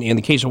in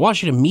the case of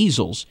Washington,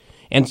 measles,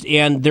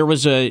 and there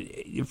was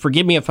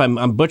forgive me if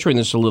I'm butchering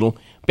this a little.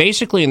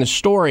 Basically, in the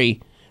story,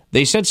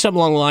 they said something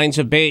along the lines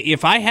of,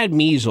 if I had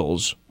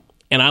measles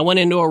and I went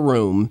into a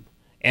room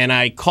and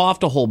I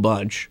coughed a whole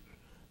bunch,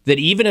 that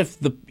even if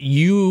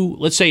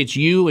let's say it's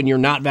you and you're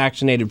not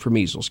vaccinated for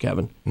measles,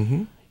 Kevin.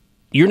 Mm-hmm.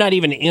 You're not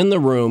even in the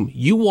room.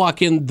 You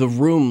walk in the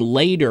room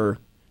later,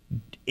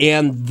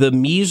 and the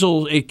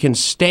measles, it can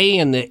stay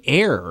in the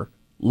air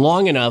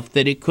long enough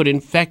that it could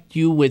infect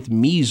you with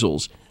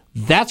measles.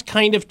 That's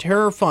kind of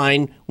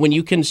terrifying when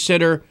you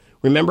consider,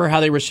 remember how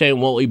they were saying,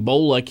 well,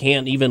 Ebola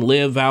can't even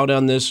live out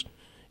on this,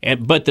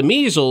 but the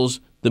measles,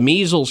 the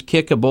measles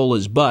kick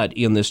Ebola's butt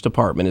in this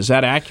department. Is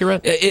that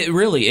accurate? It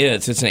really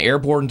is. It's an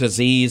airborne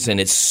disease, and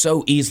it's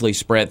so easily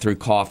spread through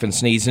cough and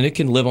sneeze, and it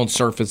can live on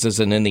surfaces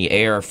and in the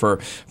air for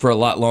a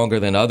lot longer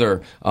than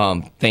other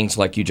things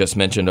like you just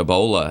mentioned,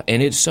 Ebola.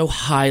 And it's so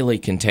highly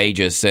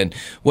contagious. And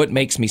what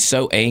makes me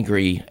so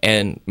angry,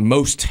 and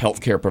most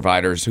healthcare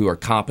providers who are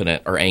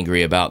competent are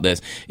angry about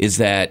this, is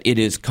that it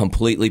is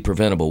completely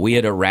preventable. We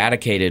had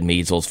eradicated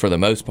measles for the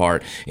most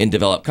part in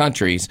developed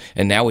countries,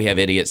 and now we have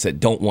idiots that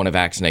don't want to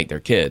vaccinate their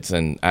kids,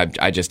 and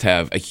I just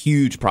have a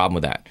huge problem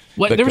with that.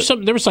 What, there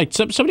was like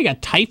somebody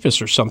got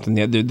typhus or something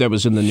that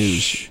was in the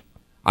news.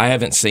 I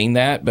haven't seen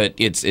that, but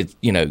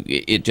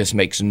it just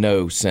makes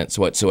no sense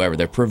whatsoever.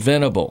 They're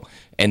preventable,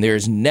 and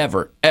there's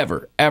never,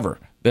 ever, ever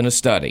been a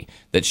study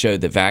that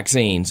showed that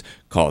vaccines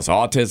cause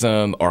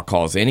autism or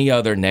cause any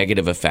other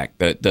negative effect.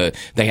 They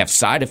have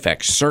side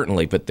effects,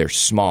 certainly, but they're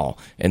small,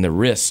 and the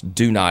risks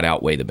do not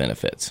outweigh the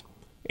benefits.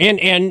 And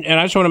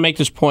I just want to make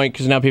this point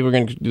because now people are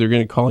going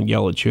to call and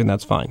yell at you, and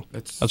that's fine.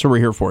 That's what we're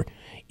here for.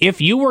 If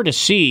you were to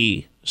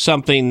see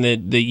something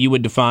that you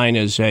would define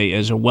as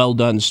a well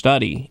done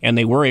study, and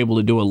they were able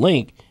to do a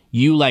link,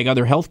 you, like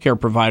other healthcare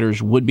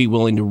providers, would be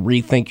willing to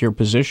rethink your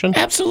position?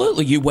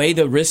 Absolutely. You weigh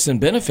the risks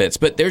and benefits,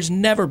 but there's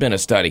never been a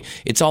study.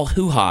 It's all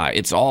hoo-ha.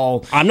 It's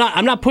all... I'm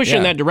not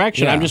pushing that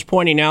direction. Yeah. I'm just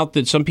pointing out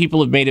that some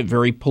people have made it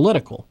very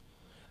political.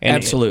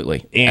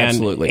 Absolutely.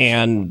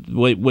 And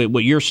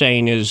what you're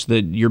saying is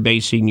that you're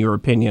basing your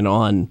opinion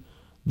on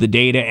the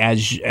data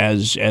as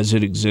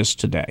it exists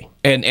today.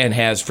 And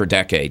has for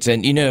decades.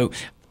 And,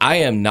 I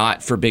am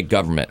not for big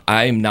government.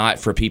 I am not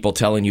for people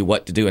telling you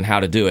what to do and how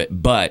to do it.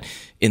 But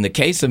in the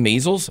case of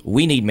measles,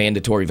 we need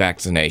mandatory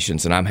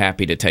vaccinations, and I'm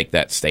happy to take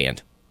that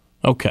stand.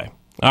 Okay.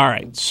 All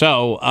right.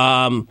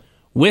 So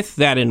with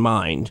that in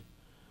mind,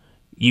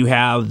 you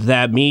have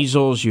that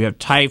measles, you have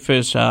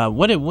typhus.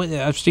 What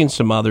I've seen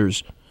some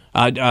others.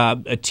 A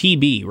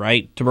TB,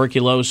 right?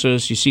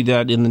 Tuberculosis. You see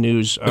that in the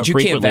news but you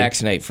frequently. Can't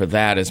vaccinate for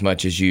that as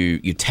much as you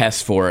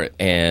test for it.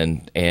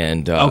 And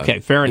okay,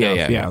 fair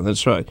enough. Yeah,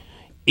 that's right.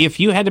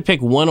 If you had to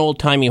pick one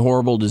old-timey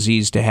horrible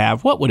disease to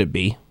have, what would it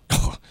be?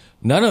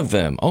 None of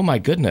them. Oh, my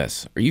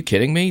goodness. Are you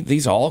kidding me?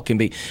 These all can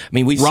be. I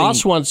mean,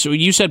 Ross once,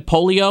 you said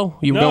polio?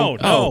 No.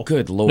 Oh,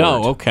 good Lord.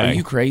 No, okay. Are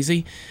you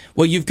crazy?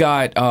 Well, you've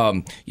got,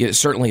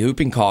 certainly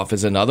whooping cough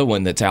is another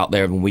one that's out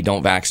there when we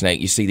don't vaccinate.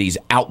 You see these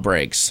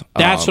outbreaks.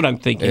 That's what I'm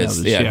thinking of.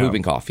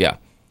 Whooping cough, yeah.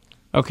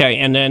 Okay,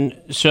 and then,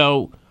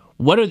 so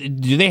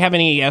do they have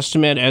any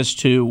estimate as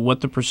to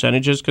what the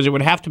percentage is? Because it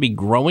would have to be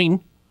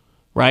growing,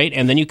 right?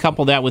 And then you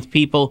couple that with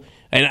people,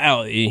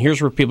 and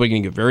here's where people are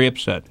going to get very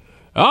upset.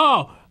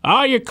 Oh,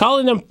 you're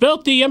calling them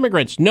filthy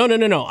immigrants. No.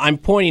 I'm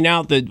pointing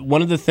out that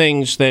one of the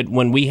things that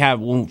when we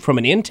have, from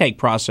an intake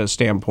process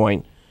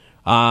standpoint,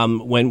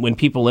 when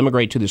people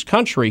immigrate to this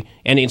country,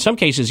 and in some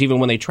cases even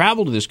when they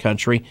travel to this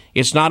country,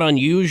 it's not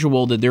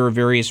unusual that there are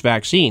various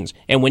vaccines.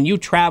 And when you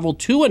travel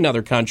to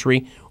another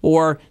country,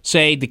 or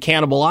say the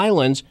Cannibal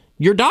Islands,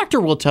 your doctor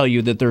will tell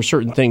you that there are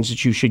certain things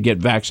that you should get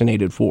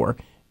vaccinated for.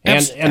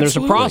 And there's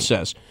a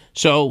process.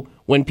 So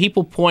when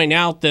people point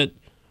out that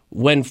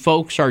when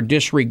folks are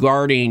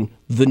disregarding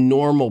the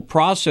normal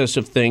process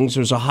of things,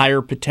 there's a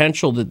higher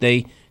potential that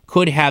they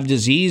could have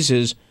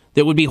diseases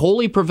that would be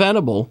wholly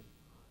preventable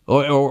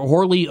or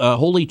wholly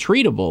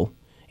treatable.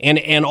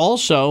 And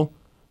also,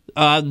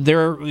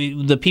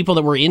 the people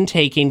that were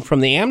intaking from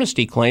the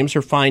amnesty claims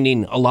are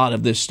finding a lot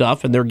of this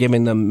stuff, and they're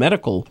giving them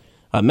medical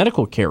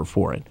care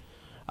for it.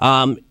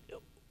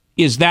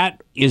 Is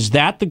that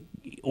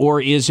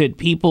or is it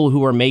people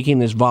who are making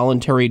this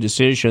voluntary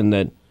decision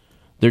that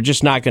they're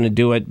just not going to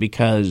do it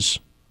because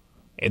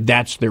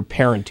that's their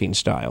parenting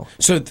style?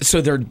 So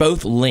they're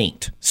both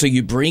linked. So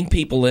you bring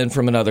people in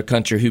from another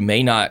country who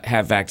may not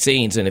have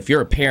vaccines, and if you're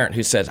a parent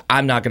who says,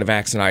 I'm not going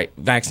to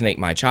vaccinate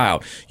my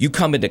child, you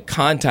come into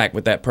contact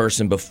with that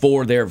person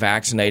before they're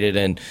vaccinated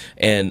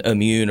and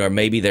immune, or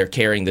maybe they're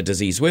carrying the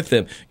disease with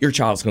them, your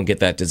child's going to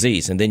get that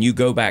disease. And then you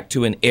go back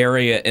to an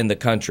area in the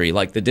country,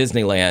 like the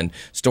Disneyland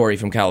story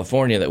from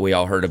California that we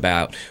all heard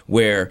about,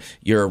 where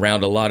you're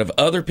around a lot of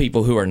other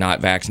people who are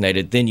not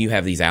vaccinated, then you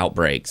have these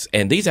outbreaks.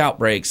 And these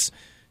outbreaks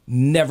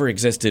never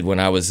existed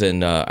when I was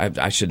in,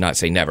 I should not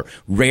say never,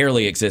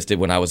 rarely existed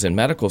when I was in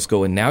medical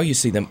school, and now you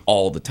see them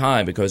all the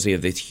time because they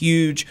have this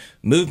huge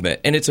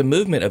movement, and it's a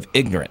movement of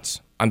ignorance.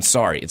 I'm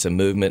sorry, it's a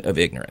movement of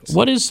ignorance.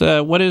 What is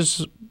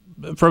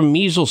from a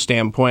measles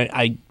standpoint,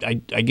 I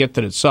get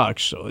that it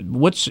sucks.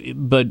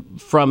 But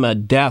from a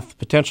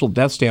potential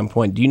death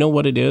standpoint, do you know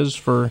what it is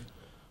for,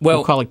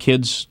 we'll call it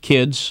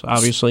kids,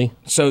 obviously?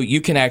 So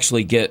you can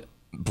actually get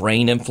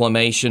brain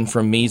inflammation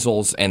from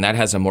measles, and that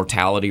has a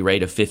mortality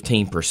rate of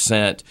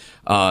 15%.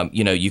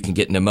 You can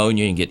get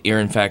pneumonia, you can get ear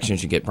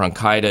infections, you get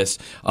bronchitis.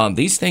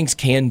 These things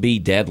can be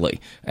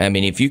deadly. I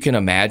mean, if you can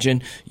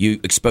imagine, you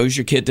expose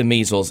your kid to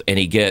measles and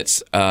he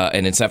gets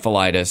an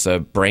encephalitis,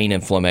 a brain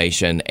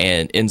inflammation,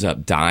 and ends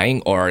up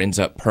dying or ends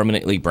up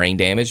permanently brain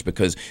damaged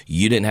because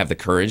you didn't have the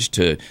courage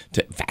to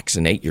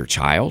vaccinate your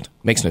child.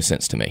 Makes no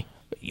sense to me.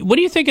 What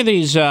do you think of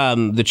these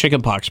the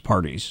chickenpox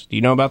parties? Do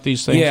you know about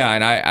these things? Yeah,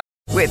 and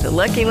With the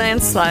Lucky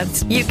Land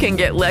Slots, you can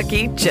get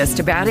lucky just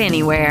about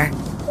anywhere.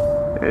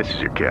 This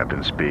is your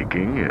captain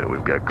speaking.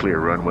 We've got clear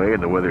runway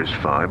and the weather's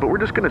fine, but we're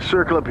just going to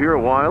circle up here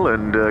a while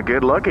and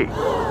get lucky.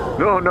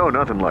 No,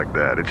 nothing like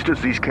that. It's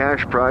just these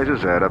cash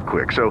prizes add up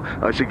quick. So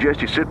I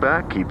suggest you sit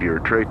back, keep your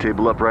tray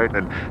table upright,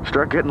 and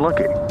start getting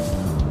lucky.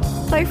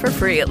 Play for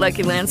free at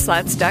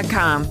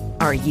LuckyLandSlots.com.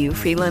 Are you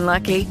feeling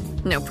lucky?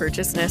 No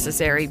purchase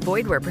necessary.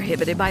 Void where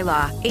prohibited by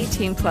law.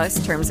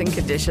 18+ terms and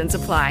conditions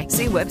apply.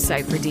 See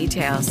website for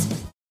details.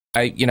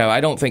 I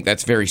don't think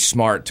that's very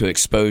smart to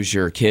expose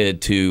your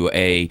kid to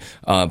a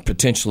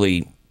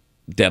potentially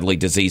deadly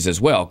disease as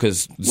well,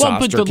 because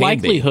but the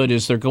likelihood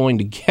is they're going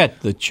to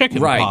get the chicken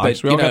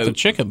pox. We all got the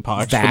chicken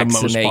pox for the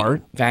most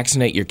part.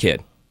 Vaccinate your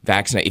kid.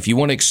 Vaccinate. If you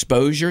want to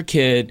expose your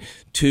kid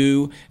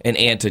to an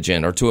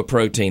antigen or to a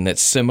protein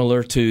that's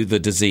similar to the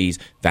disease,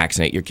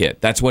 vaccinate your kid.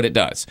 That's what it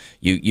does.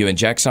 You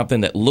inject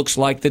something that looks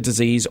like the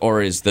disease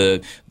or is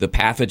the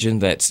pathogen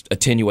that's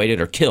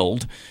attenuated or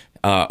killed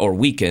or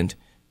weakened.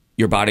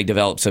 Your body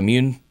develops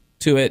immune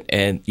to it,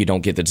 and you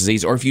don't get the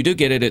disease. Or if you do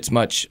get it, it's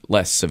much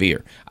less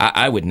severe.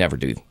 I would never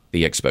do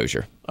the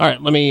exposure. All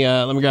right, let me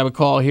grab a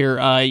call here.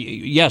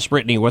 Yes,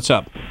 Brittany, what's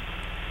up?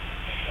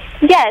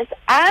 Yes,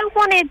 I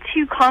wanted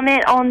to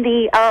comment on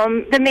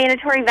the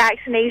mandatory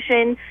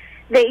vaccination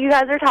that you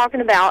guys are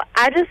talking about.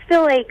 I just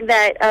feel like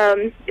that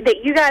that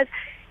you guys,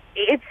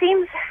 it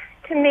seems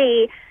to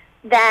me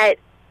that,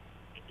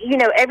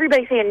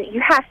 everybody's saying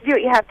you have to do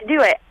it, you have to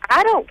do it.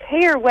 I don't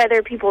care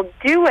whether people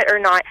do it or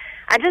not.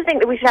 I just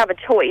think that we should have a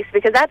choice,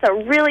 because that's a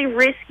really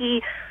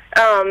risky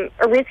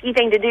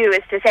thing to do, is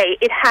to say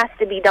it has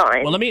to be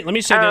done. Well, let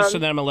me say this,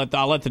 and then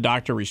I'll let the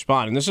doctor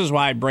respond. And this is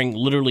why I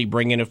literally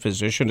bring in a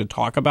physician to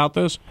talk about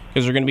this,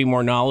 because they're going to be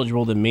more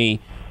knowledgeable than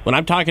me. When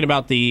I'm talking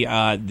about the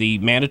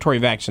mandatory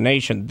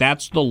vaccination,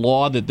 that's the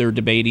law that they're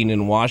debating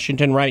in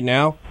Washington right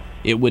now.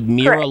 It would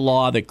mirror a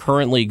law that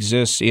currently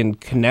exists in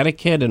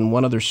Connecticut and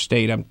one other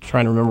state. I'm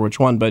trying to remember which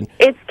one, but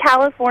it's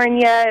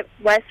California,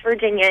 West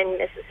Virginia, and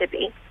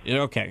Mississippi.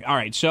 Okay, all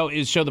right. So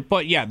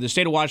the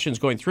state of Washington is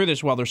going through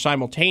this while they're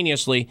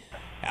simultaneously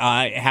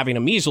having a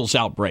measles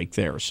outbreak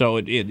there. So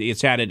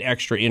it's added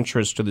extra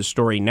interest to the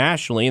story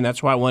nationally, and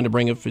that's why I wanted to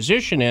bring a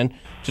physician in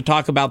to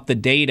talk about the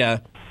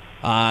data.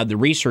 The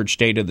research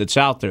data that's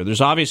out there. There's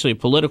obviously a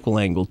political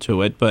angle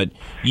to it, but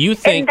you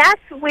think... And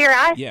that's where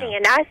I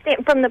stand. I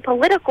stand from the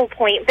political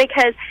point,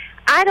 because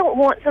I don't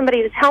want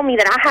somebody to tell me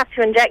that I have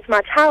to inject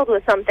my child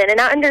with something,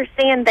 and I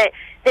understand that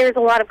there's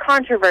a lot of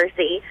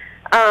controversy,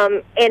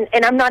 and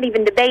I'm not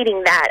even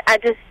debating that. I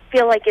just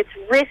feel like it's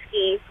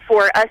risky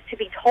for us to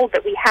be told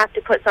that we have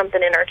to put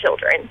something in our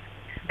children,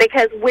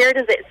 because where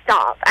does it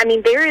stop? I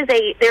mean,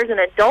 there's an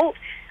adult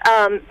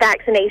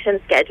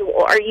vaccination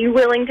schedule. Are you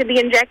willing to be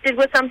injected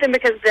with something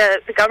because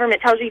the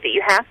government tells you that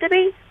you have to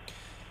be?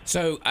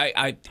 So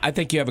I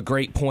think you have a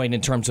great point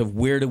in terms of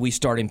where do we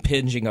start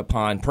impinging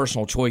upon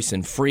personal choice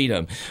and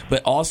freedom,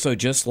 but also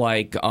just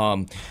like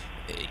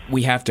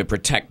we have to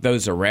protect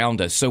those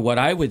around us. So what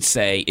I would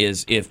say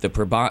is if the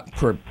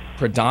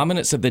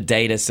predominance of the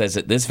data says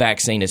that this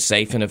vaccine is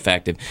safe and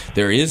effective,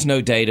 there is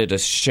no data to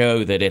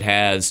show that it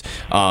has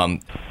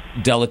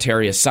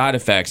deleterious side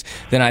effects,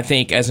 then I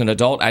think as an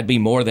adult I'd be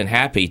more than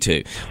happy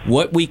to.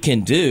 What we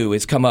can do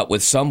is come up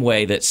with some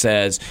way that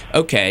says,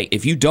 okay,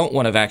 if you don't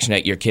want to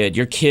vaccinate your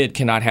kid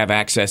cannot have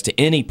access to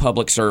any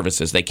public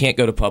services. They can't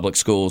go to public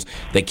schools.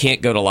 They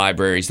can't go to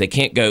libraries. They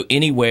can't go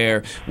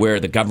anywhere where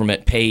the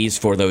government pays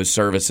for those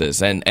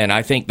services. And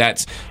I think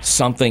that's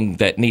something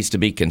that needs to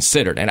be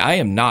considered. And I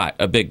am not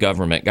a big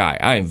government guy.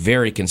 I am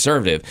very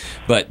conservative,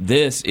 but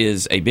this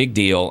is a big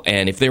deal.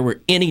 And if there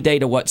were any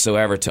data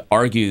whatsoever to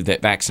argue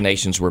that vaccinations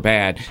were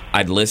bad,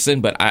 I'd listen,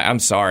 but I'm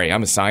sorry.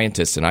 I'm a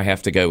scientist, and I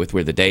have to go with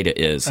where the data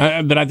is.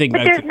 But I think...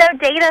 But there's no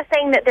data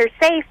saying that they're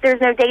safe. There's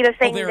no data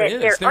saying that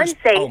they're unsafe.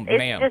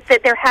 It's just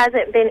that there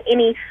hasn't been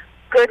any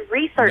good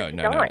research done.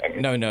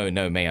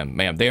 No,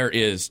 ma'am. There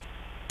is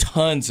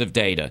tons of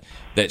data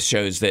that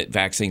shows that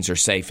vaccines are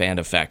safe and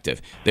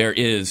effective.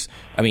 There's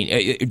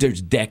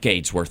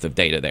decades worth of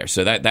data there.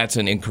 So that's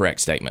an incorrect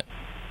statement.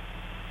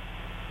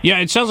 Yeah,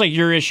 it sounds like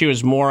your issue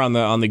is more on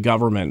the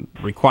government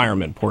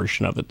requirement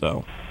portion of it,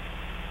 though.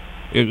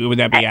 Would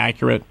that be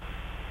accurate?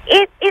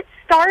 It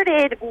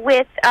started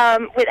with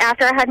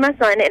after I had my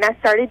son, and I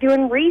started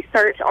doing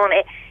research on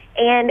it,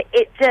 and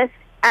it just,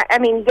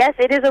 yes,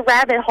 it is a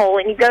rabbit hole,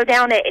 and you go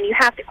down it, and you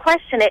have to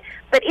question it,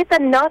 but it's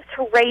enough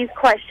to raise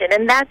question,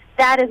 and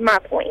that is my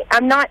point.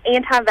 I'm not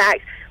anti-vax,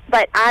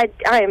 but I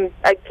am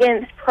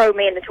against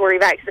pro-mandatory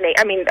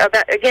vaccination.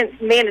 Against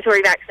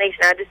mandatory vaccination.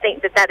 I just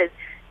think that is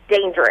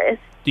dangerous.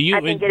 Do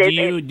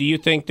you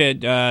think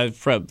that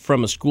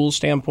from a school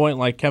standpoint,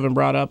 like Kevin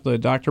brought up, the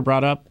doctor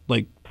brought up,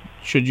 like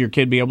should your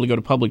kid be able to go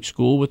to public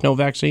school with no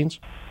vaccines?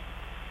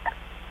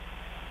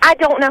 I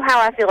don't know how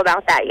I feel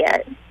about that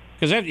yet.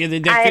 Because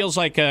that feels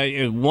like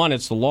one,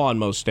 it's the law in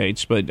most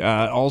states, but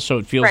also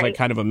it feels like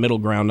kind of a middle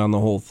ground on the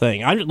whole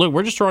thing. Look,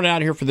 we're just throwing it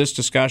out here for this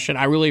discussion.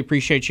 I really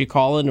appreciate you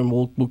calling, and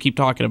we'll keep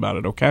talking about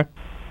it. Okay.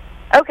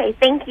 Okay.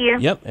 Thank you.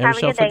 Yep. Have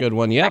yourself a good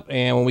one. Yep.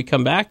 And when we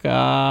come back,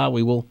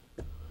 we will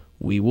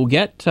we will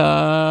get, we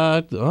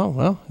got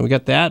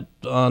that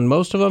on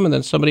most of them, and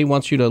then somebody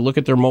wants you to look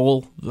at their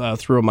mole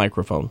through a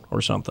microphone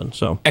or something.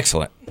 So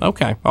excellent.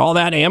 Okay. All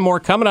that and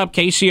more coming up.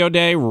 KCO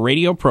Day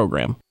radio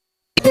program.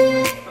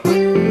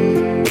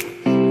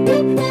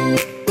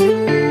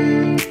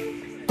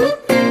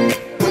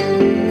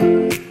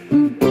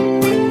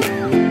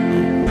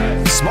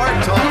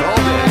 Smart Talk all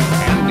day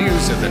and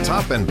news at the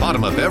top and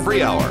bottom of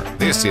every hour.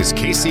 This is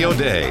KCO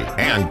Day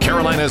and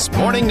Carolina's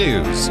Morning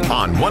News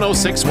on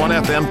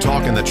 106.1 FM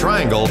Talk in the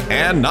Triangle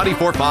and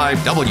 94.5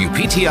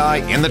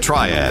 WPTI in the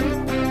Triad.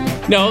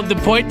 No, the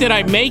point that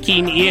I'm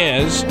making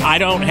is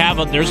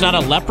there's not a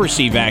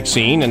leprosy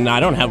vaccine, and I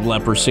don't have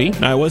leprosy.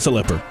 I was a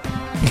leper.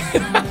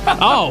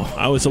 Oh.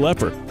 I was a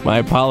leper. I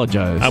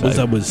apologize.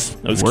 I was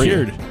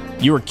cured.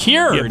 You were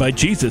cured? Yeah, by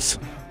Jesus.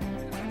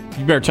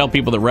 You better tell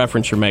people the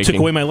reference you're making. Took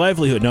away my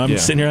livelihood. Now I'm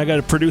sitting here, I got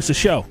to produce a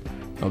show.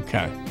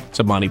 Okay. It's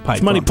a Monty Python.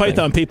 It's Monty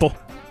Python, people.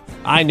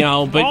 I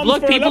know, but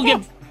look, people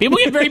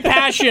get very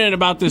passionate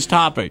about this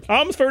topic.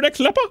 Arms for next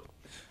leper.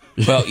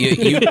 Well, do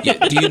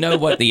you know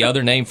what the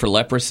other name for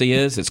leprosy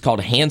is? It's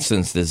called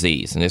Hansen's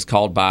disease, and it's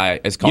called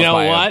by. You know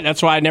what?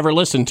 That's why I never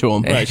listened to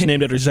him. Right, it's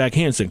named after Zach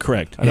Hansen.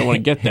 Correct. I don't want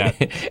to get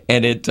that.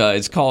 And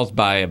it's caused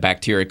by a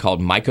bacteria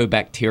called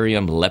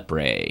Mycobacterium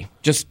leprae.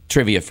 Just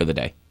trivia for the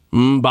day.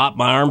 Bop,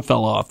 my arm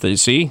fell off. You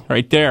see,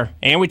 right there.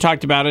 And we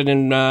talked about it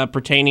in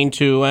pertaining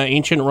to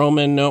ancient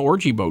Roman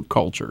orgy boat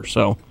culture.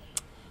 So,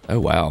 oh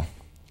wow,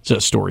 it's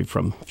a story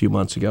from a few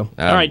months ago.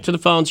 All right, to the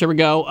phones. Here we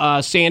go.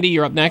 Sandy,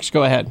 you're up next.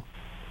 Go ahead.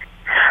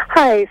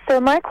 Hi. So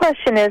my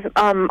question is,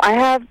 I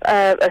have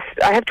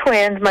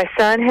twins. My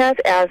son has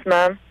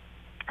asthma.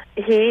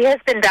 He has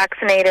been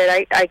vaccinated.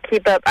 I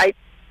keep up.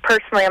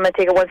 Personally, I'm going to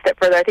take it one step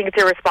further. I think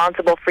it's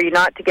irresponsible for you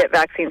not to get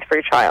vaccines for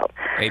your child.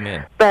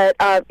 Amen. But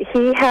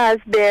he has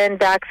been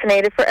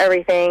vaccinated for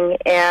everything,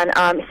 and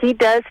he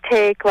does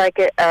take like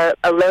a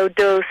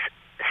low-dose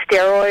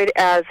steroid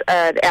as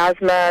an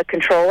asthma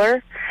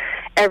controller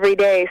every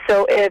day.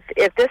 So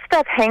if this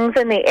stuff hangs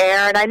in the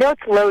air, and I know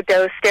it's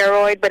low-dose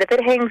steroid, but if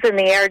it hangs in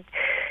the air,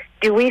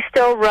 do we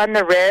still run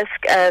the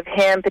risk of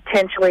him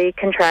potentially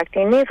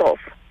contracting measles?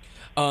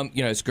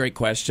 It's a great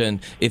question.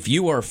 If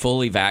you are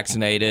fully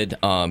vaccinated,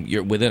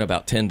 you're within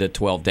about 10 to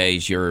 12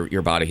 days,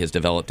 your body has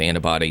developed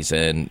antibodies,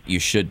 and you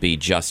should be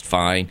just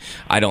fine.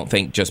 I don't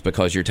think just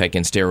because you're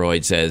taking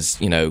steroids as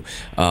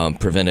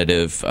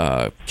preventative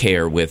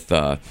care with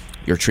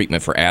your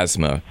treatment for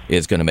asthma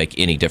is going to make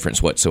any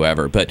difference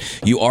whatsoever. But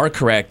you are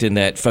correct in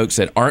that folks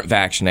that aren't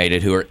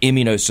vaccinated, who are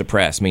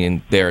immunosuppressed,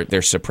 meaning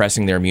they're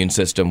suppressing their immune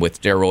system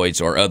with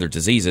steroids or other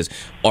diseases,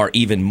 are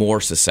even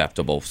more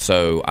susceptible.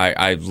 So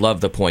I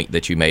love the point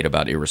that you made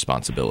about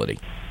irresponsibility.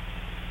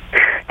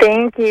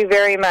 Thank you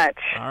very much.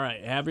 All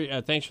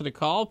right. Thanks for the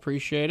call.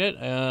 Appreciate it.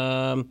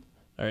 All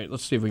right,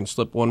 let's see if we can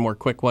slip one more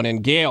quick one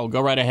in. Gail, go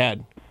right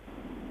ahead.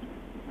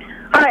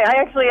 Hi, I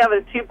actually have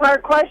a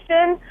two-part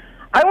question.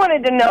 I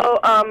wanted to know,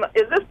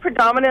 is this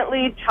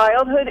predominantly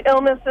childhood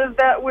illnesses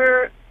that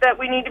we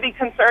need to be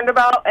concerned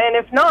about? And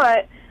if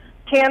not,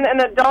 can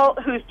an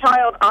adult whose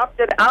child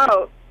opted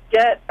out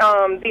get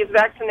these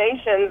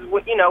vaccinations,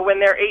 when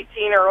they're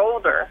 18 or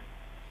older?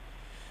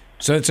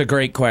 So it's a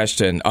great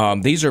question.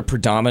 These are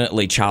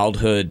predominantly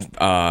childhood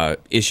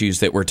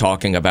issues that we're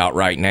talking about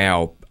right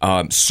now.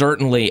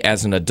 Certainly,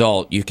 as an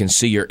adult, you can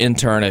see your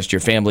internist,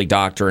 your family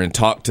doctor, and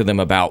talk to them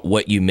about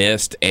what you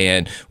missed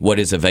and what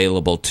is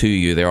available to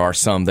you. There are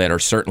some that are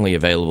certainly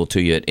available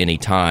to you at any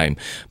time,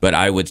 but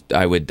I would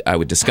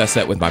discuss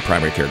that with my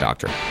primary care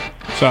doctor.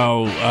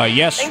 So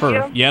yes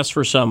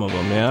for some of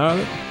them.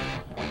 Yeah.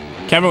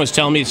 Kevin was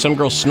telling me some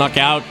girl snuck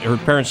out. Her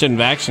parents didn't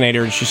vaccinate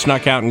her, and she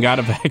snuck out and got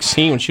a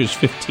vaccine when she was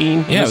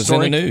 15. Yeah, it was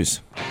in the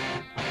news.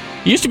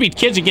 It used to be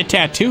kids that get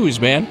tattoos,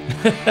 man,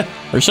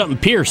 or something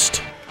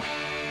pierced.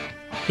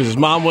 Because his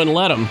mom wouldn't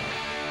let him.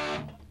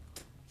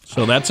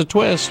 So that's a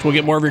twist. We'll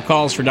get more of your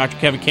calls for Dr.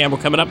 Kevin Campbell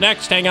coming up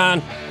next. Hang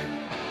on.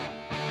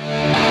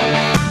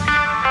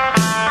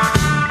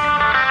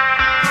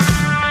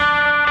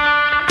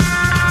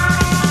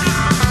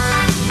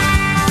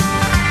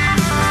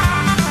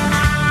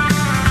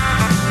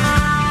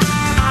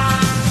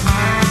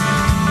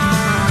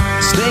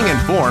 Staying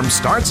informed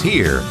starts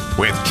here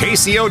with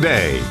KCO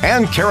Day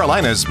and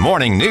Carolina's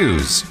Morning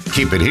News.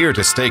 Keep it here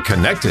to stay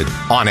connected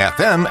on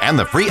FM and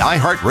the free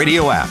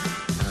iHeartRadio app.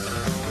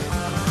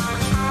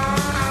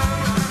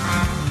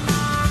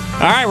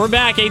 All right, we're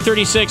back,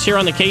 8:36 here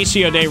on the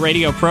KCO Day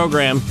radio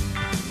program.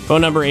 Phone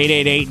number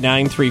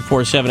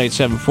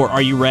 888-934-7874.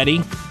 Are you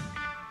ready?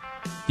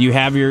 Do you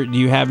have your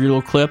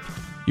little clip?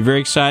 You very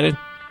excited?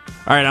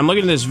 All right, I'm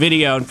looking at this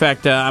video. In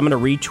fact, I'm going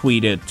to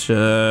retweet it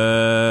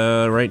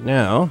right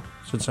now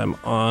since I'm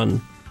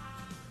on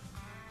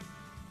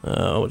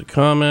with a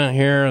comment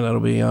here.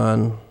 That'll be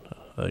on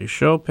your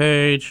show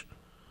page.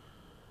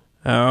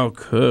 How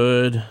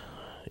could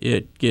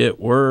it get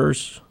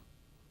worse?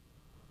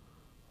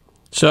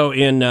 So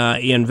in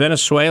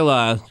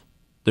Venezuela,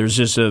 there's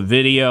this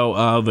video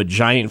of a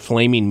giant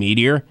flaming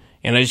meteor,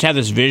 And I just had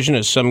this vision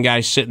of some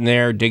guy sitting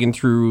there digging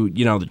through,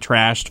 the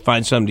trash to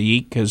find something to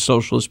eat because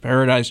socialist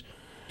paradise.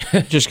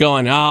 Just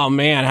going, oh,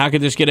 man, how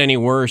could this get any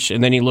worse?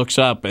 And then he looks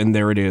up, and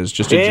there it is,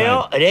 just a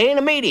giant. It ain't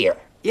a meteor.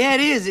 Yeah,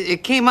 it is.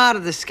 It came out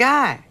of the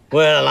sky.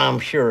 Well, I'm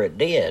sure it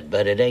did,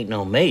 but it ain't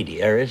no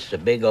meteor. It's a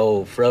big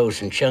old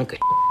frozen chunk of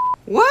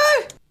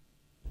What?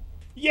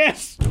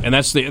 Yes. And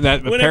that's that.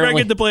 Whenever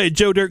apparently, I get to play a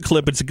Joe Dirt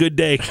clip, it's a good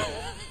day.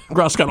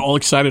 Ross got all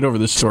excited over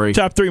this story.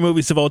 Top 3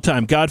 movies of all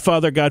time: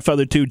 Godfather,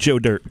 Godfather 2, Joe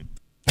Dirt.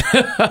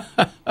 That's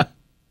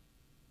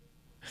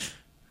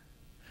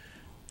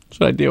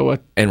what I deal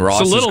with. And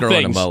Ross is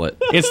growing a mullet.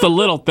 It's the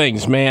little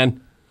things,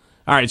 man.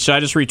 All right, so I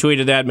just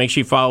retweeted that. Make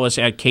sure you follow us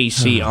at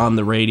KC on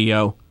the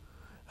radio.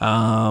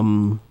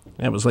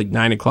 That was like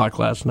 9 o'clock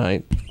last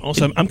night.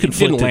 Also, I'm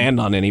conflicted. Didn't land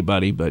on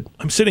anybody, but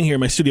I'm sitting here in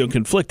my studio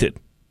conflicted.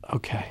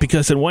 Okay.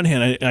 Because on one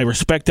hand, I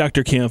respect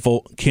Dr.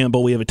 Campbell.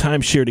 We have a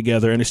timeshare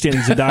together. I understand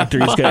he's a doctor.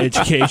 He's got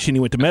education.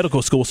 He went to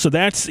medical school. So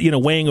that's,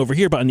 weighing over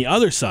here. But on the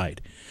other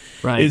side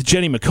is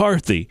Jenny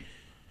McCarthy.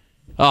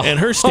 And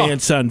her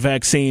stance on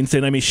vaccines.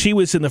 And, she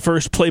was in the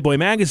first Playboy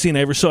magazine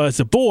I ever saw as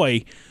a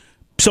boy.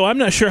 So I'm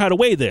not sure how to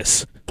weigh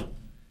this.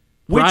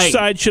 Which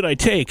side should I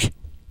take?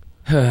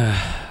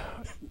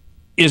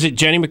 Is it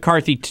Jenny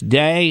McCarthy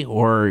today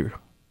or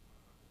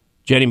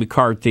Jenny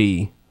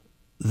McCarthy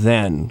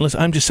then?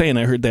 Listen, I'm just saying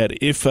I heard that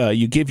if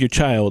you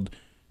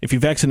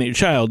vaccinate your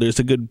child, there's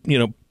a good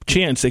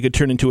chance they could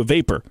turn into a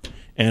vapor.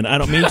 And I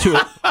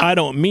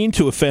don't mean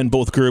to offend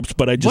both groups,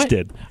 but I just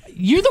did.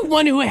 You're the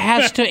one who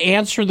has to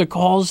answer the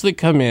calls that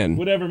come in.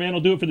 Whatever, man.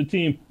 I'll do it for the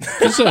team.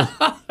 It's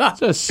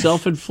a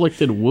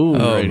self-inflicted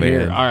wound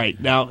here. All right,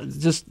 now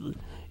this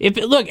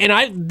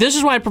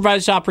is why I provide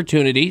this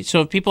opportunity.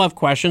 So if people have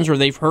questions or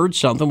they've heard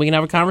something, we can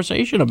have a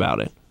conversation about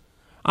it.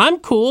 I'm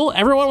cool.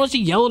 Everyone wants to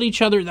yell at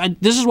each other.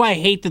 This is why I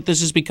hate that this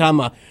has become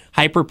a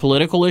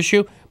hyper-political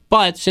issue.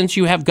 But since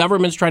you have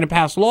governments trying to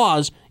pass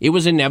laws, it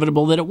was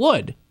inevitable that it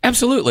would.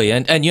 Absolutely.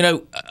 And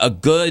a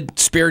good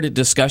spirited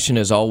discussion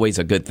is always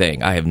a good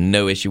thing. I have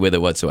no issue with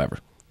it whatsoever.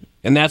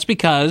 And that's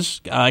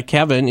because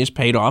Kevin is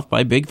paid off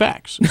by Big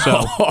Facts.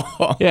 So,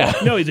 yeah.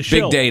 No, he's a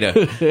shill. Big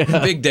data.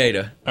 Big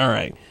data. All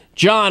right.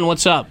 John,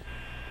 what's up?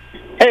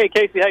 Hey,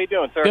 Casey, how you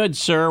doing, sir? Good,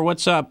 sir.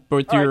 What's up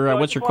with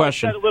what's your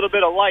question? Shed a little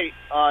bit of light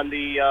on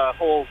the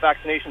whole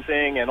vaccination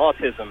thing and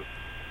autism.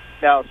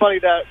 Now, it's funny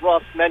that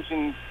Ross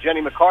mentioned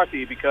Jenny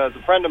McCarthy because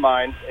a friend of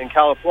mine in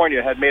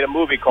California had made a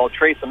movie called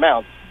Trace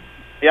Amounts.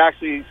 He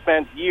actually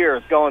spent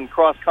years going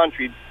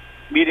cross-country,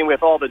 meeting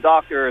with all the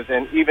doctors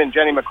and even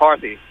Jenny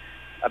McCarthy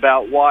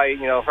about why,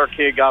 her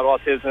kid got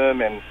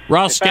autism. And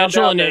Ross,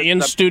 schedule an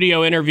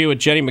in-studio interview with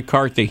Jenny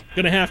McCarthy.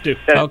 Going to have to.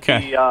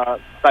 Okay. The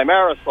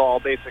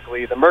thimerosal,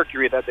 basically, the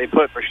mercury that they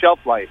put for shelf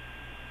life.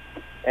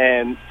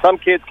 And some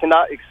kids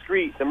cannot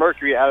excrete the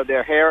mercury out of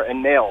their hair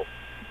and nails.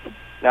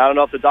 Now, I don't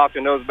know if the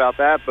doctor knows about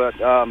that, but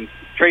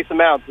Trace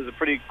Amounts is a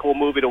pretty cool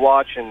movie to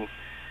watch, and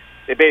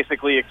they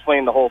basically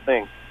explain the whole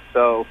thing.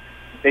 So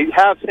they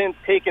have since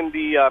taken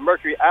the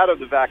mercury out of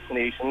the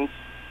vaccinations,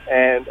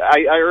 and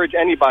I urge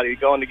anybody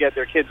going to get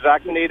their kids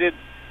vaccinated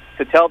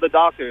to tell the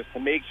doctors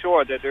to make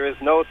sure that there is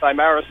no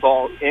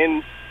thimerosal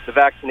in the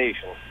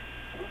vaccination.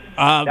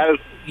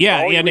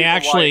 Yeah, and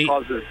actually,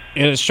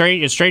 it's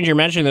strange you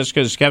mentioned this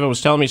because Kevin was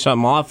telling me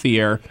something off the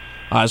air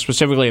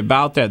specifically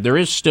about that. There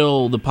is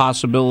still the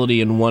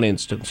possibility in one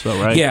instance,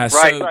 though, right? Yeah,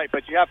 right.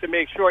 But you have to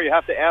make sure you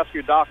have to ask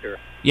your doctor.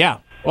 Yeah,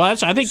 well,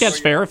 I think that's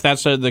fair if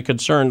that's the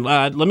concern.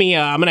 I'm going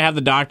to have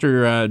the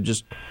doctor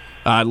just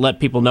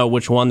let people know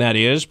which one that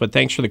is. But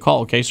thanks for the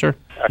call, okay, sir?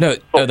 No,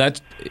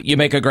 you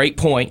make a great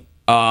point.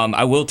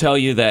 I will tell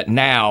you that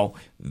now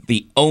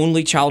the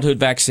only childhood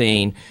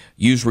vaccine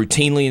used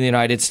routinely in the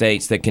United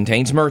States that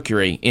contains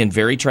mercury in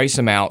very trace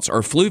amounts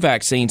are flu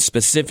vaccines,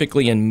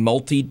 specifically in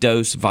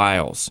multi-dose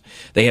vials.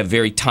 They have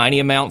very tiny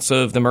amounts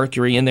of the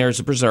mercury in there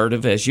as a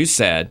preservative, as you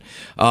said.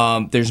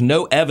 There's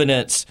no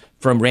evidence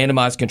from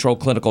randomized controlled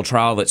clinical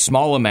trial that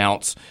small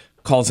amounts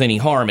cause any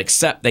harm,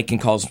 except they can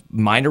cause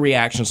minor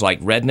reactions like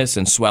redness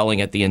and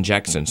swelling at the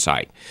injection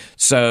site.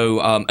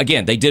 So,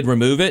 again, they did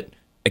remove it,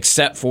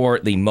 except for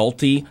the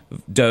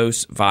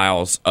multi-dose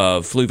vials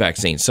of flu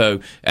vaccine.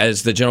 So,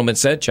 as the gentleman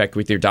said, check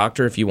with your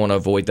doctor if you want to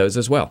avoid those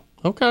as well.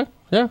 Okay,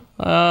 yeah.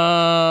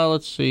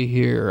 Let's see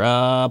here.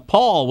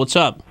 Paul, what's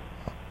up?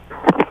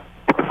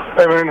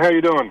 Hey, man, how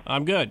you doing?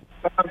 I'm good.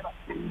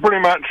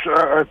 Pretty much,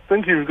 I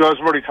think you guys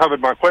have already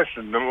covered my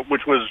question,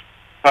 which was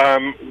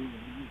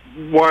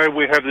why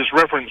we have this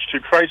reference to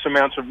trace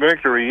amounts of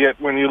mercury,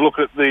 yet when you look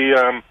at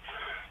the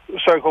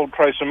so-called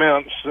trace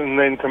amounts and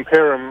then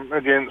compare them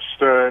against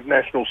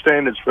national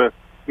standards for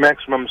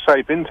maximum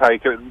safe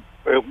intake,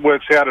 it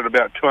works out at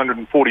about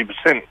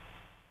 240%.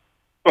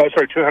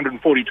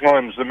 240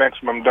 times the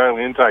maximum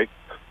daily intake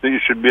that you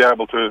should be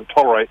able to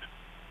tolerate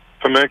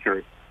for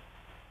mercury.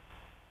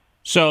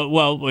 So,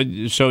 I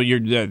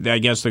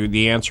guess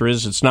the answer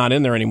is it's not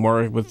in there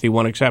anymore with the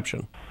one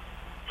exception.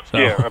 So.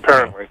 Yeah,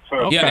 apparently. So.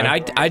 Okay. Yeah,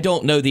 and I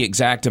don't know the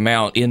exact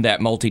amount in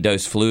that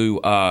multi-dose flu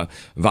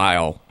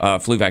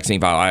flu vaccine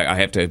vial. I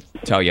have to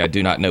tell you, I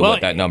do not know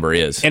what that number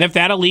is. And if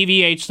that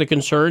alleviates the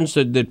concerns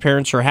that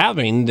parents are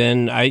having,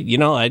 then I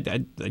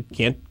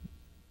can't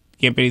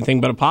be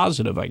anything but a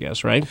positive, I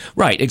guess, right?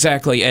 Right,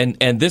 exactly.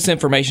 And this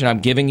information I'm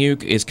giving you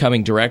is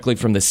coming directly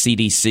from the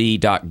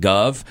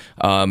CDC.gov,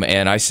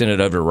 and I sent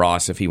it over to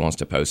Ross if he wants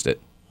to post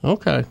it.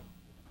 Okay.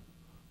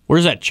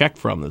 Where's that check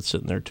from that's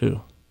sitting there,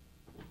 too?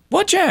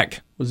 What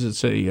check? Was it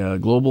say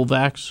Global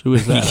Vax? Who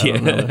is that? I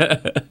don't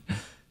know.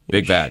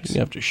 Big Vax.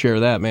 You have to share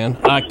that, man.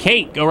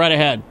 Kate, go right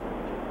ahead.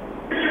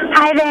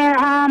 Hi there.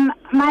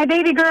 My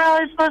baby girl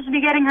is supposed to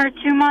be getting her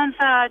 2-month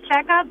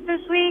checkup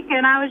this week,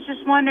 and I was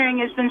just wondering,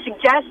 it's been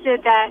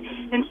suggested that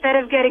instead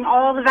of getting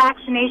all the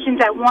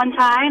vaccinations at one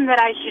time, that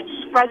I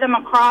should spread them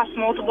across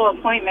multiple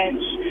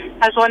appointments.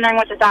 I was wondering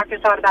what the doctor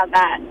thought about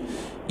that.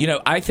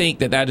 I think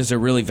that is a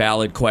really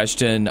valid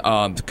question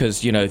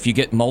because, if you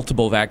get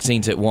multiple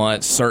vaccines at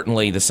once,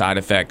 certainly the side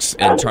effects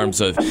in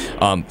terms of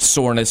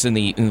soreness in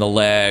the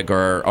leg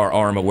or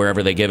arm or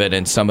wherever they give it,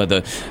 and some of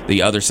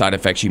the other side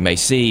effects you may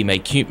see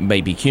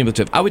may be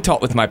cumulative. I would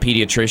talk with my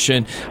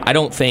pediatrician. I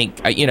don't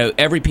think,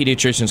 every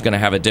pediatrician is going to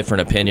have a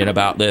different opinion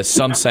about this.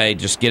 Some say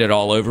just get it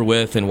all over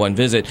with in one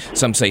visit.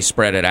 Some say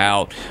spread it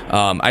out.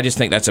 I just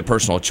think that's a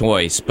personal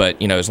choice. But,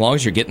 as long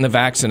as you're getting the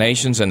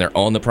vaccinations and they're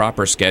on the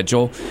proper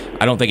schedule,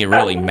 I don't think it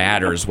really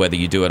matters whether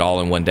you do it all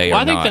in one day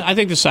or not. I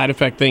think the side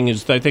effect thing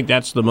is, I think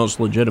that's the most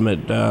legitimate.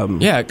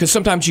 Yeah, because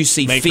sometimes you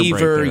see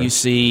fever, you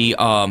see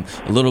a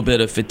little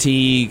bit of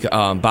fatigue,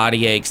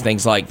 body aches,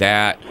 things like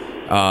that.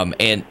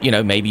 And,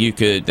 maybe you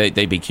could,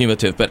 they'd be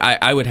cumulative, but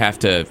I would have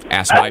to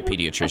ask my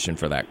pediatrician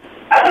for that.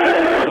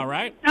 All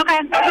right. Okay.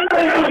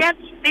 Yes,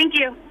 thank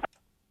you.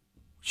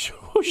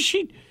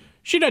 She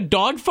in a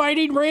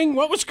dogfighting ring?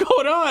 What was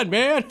going on,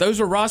 man?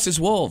 Those were Ross's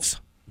wolves.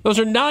 Those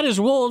are not his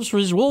wolves.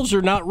 His wolves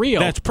are not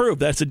real. That's proof.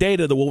 That's the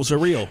data. The wolves are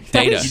real.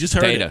 Data. You just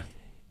heard it.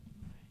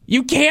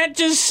 You can't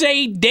just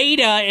say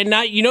data and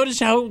not. You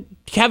notice how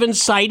Kevin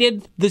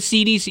cited the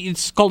CDC?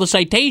 It's called a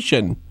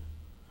citation.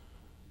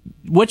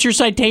 What's your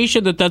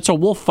citation that's a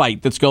wolf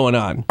fight that's going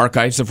on?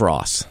 Archives of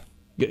Ross.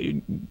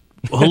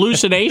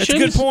 Hallucinations?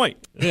 That's a good point.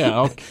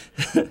 Yeah. Okay.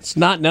 It's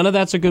not. None of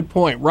that's a good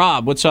point.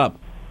 Rob, what's up?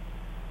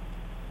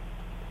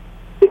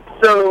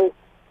 So,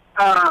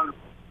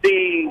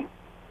 the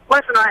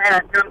question I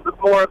had comes with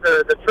more of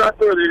the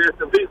trustworthiness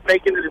of who's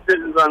making the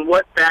decisions on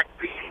what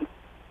vaccines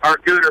are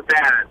good or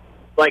bad.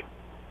 Like,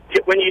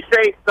 when you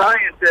say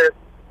scientists,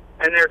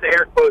 and there's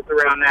air quotes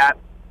around that,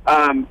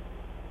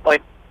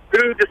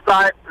 who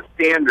decides the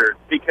standards?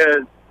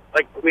 Because,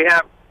 we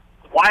have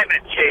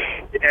climate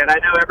change, and I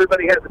know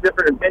everybody has a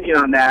different opinion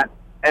on that,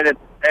 and it's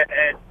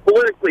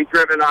politically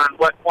driven on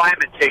what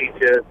climate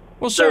change is.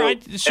 Well, sir, I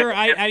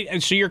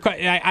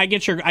get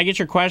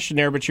your question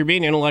there, but you're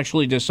being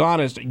intellectually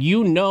dishonest.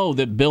 You know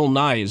that Bill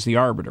Nye is the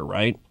arbiter,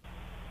 right?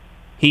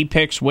 He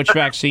picks which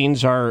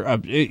vaccines are.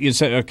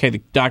 Okay?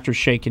 The doctor's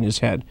shaking his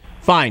head.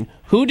 Fine.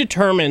 Who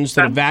determines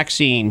that a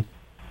vaccine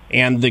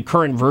and the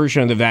current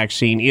version of the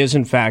vaccine is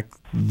in fact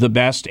the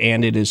best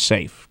and it is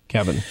safe?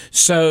 Kevin.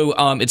 So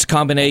it's a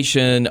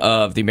combination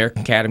of the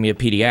American Academy of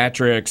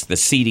Pediatrics, the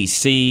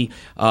CDC.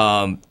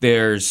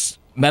 There's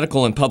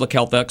medical and public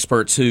health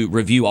experts who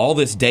review all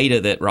this data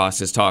that Ross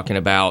is talking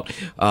about.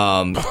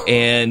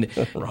 And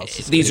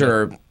these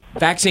are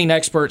vaccine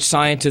experts,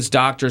 scientists,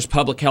 doctors,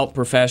 public health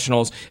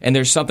professionals, and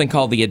there's something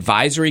called the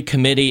Advisory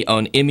Committee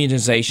on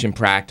Immunization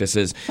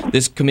Practices.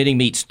 This committee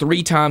meets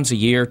 3 times a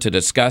year to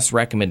discuss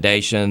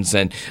recommendations,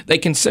 and they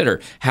consider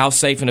how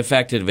safe and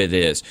effective it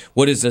is.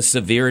 What is the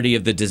severity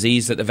of the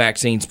disease that the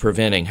vaccine's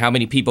preventing? How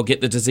many people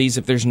get the disease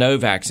if there's no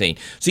vaccine?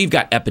 So you've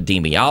got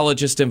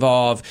epidemiologists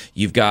involved.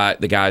 You've got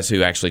the guys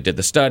who actually did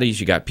the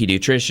studies. You've got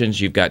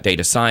pediatricians. You've got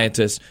data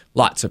scientists.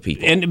 Lots of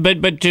people.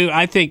 But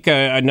I think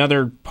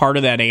another part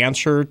of that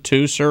answer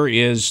too, sir,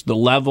 is the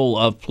level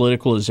of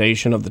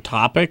politicalization of the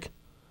topic.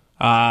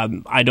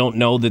 I don't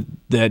know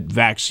that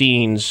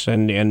vaccines,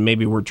 and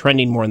maybe we're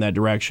trending more in that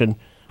direction,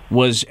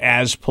 was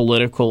as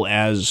political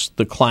as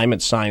the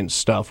climate science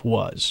stuff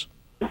was.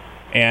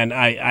 And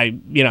I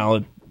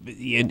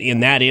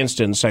in that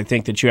instance, I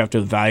think that you have to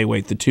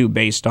evaluate the two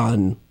based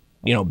on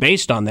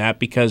that,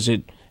 because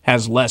it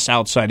has less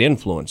outside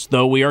influence,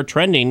 though we are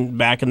trending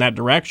back in that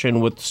direction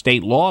with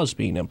state laws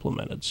being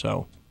implemented.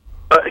 So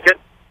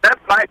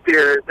that's my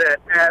fear, is that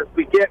as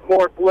we get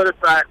more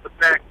politicized with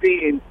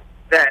vaccines,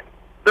 that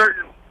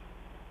certain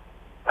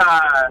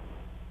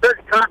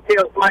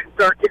cocktails might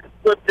start getting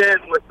slipped in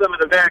with some of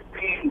the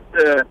vaccines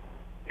to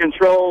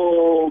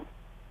control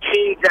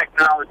gene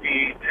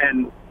technology,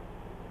 and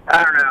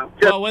I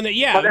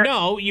don't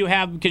know. You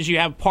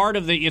have part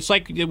of the. It's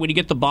like when you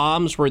get the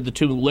bombs where the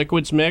two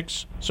liquids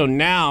mix. So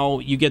now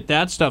you get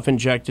that stuff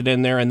injected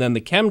in there, and then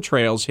the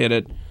chemtrails hit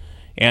it,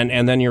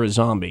 and then you're a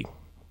zombie.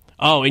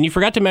 Oh, and you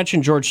forgot to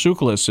mention George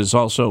Tsoukalos is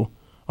also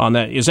on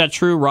that. Is that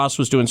true? Ross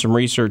was doing some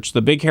research.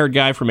 The big-haired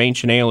guy from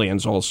Ancient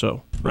Aliens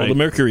also, right? Well, the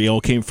mercury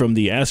all came from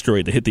the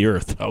asteroid that hit the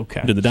Earth.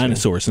 Okay. To the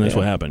dinosaurs, and that's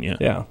what happened,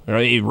 Yeah.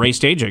 Ray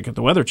Stagek at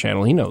the Weather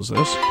Channel, he knows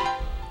this.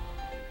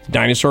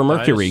 Dinosaur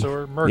mercury.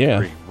 Dinosaur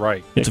mercury, yeah.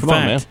 right. It's a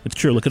fact. Man. It's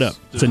true. Look it up.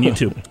 It's on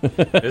YouTube.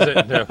 Is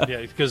it? No,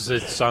 yeah, because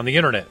it's on the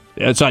internet.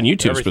 Yeah, it's on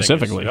YouTube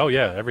specifically.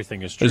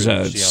 Everything is true.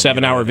 There's a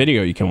 7-hour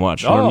video you can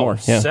watch. Learn more.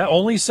 Yeah.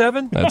 Only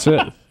 7? That's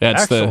it.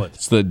 That's Excellent.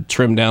 It's the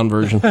trimmed down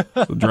version,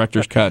 the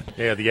director's cut.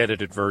 Yeah, the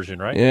edited version,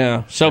 right?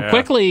 Yeah. So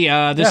quickly,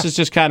 this is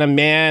just kind of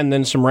and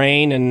then some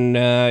rain, and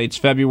it's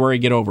February.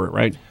 Get over it,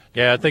 right?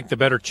 Yeah, I think the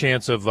better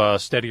chance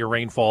of steadier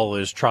rainfall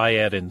is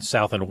Triad in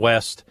south and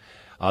west.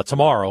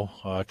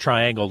 Tomorrow,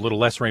 Triangle, a little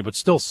less rain, but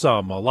still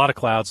some. A lot of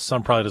clouds. The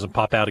sun probably doesn't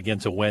pop out again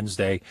until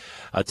Wednesday.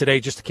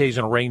 Today, just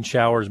occasional rain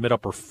showers,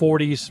 mid-upper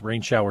 40s.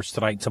 Rain showers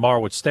tonight and tomorrow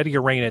with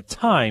steadier rain at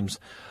times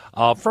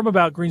from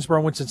about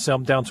Greensboro,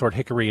 Winston-Salem down toward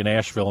Hickory and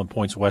Asheville and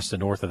points west and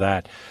north of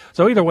that.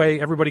 So either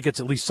way, everybody gets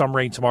at least some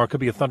rain tomorrow.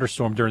 Could be a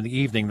thunderstorm during the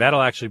evening.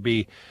 That'll actually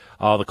be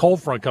the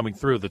cold front coming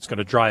through that's going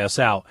to dry us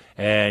out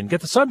and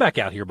get the sun back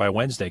out here by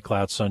Wednesday.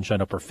 Clouds, sunshine,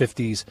 upper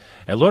 50s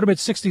and low to mid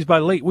 60s by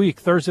late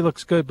week. Thursday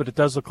looks good, but it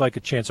does look like a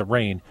chance of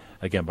rain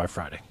again by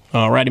Friday.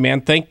 All righty,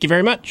 man. Thank you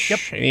very much. Yep.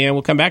 And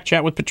we'll come back,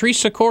 chat with Patrice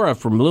Sikora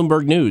from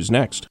Bloomberg News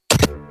next.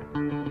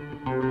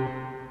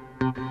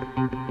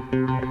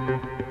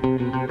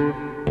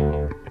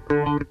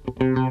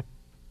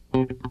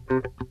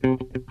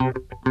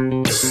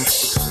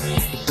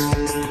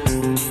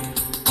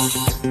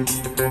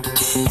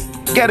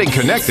 Getting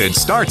Connected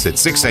starts at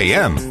 6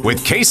 a.m.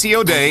 with Casey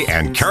O'Day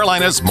and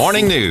Carolina's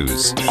Morning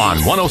News on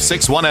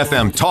 106.1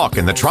 FM Talk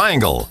in the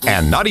Triangle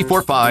and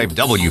 94.5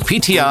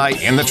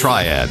 WPTI in the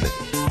Triad.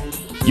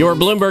 Your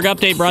Bloomberg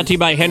Update brought to you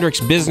by Hendricks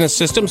Business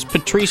Systems.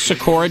 Patrice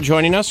Sikora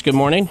joining us. Good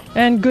morning.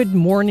 And good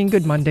morning.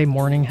 Good Monday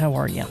morning. How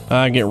are you?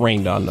 I get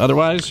rained on.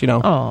 Otherwise,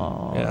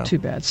 Oh, Too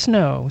bad.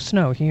 Snow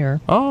here.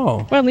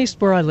 Oh. Well, at least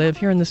where I live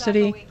here in the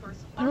city,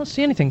 I don't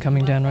see anything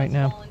coming down right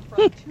now.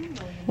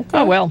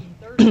 Oh, well.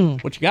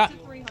 What you got?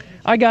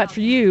 I got for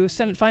you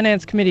Senate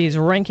Finance Committee's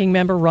ranking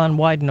member Ron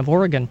Wyden of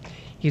Oregon.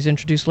 He's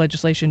introduced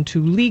legislation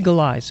to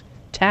legalize,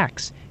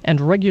 tax,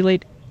 and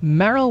regulate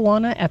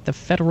marijuana at the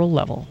federal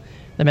level.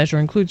 The measure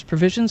includes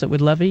provisions that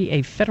would levy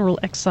a federal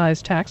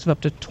excise tax of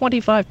up to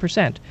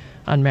 25%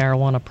 on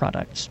marijuana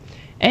products.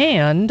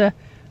 And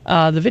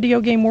the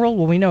video game world,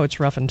 well, we know it's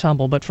rough and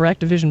tumble, but for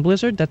Activision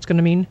Blizzard, that's going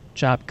to mean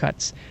job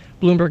cuts.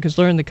 Bloomberg has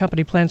learned the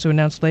company plans to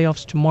announce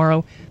layoffs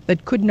tomorrow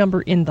that could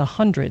number in the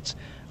hundreds.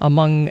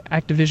 Among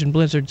Activision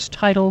Blizzard's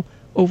Title,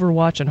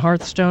 Overwatch, and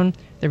Hearthstone,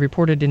 they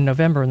reported in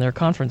November in their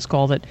conference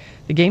call that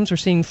the games are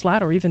seeing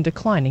flat or even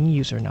declining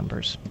user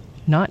numbers.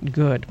 Not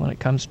good when it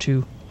comes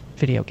to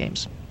video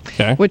games.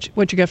 Okay.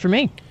 What you got for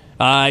me?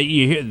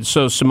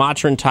 So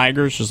Sumatran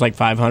tigers, there's like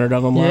 500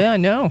 of them left? Yeah, I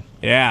know.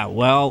 Yeah,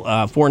 well,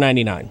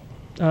 $4.99.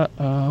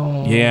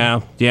 Uh-oh.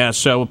 Yeah.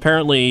 So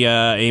apparently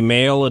a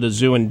male at a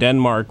zoo in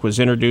Denmark was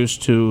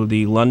introduced to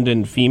the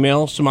London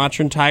female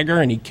Sumatran tiger,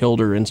 and he killed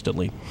her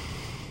instantly.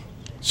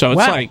 So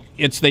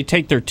it's they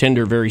take their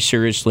Tinder very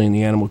seriously in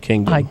the animal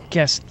kingdom. I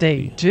guess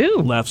they do.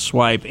 Left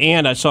swipe.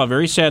 And I saw a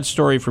very sad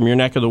story from your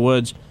neck of the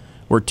woods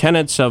where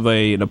tenants of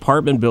an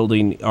apartment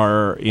building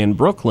in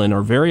Brooklyn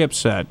are very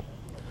upset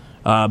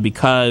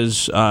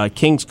because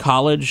King's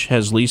College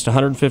has leased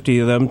 150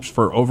 of them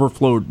for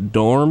overflow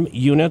dorm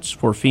units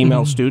for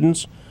female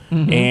students.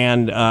 Mm-hmm.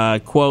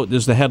 And, quote, this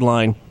is the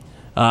headline,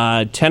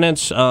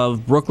 tenants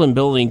of Brooklyn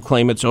building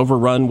claim it's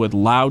overrun with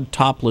loud,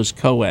 topless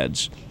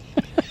co-eds.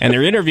 And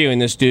they're interviewing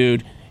this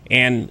dude,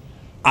 and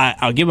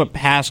I'll give him a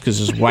pass because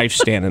his wife's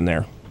standing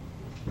there.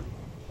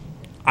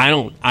 I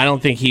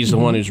don't think he's the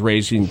one who's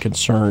raising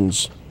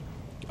concerns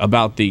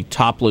about the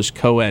topless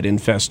co-ed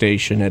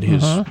infestation at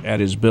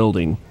his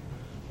building.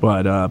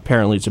 But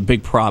apparently it's a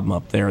big problem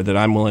up there that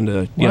I'm willing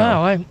to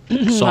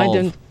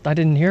solve. I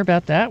didn't hear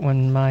about that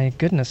one. My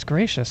goodness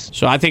gracious!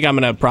 So I think I'm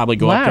going to probably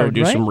go up there and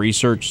do some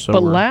research. So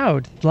but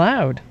loud.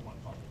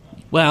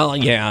 Well,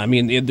 yeah. I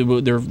mean,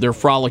 they're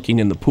frolicking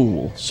in the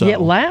pool. So yeah,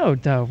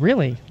 loud though,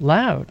 really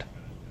loud.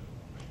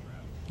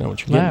 Know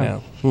what you're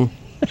getting now.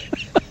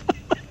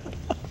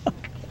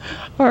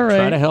 All right.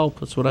 Try to help.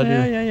 That's what I do.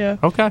 Yeah.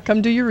 Okay.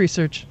 Come do your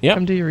research. Yeah.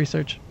 Come do your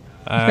research.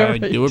 I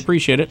do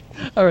appreciate it.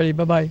 All righty.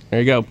 Bye-bye. There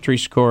you go.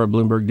 Patrice Sikora,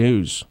 Bloomberg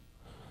News.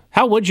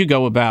 How would you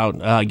go about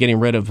getting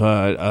rid of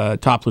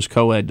topless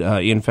co-ed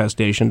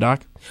infestation,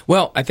 Doc?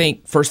 Well, I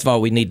think, first of all,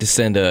 we need to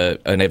send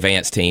an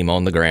advance team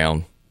on the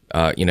ground.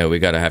 We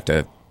got to have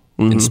to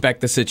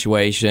inspect the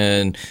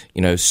situation,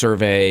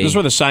 survey. This is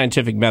where the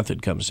scientific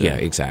method comes in. Yeah,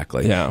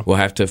 exactly. Yeah. We'll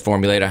have to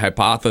formulate a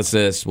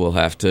hypothesis. We'll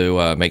have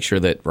to make sure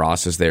that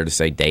Ross is there to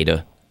say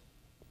data.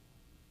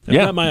 I've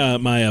got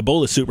my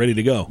Ebola suit ready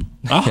to go.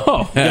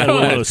 Oh. Got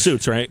one of those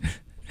suits, right?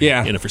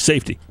 Yeah. For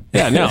safety.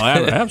 Yeah, no,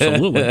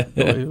 absolutely.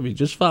 It'll be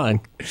just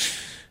fine.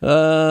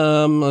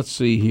 Let's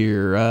see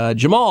here.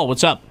 Jamal,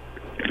 what's up?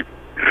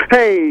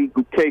 Hey,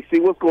 Casey,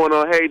 what's going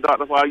on? Hey,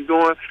 Dr. How you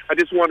doing? I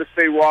just want to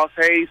say Ross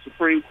Hayes,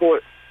 Supreme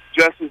Court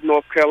Justice,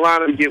 North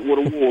Carolina, to get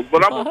with the Wolves.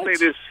 But I'm going to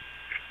say this.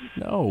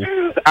 No.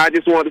 I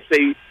just want to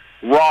say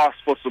Ross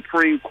for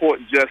Supreme Court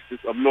Justice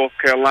of North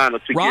Carolina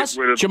to Ross,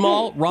 get rid of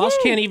Jamal, the Ross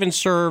can't even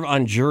serve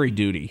on jury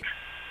duty.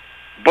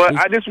 But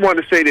I just want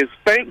to say this.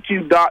 Thank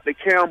you, Dr.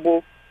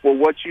 Campbell, for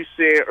what you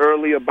said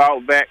earlier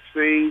about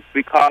vaccines,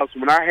 because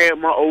when I had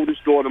my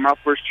oldest daughter, my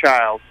first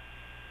child,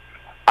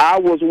 I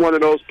was one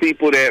of those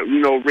people that,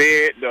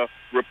 read the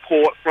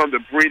report from the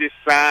British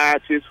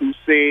scientists who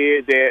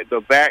said that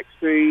the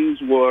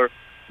vaccines were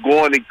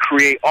going to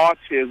create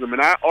autism.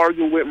 And I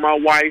argued with my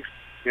wife,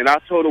 and I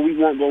told her we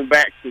weren't going to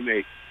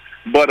vaccinate.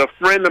 But a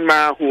friend of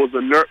mine who was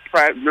a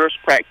nurse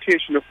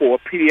practitioner for a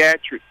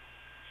pediatric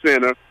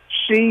center,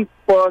 she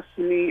fussed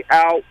me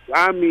out.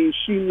 I mean,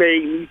 she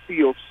made me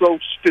feel so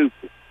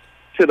stupid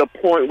to the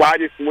point where I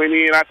just went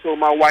in. I told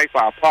my wife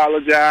I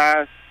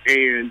apologize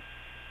and,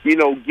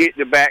 get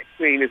the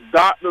vaccine. It's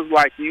doctors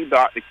like you,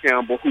 Dr.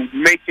 Campbell, who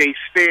make a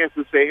stance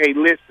and say, hey,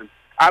 listen,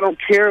 I don't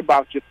care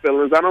about your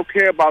feelings. I don't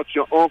care about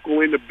your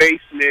uncle in the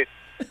basement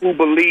who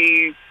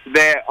believes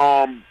that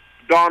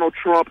Donald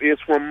Trump is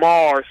from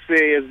Mars,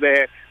 says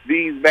that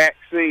these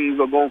vaccines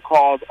are going to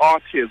cause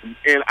autism.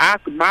 And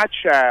my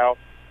child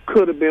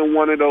could have been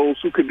one of those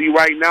who could be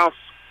right now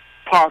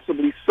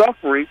possibly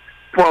suffering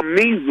from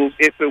measles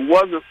if it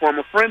wasn't from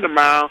a friend of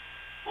mine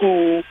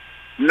who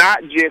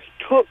not just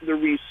took the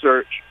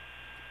research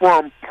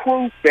from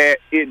proof that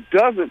it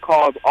doesn't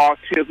cause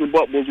autism,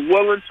 but was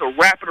willing to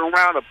wrap it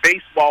around a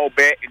baseball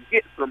bat and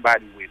hit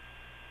somebody with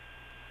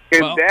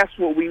it. And that's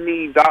what we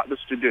need doctors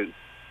to do.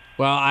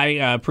 Well, I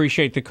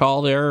appreciate the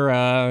call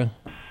there,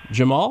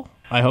 Jamal.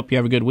 I hope you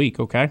have a good week,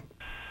 okay?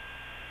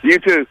 You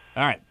too.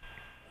 All right.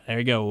 There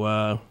you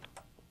go.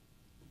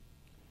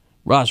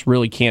 Ross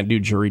really can't do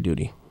jury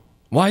duty.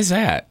 Why is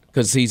that?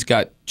 Because he's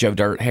got Joe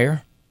Dirt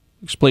hair?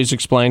 Please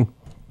explain.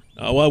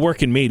 Well, I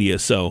work in media,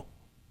 so.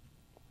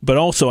 But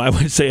also, I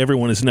would say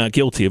everyone is not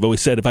guilty. I've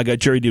always said if I got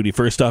jury duty,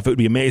 first off, it would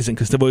be amazing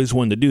because I've always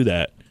wanted to do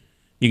that.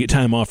 You get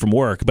time off from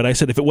work. But I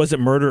said if it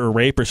wasn't murder or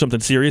rape or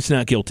something serious,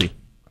 not guilty.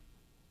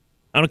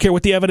 I don't care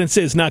what the evidence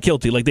is, not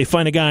guilty. Like they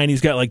find a guy and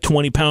he's got like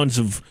 20 pounds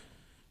of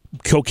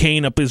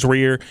cocaine up his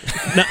rear.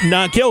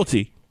 Not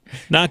guilty.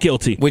 Not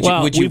guilty. We've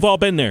all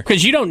been there.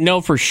 Because you don't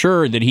know for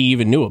sure that he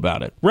even knew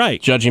about it.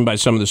 Right. Judging by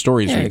some of the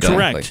stories we've done.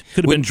 Correct.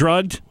 Could have been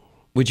drugged.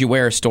 Would you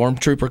wear a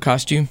stormtrooper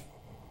costume?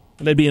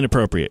 That'd be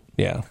inappropriate.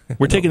 Yeah.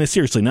 We're taking this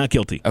seriously, not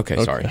guilty.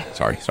 Okay. Sorry.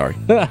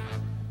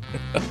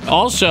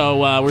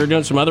 Also, we were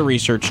doing some other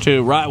research,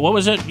 too. Right? What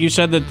was it? You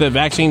said that the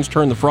vaccines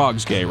turn the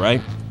frogs gay,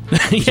 right?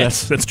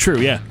 Yes, that's true,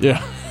 yeah.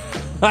 Yeah.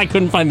 I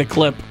couldn't find the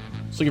clip.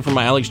 I was looking for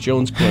my Alex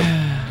Jones clip.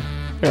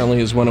 Apparently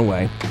his went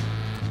away.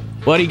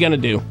 What are you going to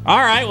do? All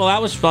right, well,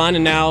 that was fun,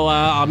 and now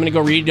I'm going to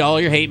go read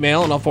all your hate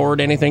mail, and I'll forward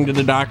anything to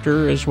the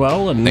doctor as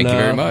well. And thank you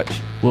very much.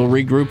 We'll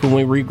regroup when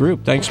we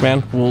regroup. Thanks,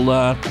 man.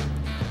 We'll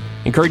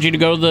encourage you to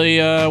go to the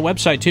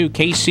website, too,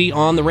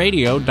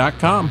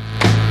 kcontheradio.com.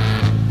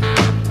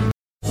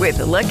 With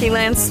the Lucky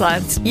Land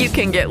Slots, you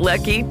can get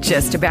lucky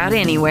just about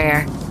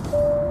anywhere.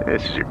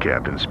 This is your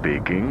captain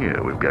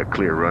speaking. We've got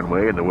clear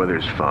runway and the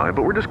weather's fine,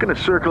 but we're just going to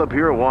circle up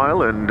here a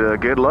while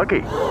and get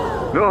lucky.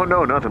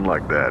 No, nothing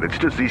like that. It's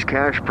just these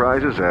cash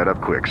prizes add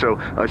up quick. So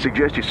I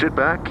suggest you sit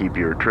back, keep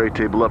your tray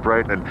table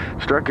upright, and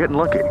start getting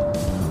lucky.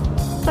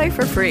 Play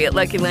for free at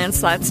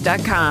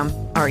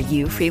LuckyLandSlots.com. Are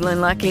you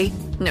feeling lucky?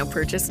 No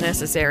purchase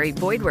necessary.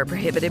 Void where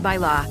prohibited by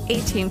law.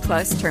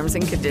 18+ terms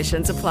and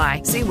conditions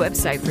apply. See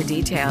website for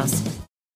details.